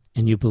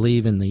and you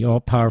believe in the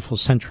all-powerful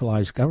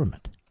centralized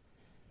government,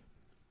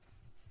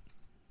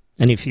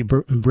 and if you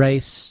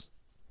embrace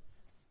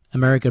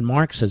American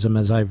Marxism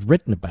as I've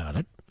written about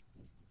it,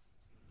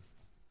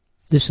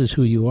 this is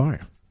who you are.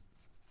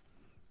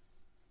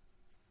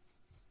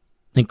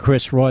 And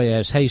Chris Roy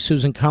asks, hey,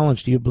 Susan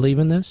Collins, do you believe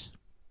in this?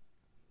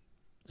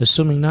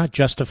 Assuming not,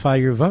 justify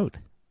your vote.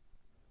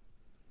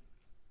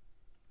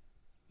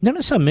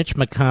 Notice how Mitch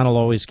McConnell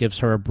always gives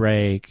her a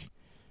break,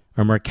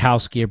 or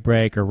Murkowski a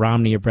break, or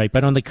Romney a break,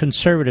 but on the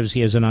conservatives he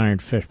has an iron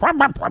fist.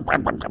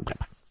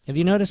 Have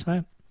you noticed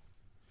that?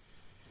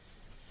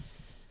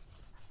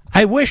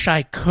 I wish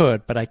I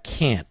could, but I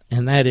can't,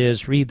 and that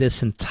is read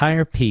this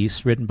entire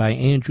piece written by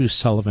Andrew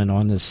Sullivan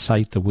on his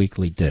site, The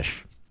Weekly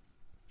Dish.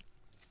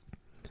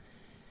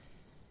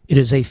 It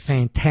is a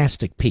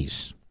fantastic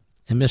piece.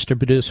 And Mr.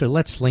 Producer,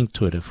 let's link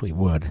to it if we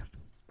would.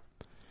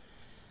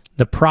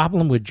 The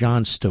problem with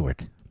Jon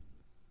Stewart.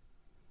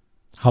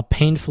 How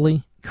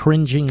painfully,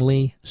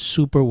 cringingly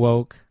super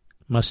woke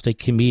must a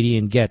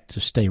comedian get to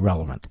stay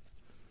relevant?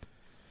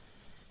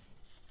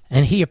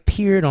 And he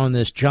appeared on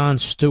this Jon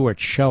Stewart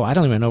show. I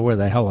don't even know where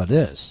the hell it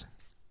is.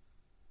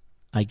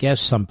 I guess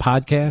some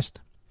podcast.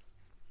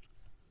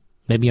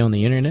 Maybe on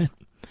the internet.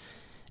 And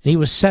he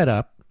was set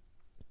up.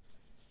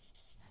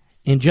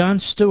 And Jon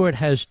Stewart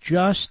has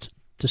just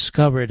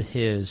discovered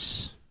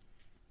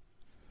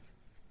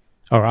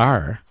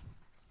our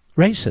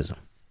racism.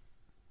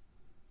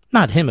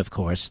 Not him, of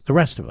course, the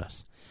rest of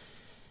us.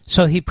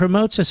 So he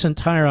promotes this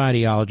entire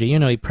ideology. You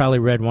know, he probably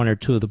read one or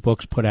two of the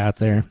books put out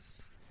there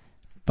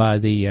by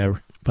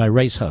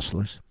race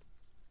hustlers.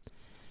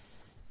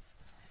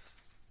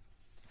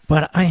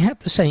 But I have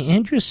to say,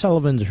 Andrew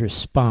Sullivan's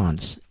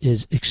response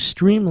is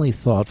extremely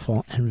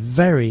thoughtful and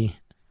very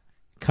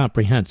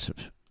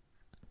comprehensive.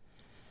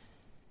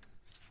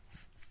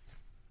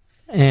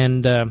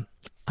 And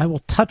I will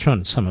touch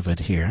on some of it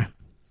here.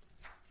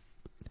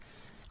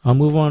 I'll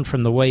move on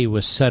from the way he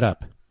was set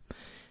up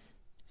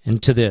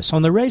into this.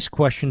 On the race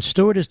question,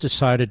 Stewart has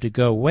decided to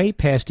go way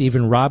past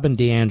even Robin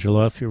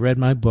DiAngelo. If you read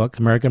my book,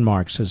 American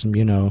Marxism,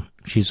 you know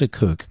she's a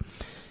kook.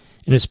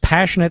 In his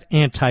passionate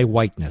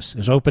anti-whiteness,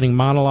 his opening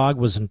monologue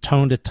was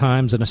intoned at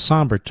times in a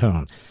somber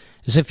tone,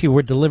 as if he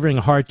were delivering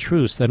hard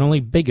truths that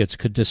only bigots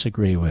could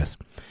disagree with.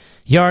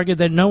 He argued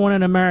that no one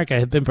in America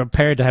had been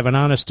prepared to have an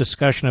honest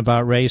discussion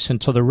about race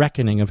until the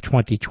reckoning of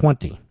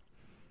 2020.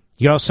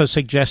 He also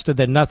suggested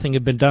that nothing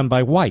had been done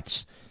by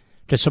whites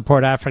to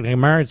support African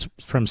Americans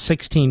from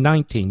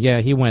 1619, yeah,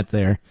 he went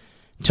there,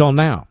 till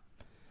now.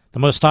 The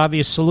most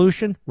obvious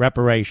solution,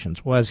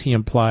 reparations, was, he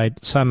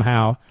implied,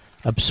 somehow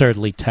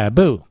absurdly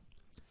taboo.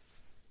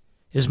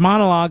 His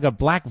monologue of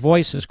black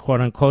voices,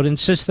 quote-unquote,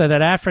 insisted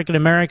that African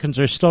Americans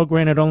are still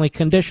granted only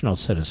conditional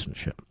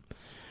citizenship,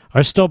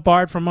 are still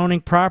barred from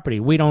owning property.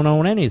 We don't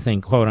own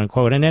anything,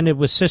 quote-unquote, and ended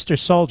with Sister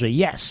Soldier,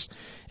 yes,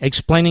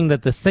 explaining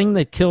that the thing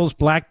that kills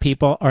black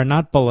people are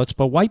not bullets,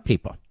 but white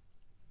people.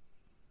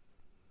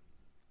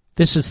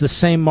 This is the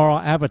same moral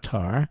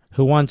avatar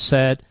who once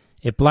said,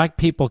 if black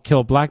people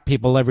kill black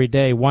people every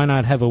day, why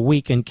not have a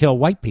week and kill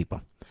white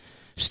people?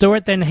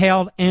 Stewart then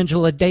hailed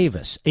Angela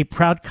Davis, a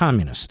proud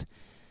communist,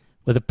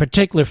 with a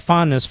particular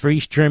fondness for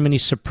East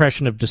Germany's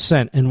suppression of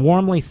dissent, and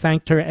warmly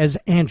thanked her as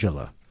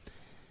Angela.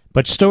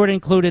 But Stewart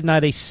included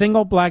not a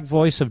single black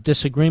voice of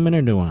disagreement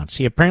or nuance.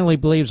 He apparently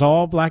believes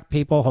all black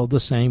people hold the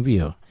same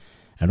view,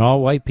 and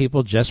all white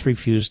people just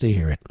refuse to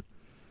hear it.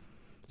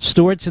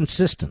 Stewart's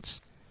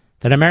insistence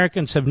that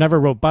Americans have never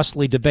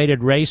robustly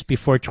debated race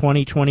before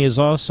 2020 is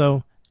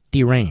also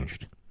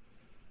deranged.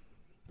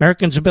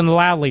 Americans have been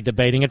loudly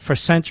debating it for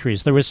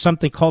centuries. There was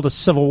something called a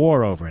civil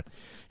war over it.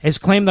 His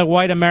claim that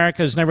white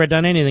America has never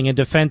done anything in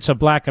defense of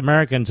black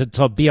Americans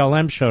until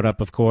BLM showed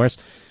up, of course,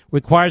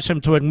 requires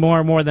him to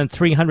ignore more than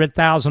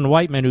 300,000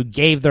 white men who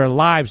gave their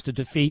lives to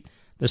defeat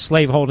the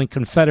slaveholding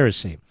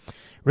Confederacy.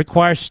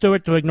 Requires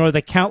Stewart to ignore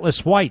the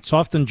countless whites,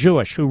 often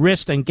Jewish, who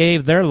risked and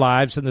gave their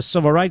lives in the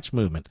civil rights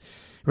movement.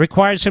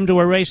 Requires him to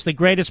erase the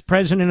greatest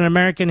president in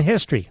American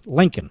history,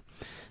 Lincoln.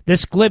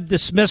 This glib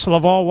dismissal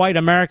of all white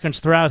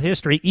Americans throughout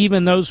history,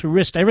 even those who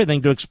risked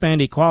everything to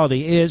expand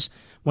equality, is,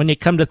 when you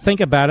come to think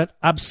about it,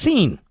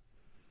 obscene.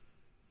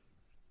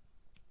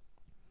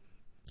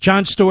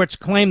 Jon Stewart's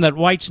claim that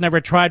whites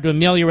never tried to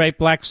ameliorate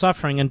black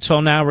suffering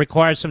until now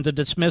requires him to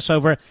dismiss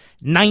over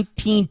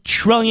 $19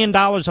 trillion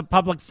of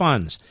public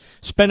funds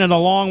spent in a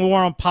long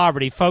war on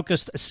poverty,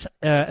 focused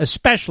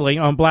especially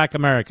on black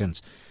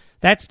Americans.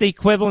 That's the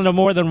equivalent of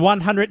more than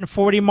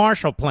 140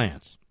 Marshall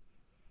Plans.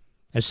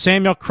 As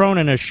Samuel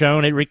Cronin has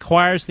shown, it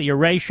requires the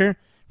erasure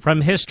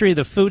from history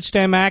the Food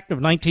Stamp Act of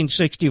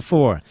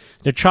 1964,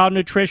 the Child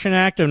Nutrition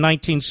Act of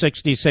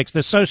 1966,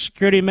 the Social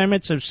Security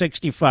Amendments of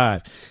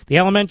 65, the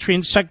Elementary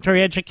and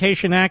Secondary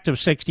Education Act of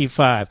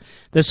 65,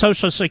 the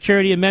Social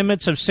Security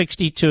Amendments of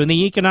 62, and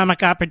the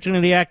Economic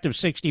Opportunity Act of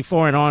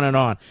 64, and on and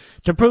on.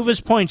 To prove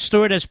his point,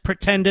 Stewart has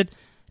pretended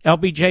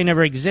LBJ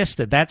never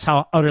existed. That's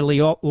how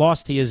utterly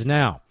lost he is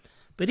now.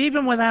 But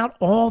even without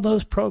all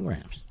those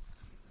programs,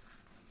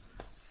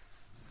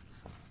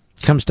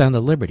 it comes down to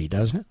liberty,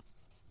 doesn't it?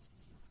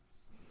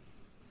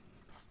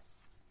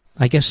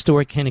 I guess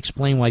Stewart can't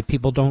explain why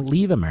people don't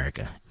leave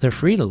America. They're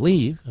free to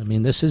leave. I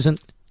mean, this isn't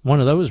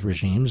one of those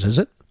regimes, is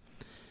it?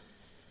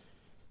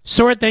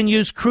 Stewart then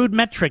used crude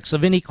metrics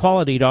of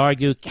inequality to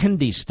argue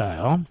Kendi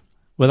style,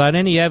 without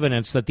any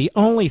evidence that the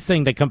only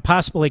thing that can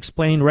possibly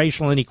explain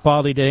racial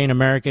inequality today in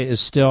America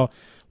is still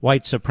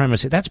white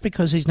supremacy. That's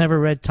because he's never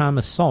read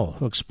Thomas Sowell,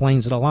 who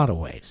explains it a lot of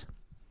ways.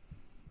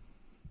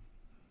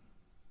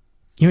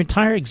 Your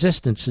entire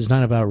existence is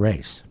not about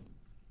race.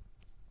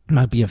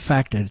 Might be a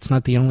factor. It's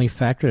not the only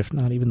factor, if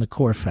not even the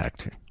core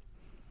factor.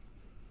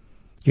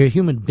 You're a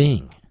human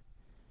being.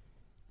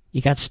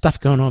 You got stuff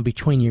going on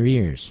between your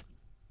ears.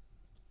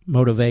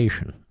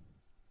 Motivation.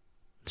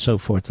 So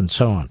forth and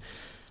so on.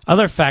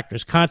 Other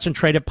factors: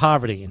 concentrated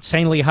poverty,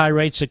 insanely high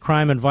rates of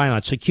crime and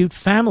violence, acute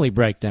family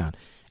breakdown,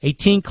 a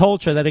teen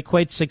culture that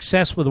equates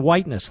success with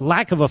whiteness,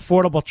 lack of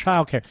affordable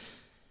child care.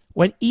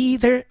 When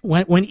either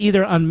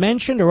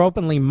unmentioned or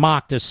openly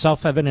mocked as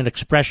self-evident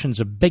expressions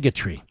of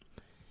bigotry,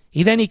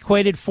 he then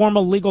equated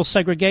formal legal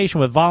segregation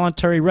with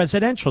voluntary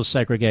residential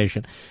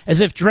segregation, as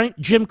if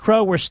Jim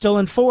Crow were still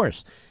in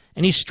force.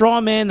 And he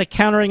strawmanned the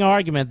countering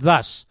argument.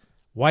 Thus,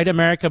 white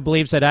America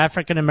believes that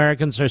African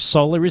Americans are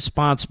solely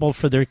responsible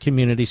for their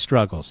community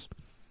struggles.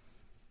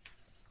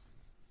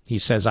 He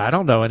says, I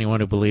don't know anyone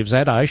who believes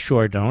that. I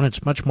sure don't.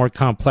 It's much more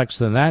complex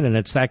than that, and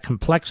it's that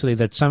complexity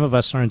that some of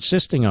us are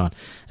insisting on,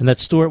 and that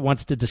Stewart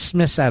wants to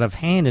dismiss out of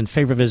hand in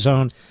favor of his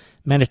own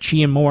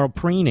Manichaean moral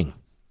preening.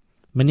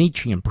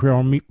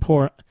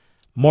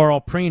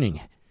 Moral preening.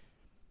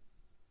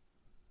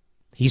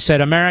 He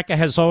said, America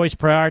has always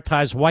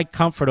prioritized white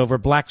comfort over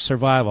black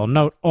survival.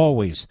 Note,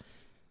 always.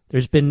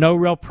 There's been no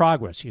real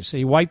progress. You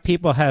see, white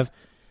people have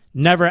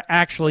never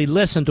actually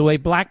listened to a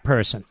black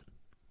person.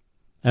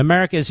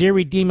 America is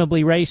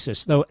irredeemably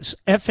racist. Those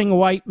effing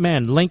white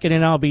men, Lincoln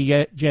and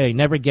LBJ,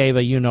 never gave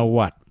a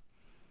you-know-what.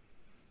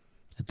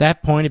 At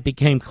that point, it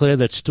became clear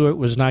that Stewart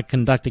was not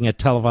conducting a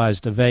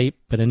televised debate,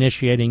 but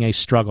initiating a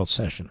struggle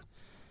session.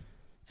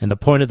 And the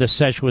point of the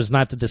session was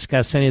not to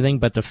discuss anything,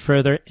 but to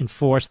further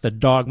enforce the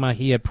dogma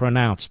he had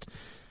pronounced.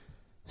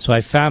 So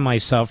I found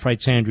myself,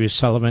 writes Andrew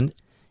Sullivan,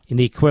 in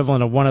the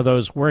equivalent of one of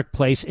those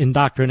workplace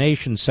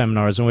indoctrination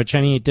seminars in which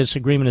any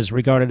disagreement is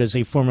regarded as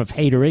a form of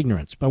hate or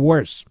ignorance, but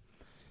worse.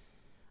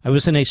 I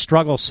was in a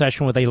struggle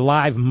session with a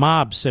live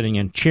mob sitting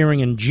in,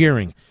 cheering and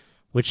jeering,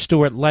 which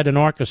Stewart led and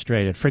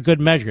orchestrated. For good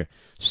measure,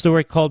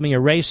 Stewart called me a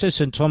racist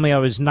and told me I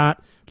was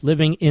not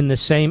living in the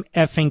same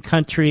effing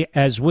country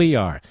as we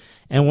are,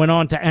 and went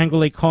on to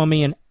angrily call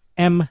me an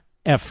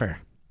MFer.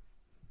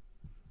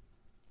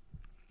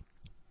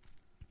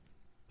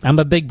 I'm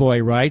a big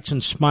boy, writes,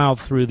 and smiled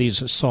through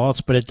these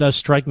assaults, but it does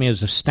strike me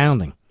as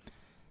astounding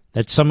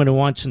that someone who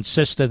once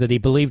insisted that he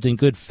believed in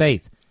good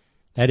faith,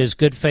 that is,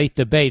 good faith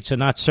debates and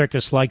not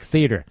circus-like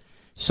theater,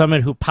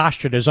 someone who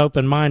postured as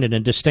open-minded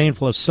and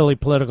disdainful of silly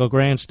political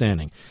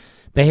grandstanding,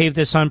 behaved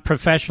this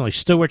unprofessionally.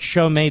 Stewart's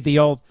show made the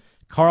old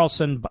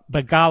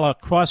Carlson-Begala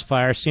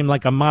crossfire seem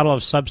like a model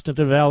of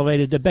substantive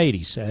elevated debate,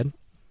 he said.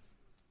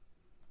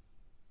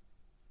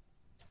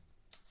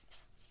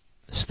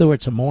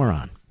 Stewart's a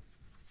moron.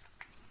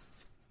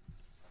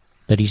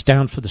 that he's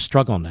down for the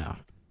struggle now.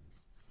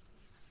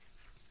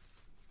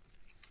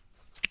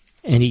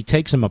 And he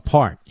takes them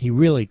apart. He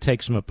really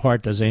takes them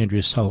apart, does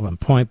Andrew Sullivan,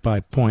 point by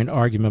point,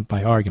 argument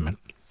by argument.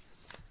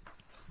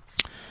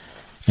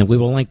 And we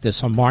will link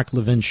this on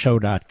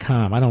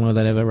marklevinshow.com. I don't know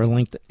that I've ever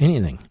linked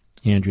anything,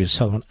 Andrew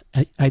Sullivan.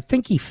 I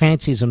think he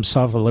fancies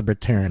himself a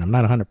libertarian. I'm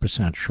not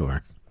 100%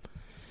 sure.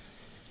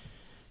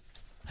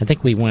 I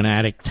think we went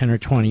at it 10 or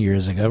 20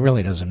 years ago. It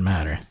really doesn't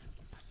matter.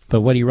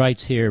 But what he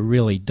writes here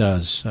really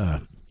does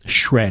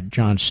shred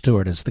Jon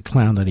Stewart as the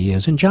clown that he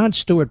is. And Jon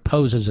Stewart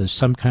poses as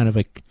some kind of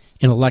a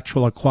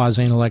intellectual or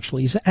quasi-intellectual.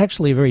 He's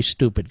actually a very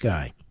stupid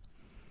guy.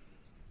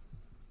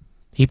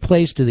 He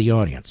plays to the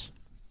audience.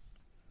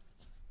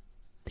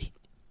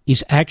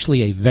 He's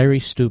actually a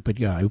very stupid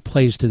guy who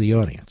plays to the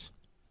audience.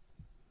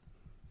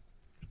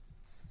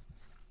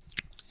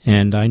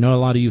 And I know a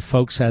lot of you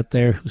folks out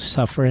there who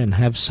suffer and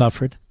have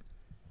suffered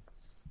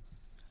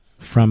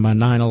from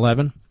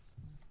 9/11.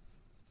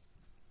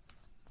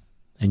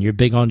 And you're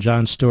big on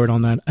Jon Stewart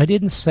on that. I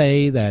didn't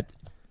say that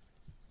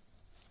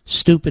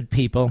stupid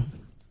people,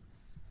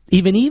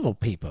 even evil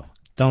people,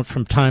 don't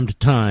from time to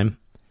time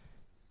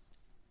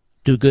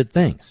do good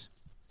things.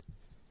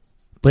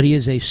 But he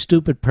is a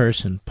stupid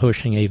person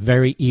pushing a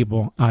very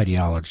evil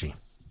ideology.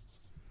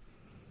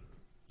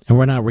 And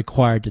we're not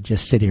required to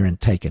just sit here and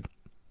take it,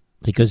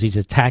 because he's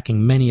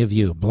attacking many of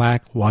you,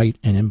 black, white,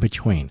 and in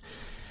between.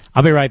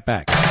 I'll be right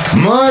back.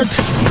 Mark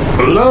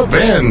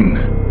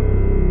Levin.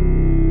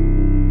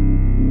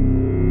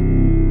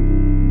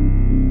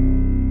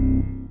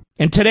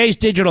 In today's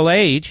digital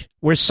age,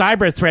 where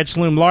cyber threats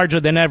loom larger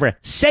than ever,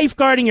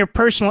 safeguarding your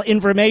personal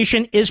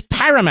information is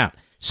paramount.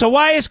 So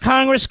why is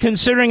Congress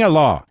considering a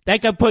law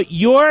that could put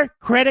your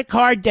credit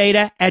card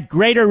data at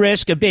greater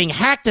risk of being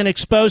hacked and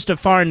exposed to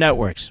foreign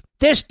networks?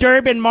 This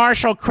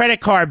Durbin-Marshall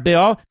credit card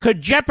bill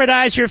could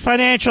jeopardize your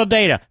financial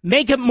data,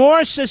 make it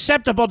more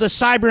susceptible to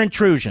cyber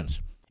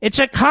intrusions. It's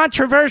a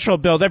controversial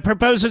bill that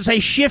proposes a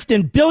shift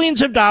in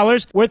billions of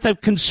dollars worth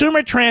of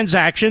consumer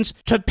transactions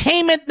to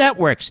payment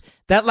networks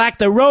that lack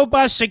the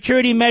robust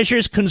security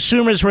measures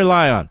consumers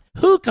rely on.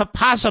 Who could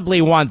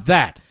possibly want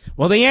that?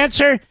 Well, the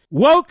answer?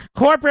 Woke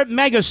corporate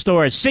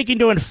megastores seeking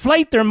to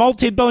inflate their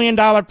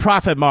multi-billion-dollar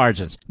profit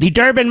margins. The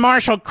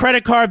Durbin-Marshall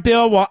credit card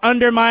bill will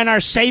undermine our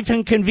safe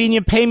and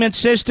convenient payment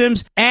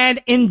systems and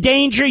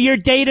endanger your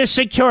data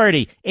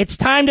security. It's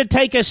time to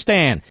take a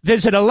stand.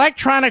 Visit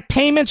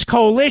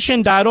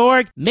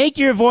electronicpaymentscoalition.org. Make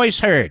your voice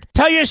heard.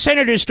 Tell your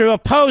senators to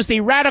oppose the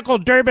radical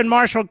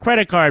Durbin-Marshall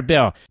credit card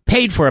bill,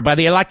 paid for by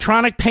the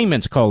Electronic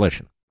Payments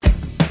Coalition.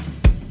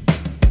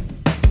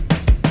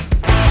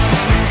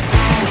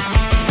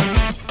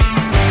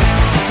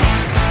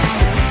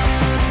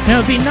 Now,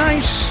 it'd be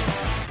nice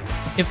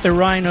if the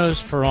rhinos,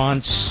 for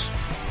once,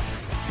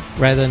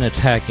 rather than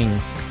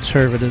attacking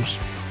conservatives,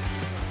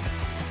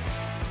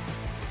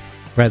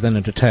 rather than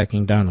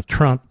attacking Donald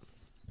Trump,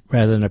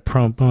 rather than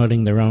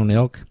promoting their own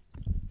ilk,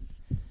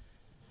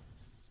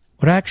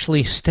 would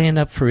actually stand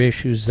up for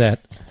issues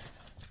that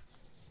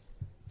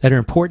are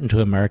important to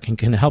America and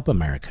can help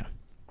America.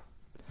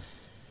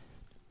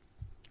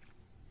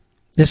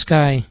 This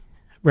guy,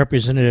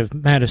 Representative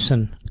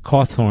Madison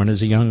Cawthorn,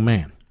 is a young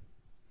man.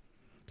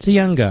 He's a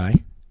young guy.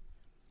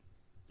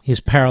 He's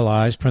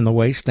paralyzed from the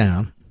waist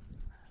down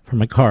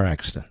from a car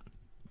accident.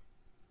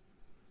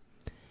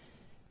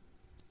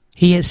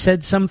 He has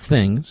said some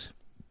things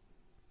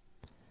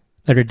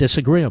that are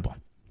disagreeable.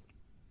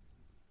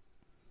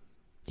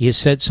 He has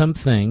said some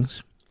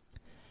things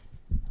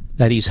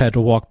that he's had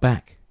to walk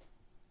back.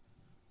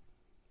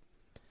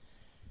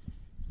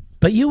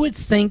 But you would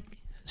think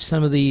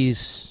some of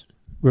these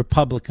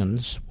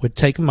Republicans would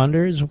take him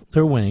under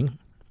their wing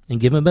and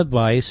give him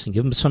advice and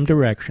give him some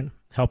direction,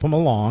 help him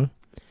along.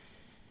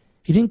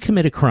 He didn't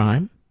commit a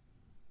crime.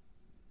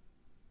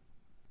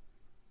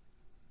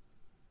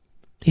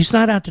 He's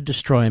not out to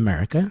destroy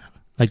America,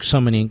 like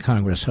so many in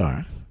Congress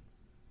are.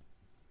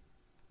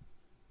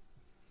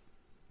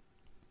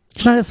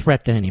 He's not a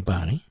threat to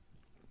anybody.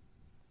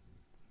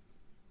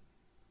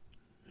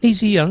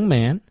 He's a young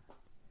man.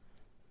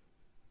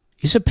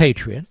 He's a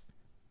patriot.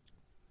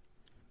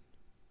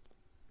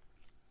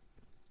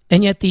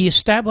 And yet the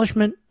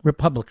establishment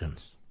Republicans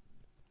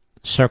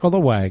circle the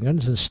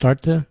wagons and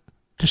start to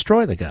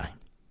destroy the guy.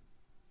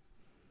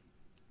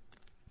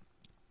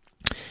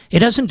 It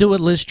doesn't do what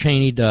Liz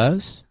Cheney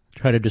does,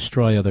 try to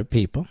destroy other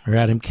people, or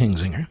Adam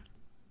Kinzinger.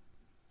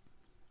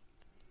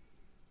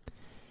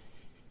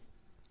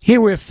 Here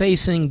we're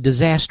facing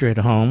disaster at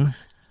home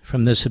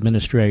from this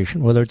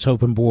administration, whether it's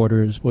open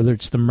borders, whether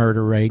it's the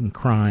murder rate and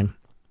crime.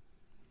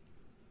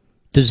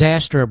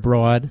 Disaster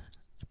abroad.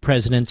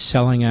 President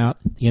selling out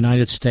the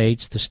United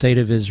States, the State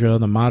of Israel,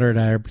 the moderate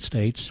Arab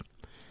states,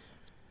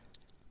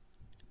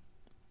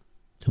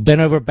 who bent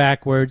over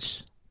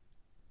backwards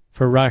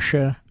for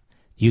Russia.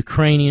 The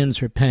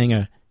Ukrainians are paying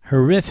a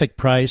horrific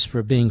price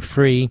for being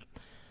free,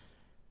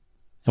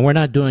 and we're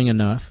not doing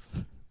enough.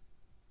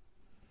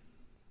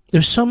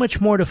 There's so much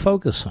more to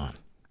focus on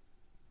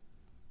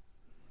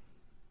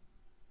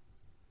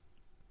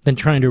than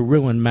trying to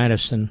ruin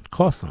Madison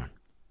Cawthorn.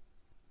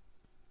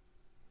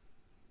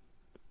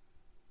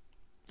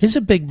 He's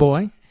a big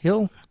boy.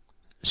 He'll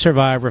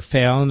survive or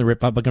fail in the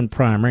Republican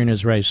primary in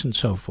his race and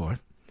so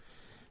forth.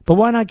 But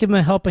why not give him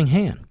a helping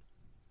hand?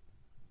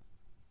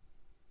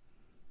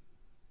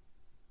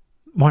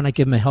 Why not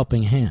give him a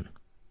helping hand?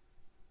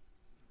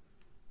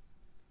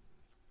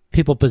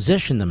 People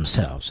position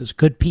themselves as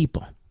good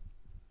people.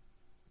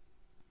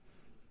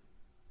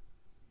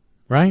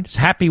 Right? It's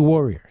happy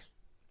warriors.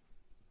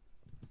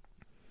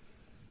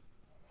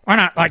 We're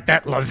not like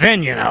that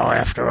Levin,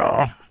 after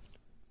all.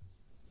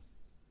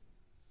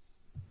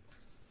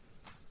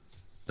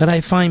 But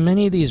I find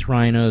many of these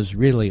rhinos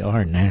really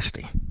are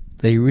nasty.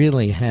 They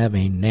really have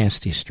a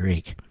nasty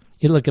streak.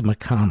 You look at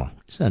McConnell.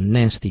 He's a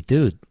nasty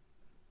dude,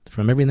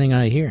 from everything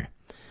I hear.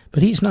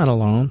 But he's not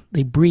alone.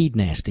 They breed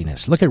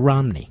nastiness. Look at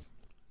Romney.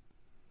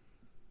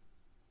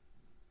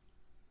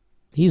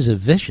 He's a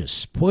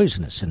vicious,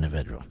 poisonous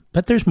individual.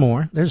 But there's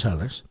more. There's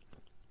others.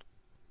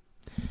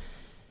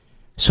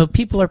 So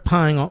people are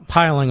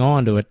piling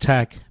on to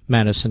attack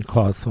Madison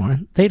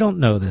Cawthorn. They don't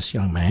know this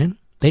young man.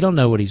 They don't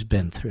know what he's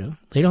been through.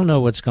 They don't know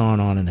what's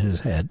going on in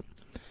his head.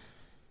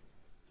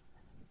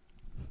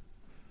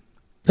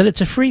 But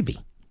it's a freebie.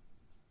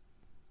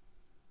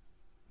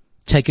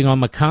 Taking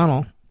on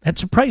McConnell,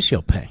 that's a price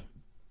you'll pay.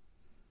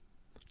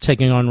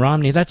 Taking on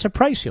Romney, that's a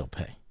price you'll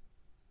pay.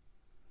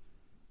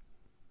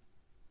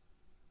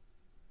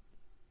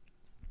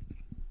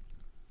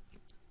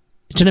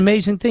 It's an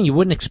amazing thing. You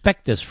wouldn't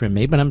expect this from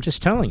me, but I'm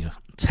just telling you.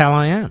 It's how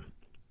I am.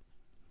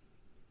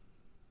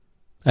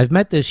 I've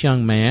met this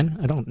young man.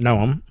 I don't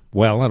know him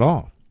well at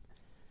all.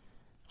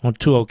 On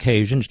 2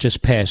 occasions,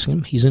 just passing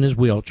him. He's in his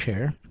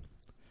wheelchair.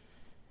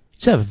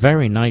 He's a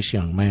very nice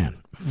young man.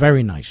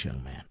 Very nice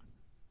young man.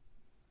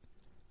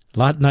 A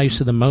lot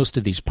nicer than most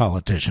of these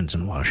politicians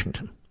in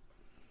Washington.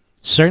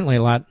 Certainly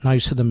a lot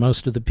nicer than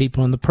most of the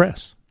people in the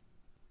press.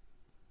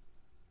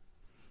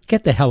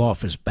 Get the hell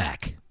off his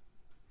back.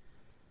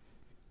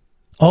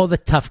 All the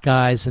tough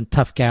guys and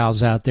tough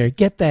gals out there,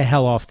 get the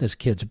hell off this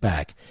kid's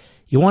back.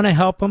 You want to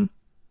help him?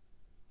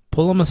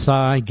 Pull him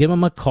aside, give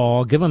him a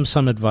call, give him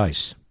some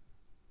advice.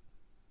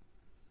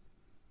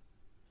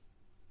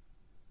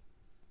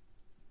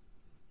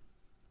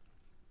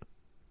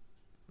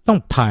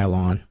 Don't pile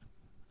on.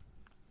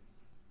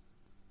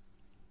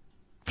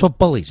 That's what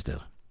bullies do. You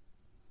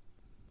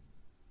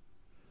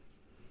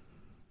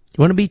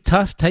want to be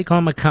tough? Take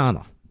on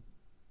McConnell.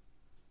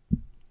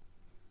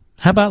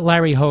 How about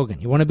Larry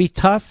Hogan? You want to be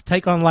tough?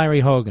 Take on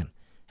Larry Hogan.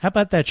 How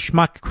about that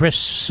schmuck Chris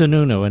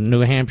Sununu in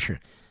New Hampshire?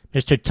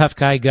 Mr. Tough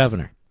Guy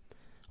Governor.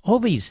 All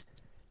these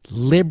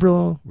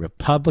liberal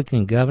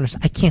Republican governors,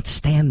 I can't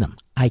stand them.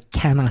 I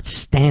cannot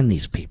stand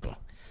these people.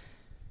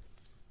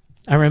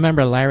 I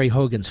remember Larry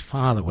Hogan's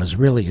father was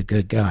really a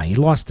good guy. He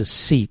lost his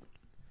seat.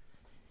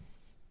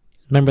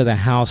 Remember the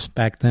House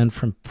back then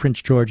from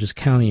Prince George's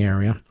County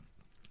area.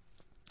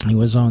 He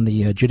was on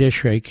the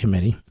Judiciary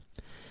Committee.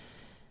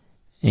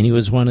 And he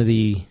was one of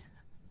the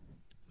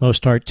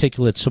most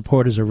articulate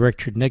supporters of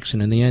Richard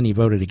Nixon. In the end, he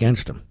voted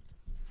against him.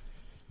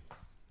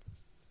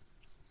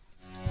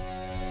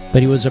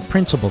 But he was a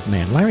principled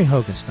man. Larry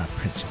Hogan's not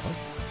principled.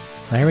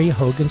 Larry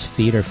Hogan's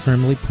feet are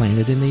firmly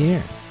planted in the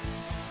air.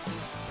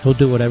 He'll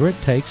do whatever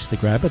it takes to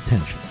grab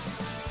attention.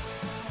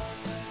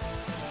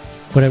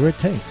 Whatever it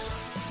takes.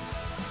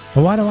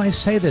 But why do I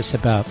say this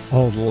about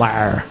old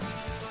Larry?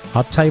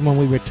 I'll tell you when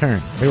we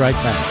return. Be right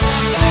back.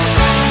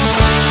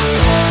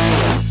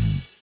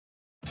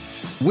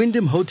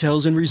 Wyndham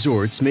Hotels and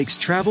Resorts makes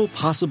travel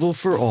possible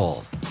for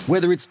all.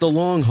 Whether it's the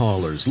long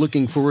haulers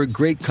looking for a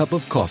great cup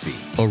of coffee,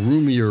 a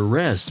roomier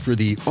rest for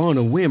the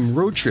on-a-whim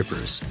road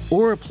trippers,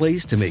 or a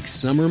place to make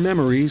summer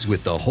memories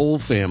with the whole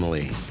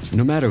family.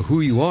 No matter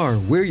who you are,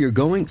 where you're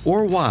going,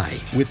 or why,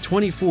 with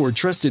 24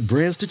 trusted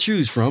brands to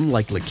choose from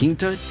like La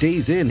Quinta,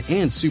 Days Inn,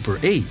 and Super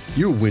 8,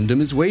 your Wyndham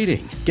is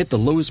waiting. Get the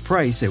lowest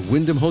price at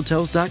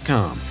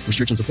WyndhamHotels.com.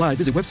 Restrictions apply.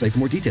 Visit website for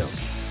more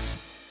details.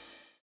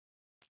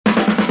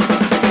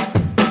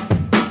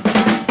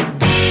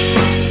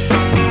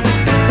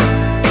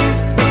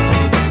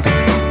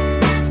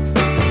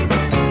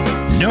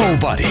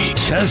 Nobody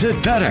says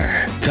it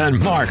better than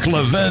Mark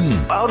Levin.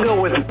 I'll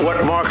go with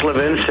what Mark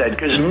Levin said,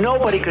 because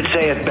nobody could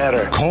say it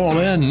better. Call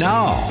in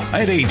now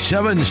at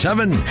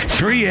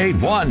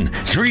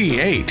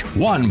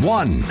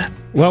 877-381-3811.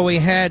 Well, we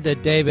had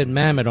David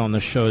Mamet on the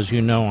show, as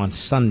you know, on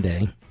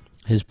Sunday.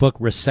 His book,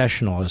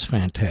 Recessional, is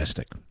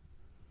fantastic.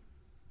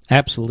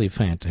 Absolutely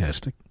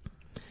fantastic.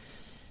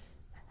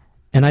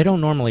 And I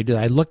don't normally do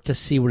that. I looked to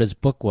see what his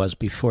book was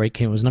before he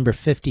came. It was number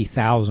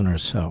 50,000 or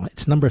so.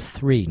 It's number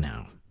 3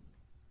 now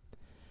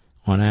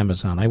on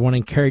Amazon. I want to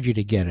encourage you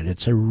to get it.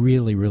 It's a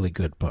really, really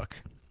good book.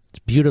 It's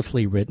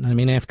beautifully written. I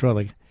mean, after all,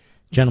 the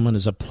gentleman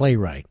is a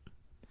playwright.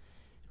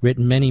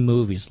 Written many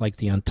movies like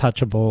The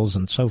Untouchables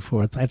and so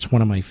forth. That's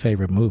one of my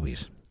favorite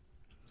movies.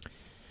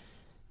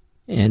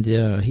 And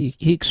he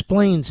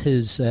explains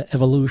his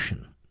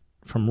evolution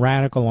from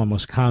radical,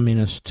 almost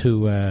communist,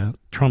 to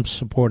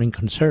Trump-supporting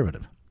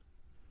conservative.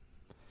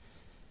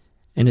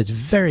 And it's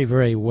very,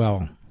 very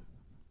well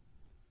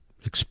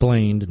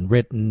explained and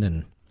written,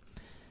 and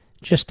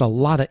just a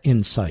lot of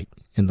insight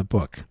in the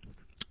book.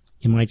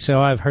 You might say,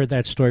 oh, I've heard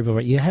that story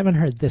before. You haven't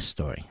heard this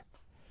story.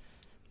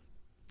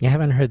 You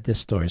haven't heard this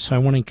story. So I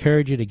want to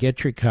encourage you to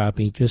get your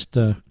copy. Just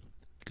go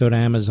to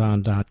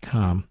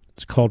Amazon.com.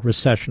 It's called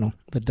Recessional,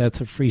 The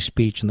Death of Free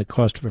Speech and the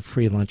Cost of a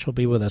Free Lunch. He'll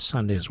be with us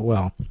Sunday as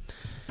well.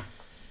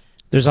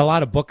 There's a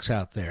lot of books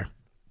out there,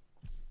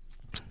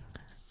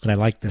 but I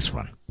like this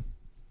one.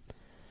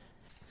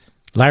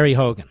 Larry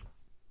Hogan.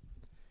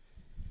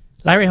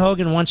 Larry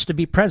Hogan wants to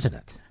be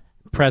president.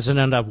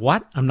 President of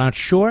what? I'm not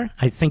sure.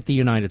 I think the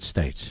United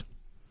States.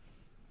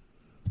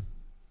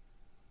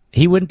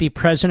 He wouldn't be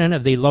president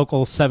of the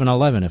local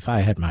 7-Eleven if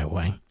I had my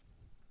way.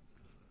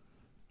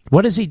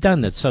 What has he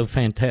done that's so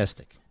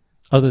fantastic,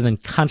 other than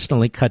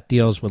constantly cut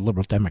deals with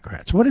liberal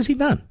Democrats? What has he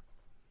done?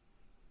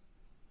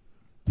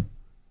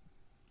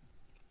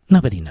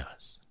 Nobody knows.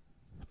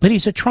 But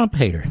he's a Trump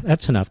hater.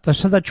 That's enough.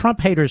 So the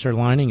Trump haters are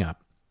lining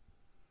up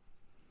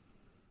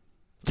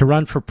to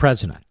run for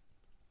president.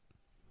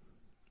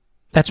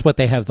 That's what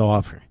they have to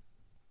offer.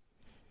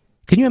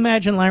 Can you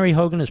imagine Larry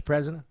Hogan as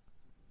president?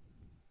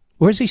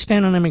 Where does he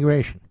stand on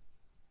immigration?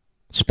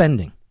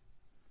 Spending.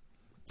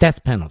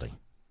 Death penalty.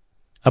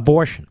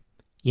 Abortion.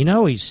 You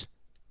know he's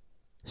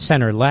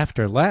center-left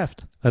or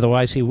left.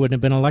 Otherwise he wouldn't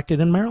have been elected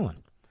in Maryland.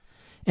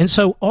 And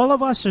so all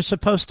of us are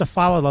supposed to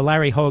follow the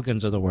Larry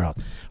Hogans of the world.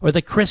 Or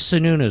the Chris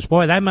Sununu's.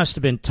 Boy, that must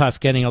have been tough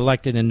getting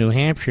elected in New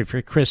Hampshire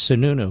for Chris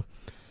Sununu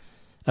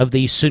of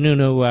the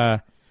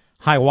Sununu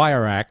High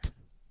Wire Act.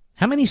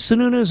 How many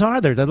Sununus are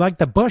there? They're like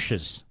the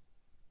Bushes.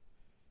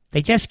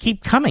 They just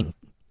keep coming.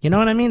 You know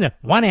what I mean?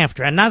 One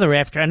after another,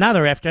 after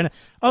another, after another.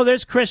 Oh,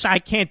 there's Chris. I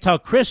can't tell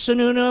Chris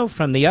Sununu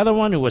from the other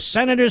one who was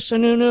Senator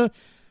Sununu,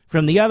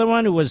 from the other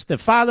one who was the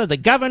father, the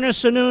Governor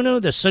Sununu,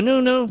 the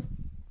Sununu.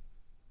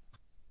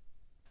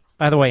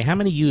 By the way, how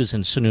many U's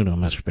in Sununu,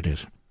 Mr.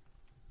 Producer?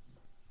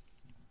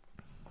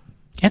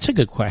 That's a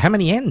good question. How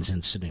many N's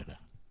in Sununu?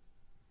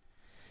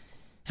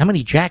 How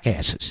many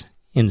jackasses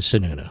in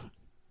Sununu?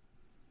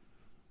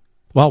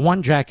 Well,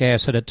 one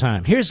jackass at a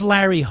time. Here's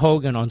Larry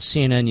Hogan on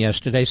CNN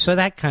yesterday, so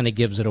that kind of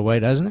gives it away,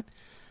 doesn't it?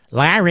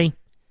 Larry,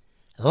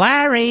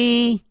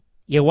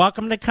 you're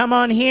welcome to come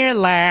on here,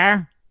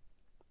 Larry.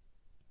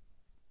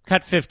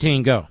 Cut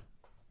 15, go.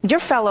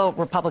 Your fellow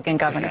Republican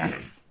governor,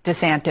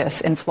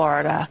 DeSantis, in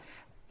Florida,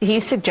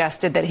 he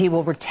suggested that he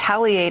will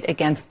retaliate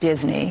against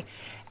Disney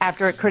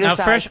after it criticized...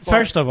 Now,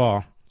 first of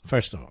all,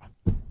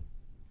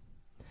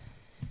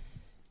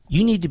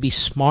 you need to be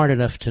smart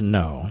enough to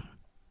know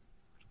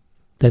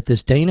that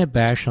this Dana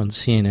Bash on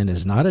CNN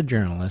is not a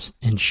journalist,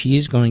 and she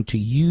is going to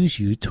use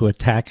you to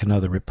attack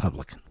another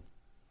Republican.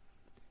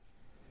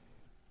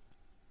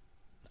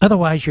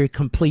 Otherwise, you're a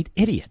complete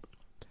idiot.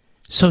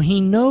 So he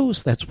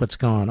knows that's what's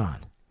going on,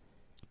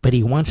 but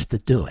he wants to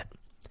do it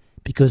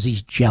because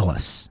he's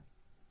jealous.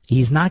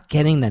 He's not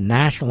getting the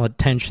national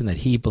attention that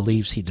he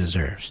believes he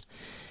deserves.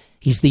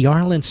 He's the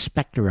Arlen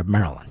Specter of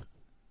Maryland.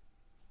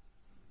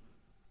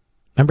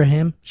 Remember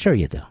him? Sure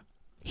you do.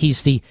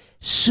 He's the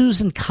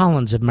Susan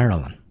Collins of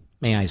Maryland,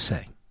 may I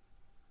say.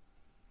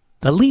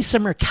 The Lisa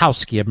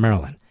Murkowski of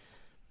Maryland.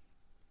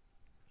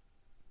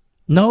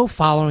 No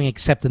following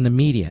except in the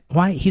media.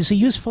 Why? He's a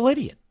useful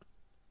idiot.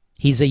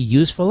 He's a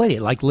useful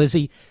idiot. Like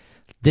Lizzie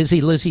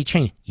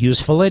Cheney.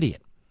 Useful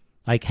idiot.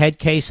 Like head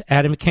case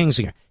Adam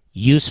Kinzinger.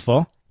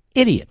 Useful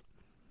idiot.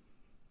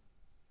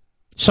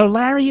 So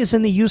Larry is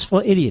in the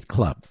useful idiot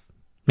club.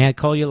 May I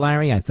call you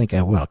Larry? I think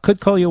I will.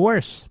 Could call you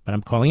worse, but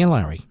I'm calling you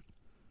Larry.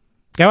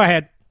 Go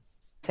ahead.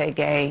 Say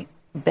gay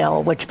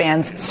bill, which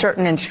bans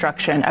certain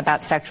instruction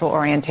about sexual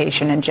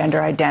orientation and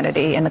gender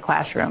identity in the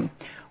classroom.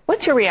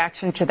 What's your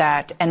reaction to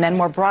that? And then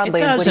more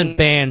broadly... It doesn't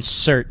ban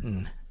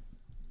certain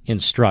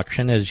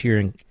instruction, as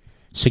you're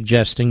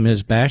suggesting,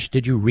 Ms. Bash.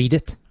 Did you read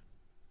it?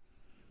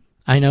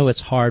 I know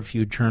it's hard for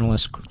you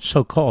journalists,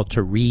 so-called,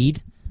 to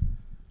read.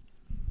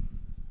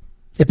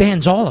 It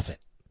bans all of it.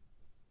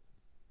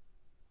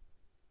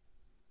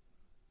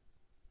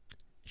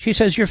 She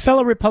says, your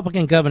fellow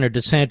Republican Governor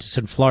DeSantis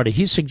in Florida,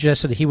 he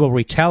suggested he will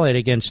retaliate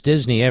against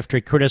Disney after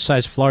he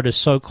criticized Florida's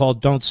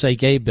so-called Don't Say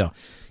Gay bill.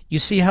 You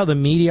see how the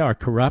media are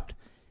corrupt?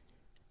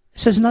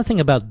 It says nothing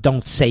about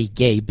Don't Say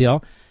Gay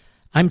bill.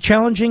 I'm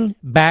challenging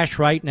Bash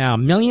right now.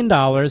 $1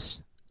 million,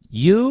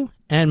 you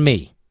and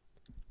me.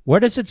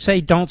 Where does it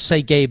say Don't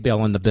Say Gay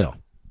bill in the bill?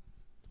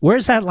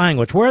 Where's that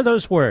language? Where are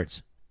those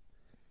words?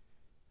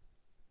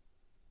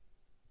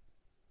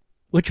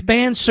 Which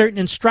bans certain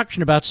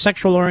instruction about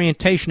sexual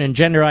orientation and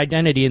gender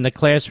identity in the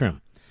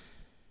classroom.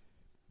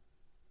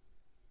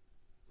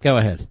 Go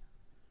ahead.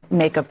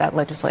 Make of that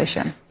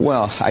legislation.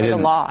 Well, I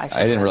didn't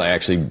really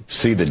actually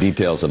see the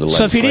details of the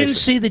legislation. So if you didn't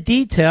see the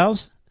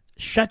details,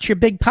 shut your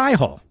big pie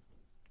hole.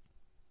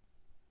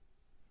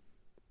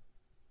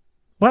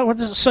 Well,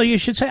 so you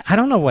should say, I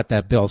don't know what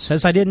that bill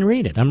says. I didn't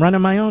read it. I'm running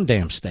my own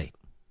damn state.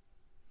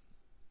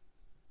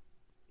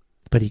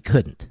 But he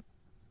couldn't.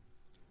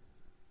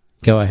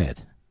 Go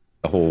ahead.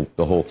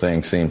 The whole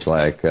thing seems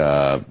like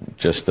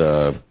just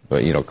a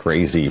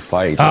crazy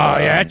fight. Oh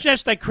yeah,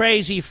 just a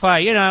crazy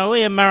fight. You know,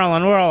 we in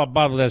Maryland, we're all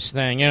above this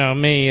thing. You know,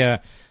 me,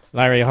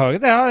 Larry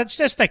Hogan. No, it's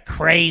just a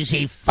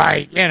crazy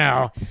fight, you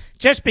know.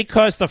 Just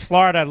because the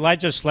Florida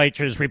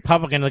legislature is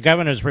Republican, the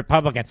governor's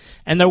Republican,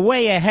 and they're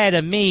way ahead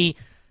of me,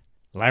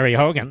 Larry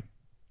Hogan.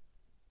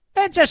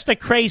 That's just a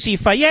crazy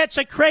fight. Yeah, it's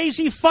a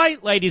crazy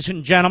fight, ladies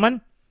and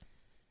gentlemen,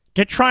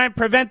 to try and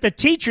prevent the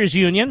teachers'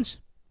 unions,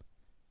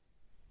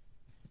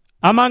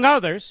 among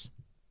others,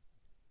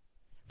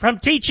 from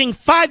teaching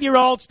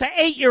 5-year-olds to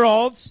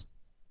 8-year-olds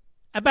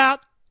about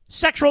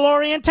sexual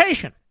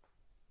orientation,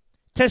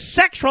 to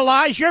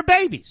sexualize your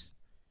babies.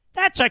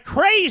 That's a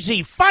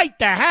crazy fight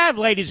to have,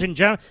 ladies and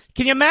gentlemen.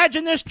 Can you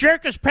imagine this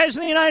jerk as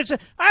president of the United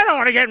States? I don't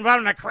want to get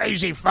involved in a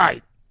crazy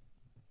fight.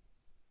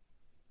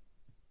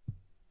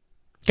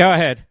 Go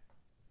ahead.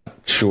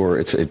 Sure,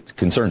 it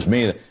concerns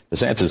me.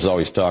 DeSantis is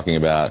always talking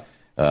about,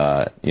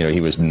 he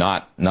was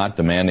not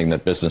demanding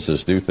that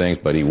businesses do things,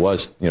 but he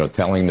was,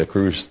 telling the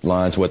cruise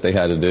lines what they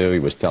had to do. He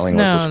was telling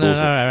local schools.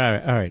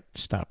 No, all right,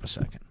 stop a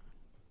second.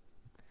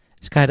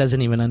 This guy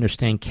doesn't even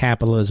understand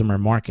capitalism or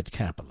market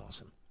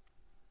capitalism.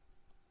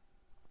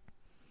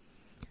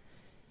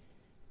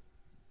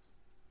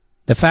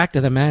 The fact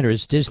of the matter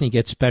is Disney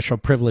gets special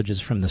privileges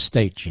from the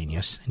state,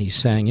 genius. And he's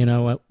saying, you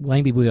know what,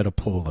 maybe we ought to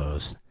pull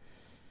those.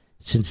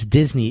 Since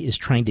Disney is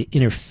trying to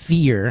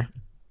interfere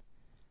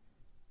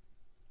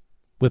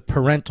with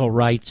parental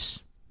rights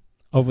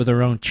over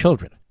their own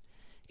children.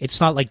 It's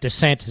not like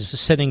DeSantis is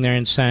sitting there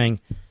and saying,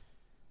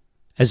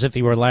 as if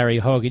he were Larry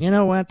Hogan, you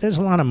know what, there's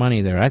a lot of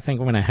money there. I think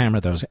we're going to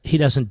hammer those. He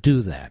doesn't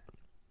do that.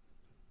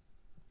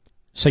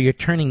 So you're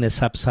turning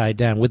this upside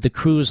down. With the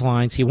cruise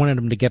lines, he wanted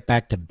them to get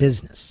back to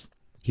business.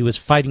 He was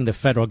fighting the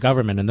federal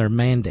government and their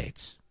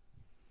mandates.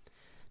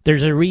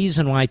 There's a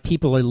reason why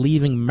people are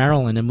leaving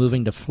Maryland and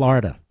moving to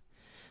Florida.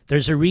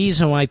 There's a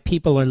reason why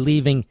people are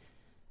leaving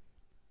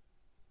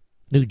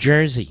New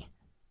Jersey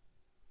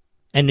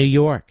and New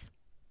York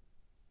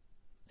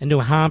and New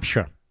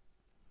Hampshire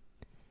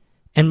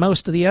and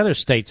most of the other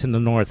states in the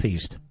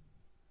Northeast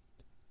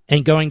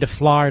and going to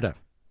Florida.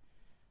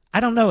 I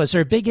don't know. Is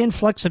there a big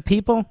influx of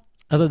people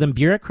other than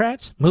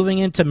bureaucrats moving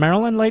into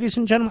Maryland, ladies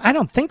and gentlemen? I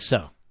don't think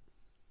so.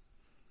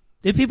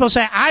 Do people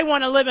say, I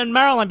want to live in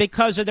Maryland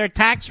because of their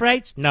tax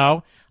rates?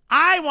 No.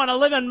 I want to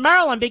live in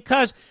Maryland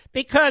because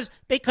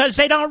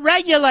they don't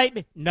regulate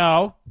me.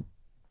 No.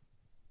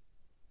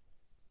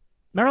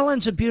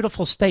 Maryland's a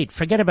beautiful state.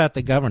 Forget about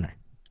the governor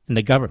and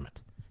the government.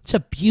 It's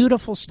a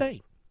beautiful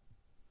state.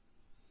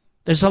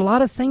 There's a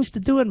lot of things to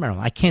do in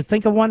Maryland. I can't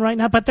think of one right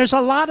now, but there's a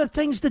lot of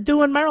things to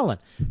do in Maryland,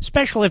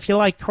 especially if you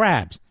like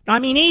crabs. I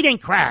mean, eating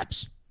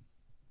crabs.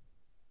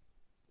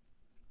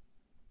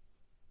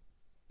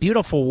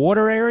 Beautiful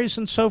water areas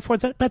and so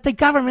forth, but the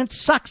government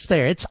sucks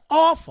there. It's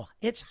awful.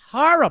 It's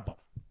horrible.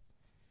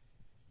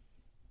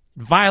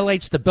 It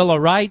violates the Bill of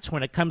Rights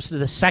when it comes to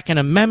the Second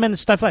Amendment and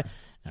stuff like that.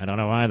 I don't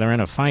know why they're in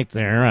a fight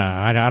there.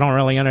 I don't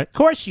really understand. Of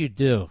course you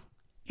do.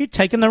 You're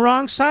taking the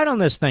wrong side on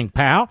this thing,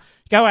 pal.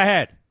 Go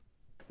ahead.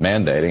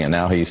 Mandating, and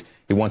now he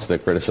wants to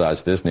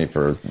criticize Disney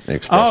for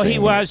expressing...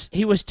 Oh,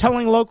 he was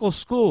telling local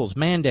schools,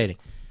 mandating.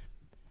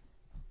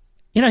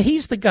 You know,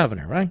 he's the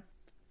governor, right?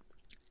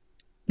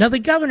 Now, the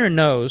governor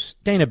knows,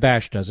 Dana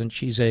Bash doesn't,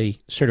 she's a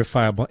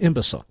certifiable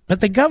imbecile,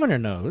 but the governor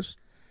knows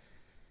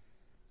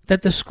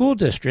that the school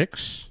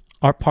districts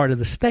are part of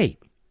the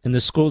state, and the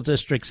school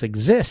districts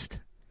exist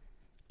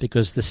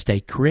because the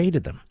state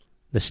created them.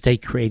 The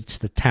state creates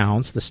the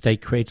towns, the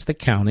state creates the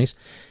counties.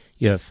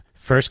 You have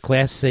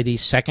first-class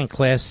cities,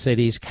 second-class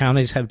cities,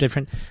 counties have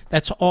different...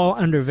 That's all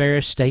under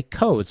various state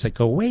codes that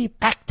go way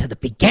back to the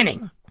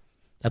beginning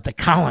of the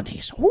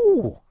colonies.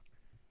 Ooh!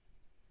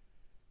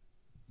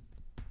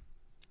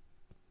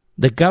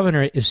 The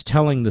governor is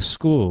telling the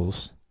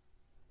schools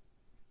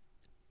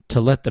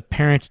to let the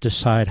parents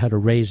decide how to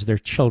raise their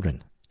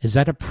children. Is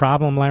that a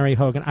problem, Larry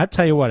Hogan? I'll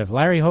tell you what, if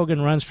Larry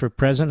Hogan runs for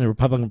president, the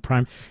Republican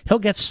prime, he'll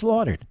get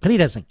slaughtered. But he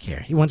doesn't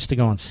care. He wants to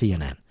go on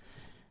CNN.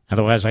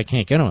 Otherwise, I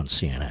can't get on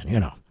CNN, you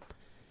know.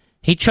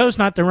 He chose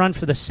not to run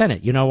for the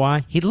Senate. You know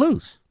why? He'd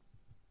lose.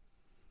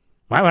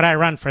 Why would I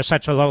run for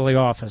such a lowly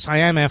office? I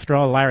am, after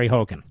all, Larry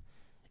Hogan.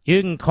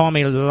 You can call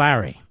me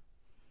Larry.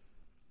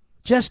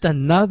 Just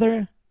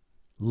another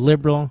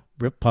liberal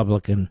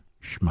Republican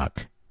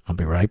schmuck. I'll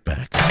be right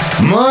back.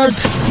 Mark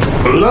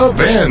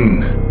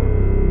Levin.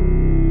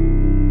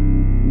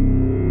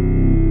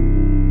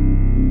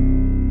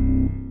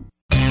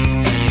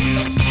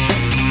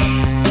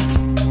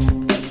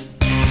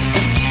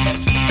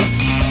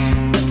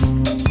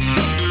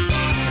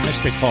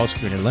 Mr. Call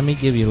Screener, let me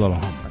give you a little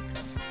homework.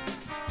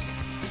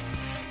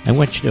 I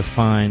want you to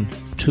find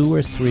 2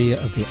 or 3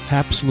 of the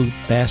absolute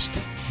best,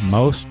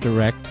 most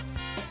direct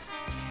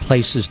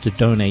places to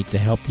donate to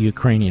help the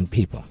Ukrainian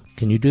people.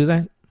 Can you do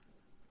that?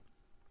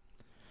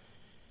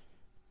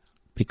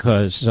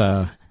 Because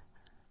I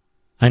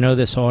know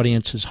this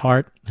audience's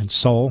heart and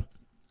soul,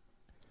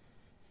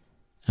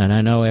 and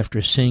I know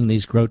after seeing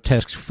these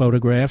grotesque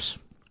photographs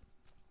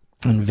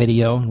and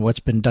video and what's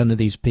been done to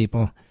these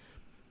people,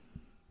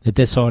 that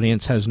this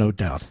audience has no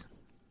doubt.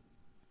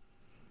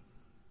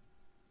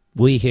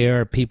 We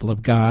here are people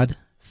of God,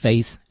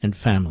 faith, and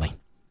family.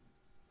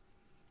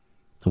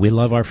 We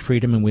love our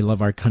freedom and we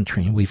love our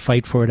country, and we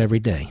fight for it every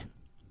day.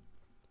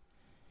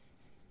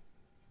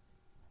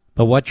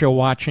 But what you're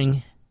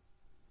watching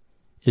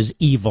is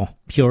evil,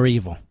 pure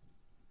evil.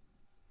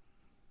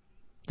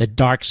 The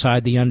dark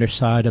side, the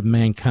underside of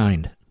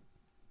mankind.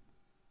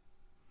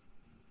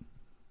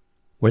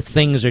 Where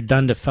things are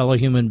done to fellow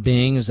human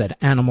beings that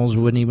animals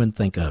wouldn't even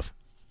think of.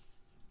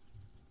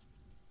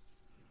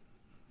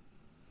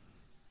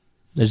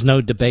 There's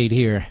no debate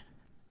here.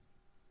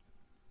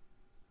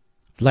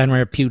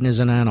 Vladimir Putin is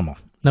an animal.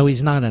 No,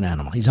 he's not an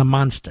animal. He's a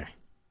monster.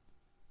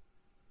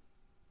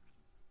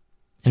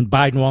 And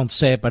Biden won't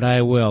say it, but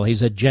I will.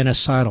 He's a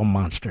genocidal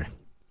monster.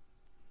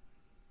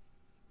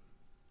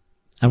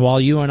 And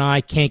while you and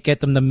I can't get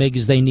them the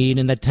MiGs they need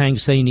and the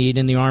tanks they need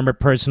and the armored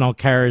personnel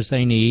carriers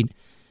they need,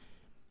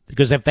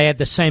 because if they had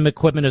the same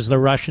equipment as the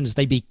Russians,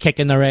 they'd be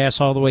kicking their ass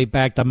all the way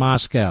back to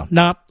Moscow.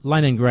 Nope,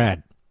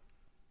 Leningrad.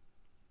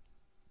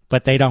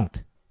 But they don't.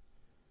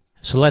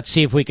 So let's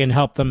see if we can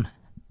help them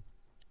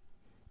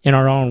in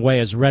our own way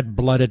as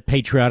red-blooded,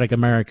 patriotic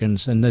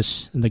Americans and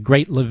the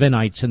great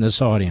Levinites in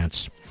this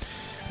audience.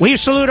 We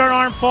salute our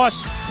armed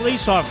forces,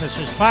 police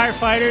officers,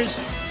 firefighters,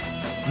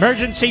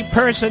 emergency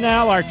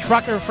personnel, our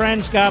trucker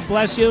friends, God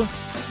bless you,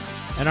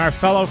 and our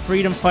fellow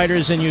freedom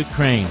fighters in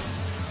Ukraine.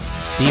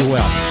 Be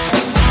well.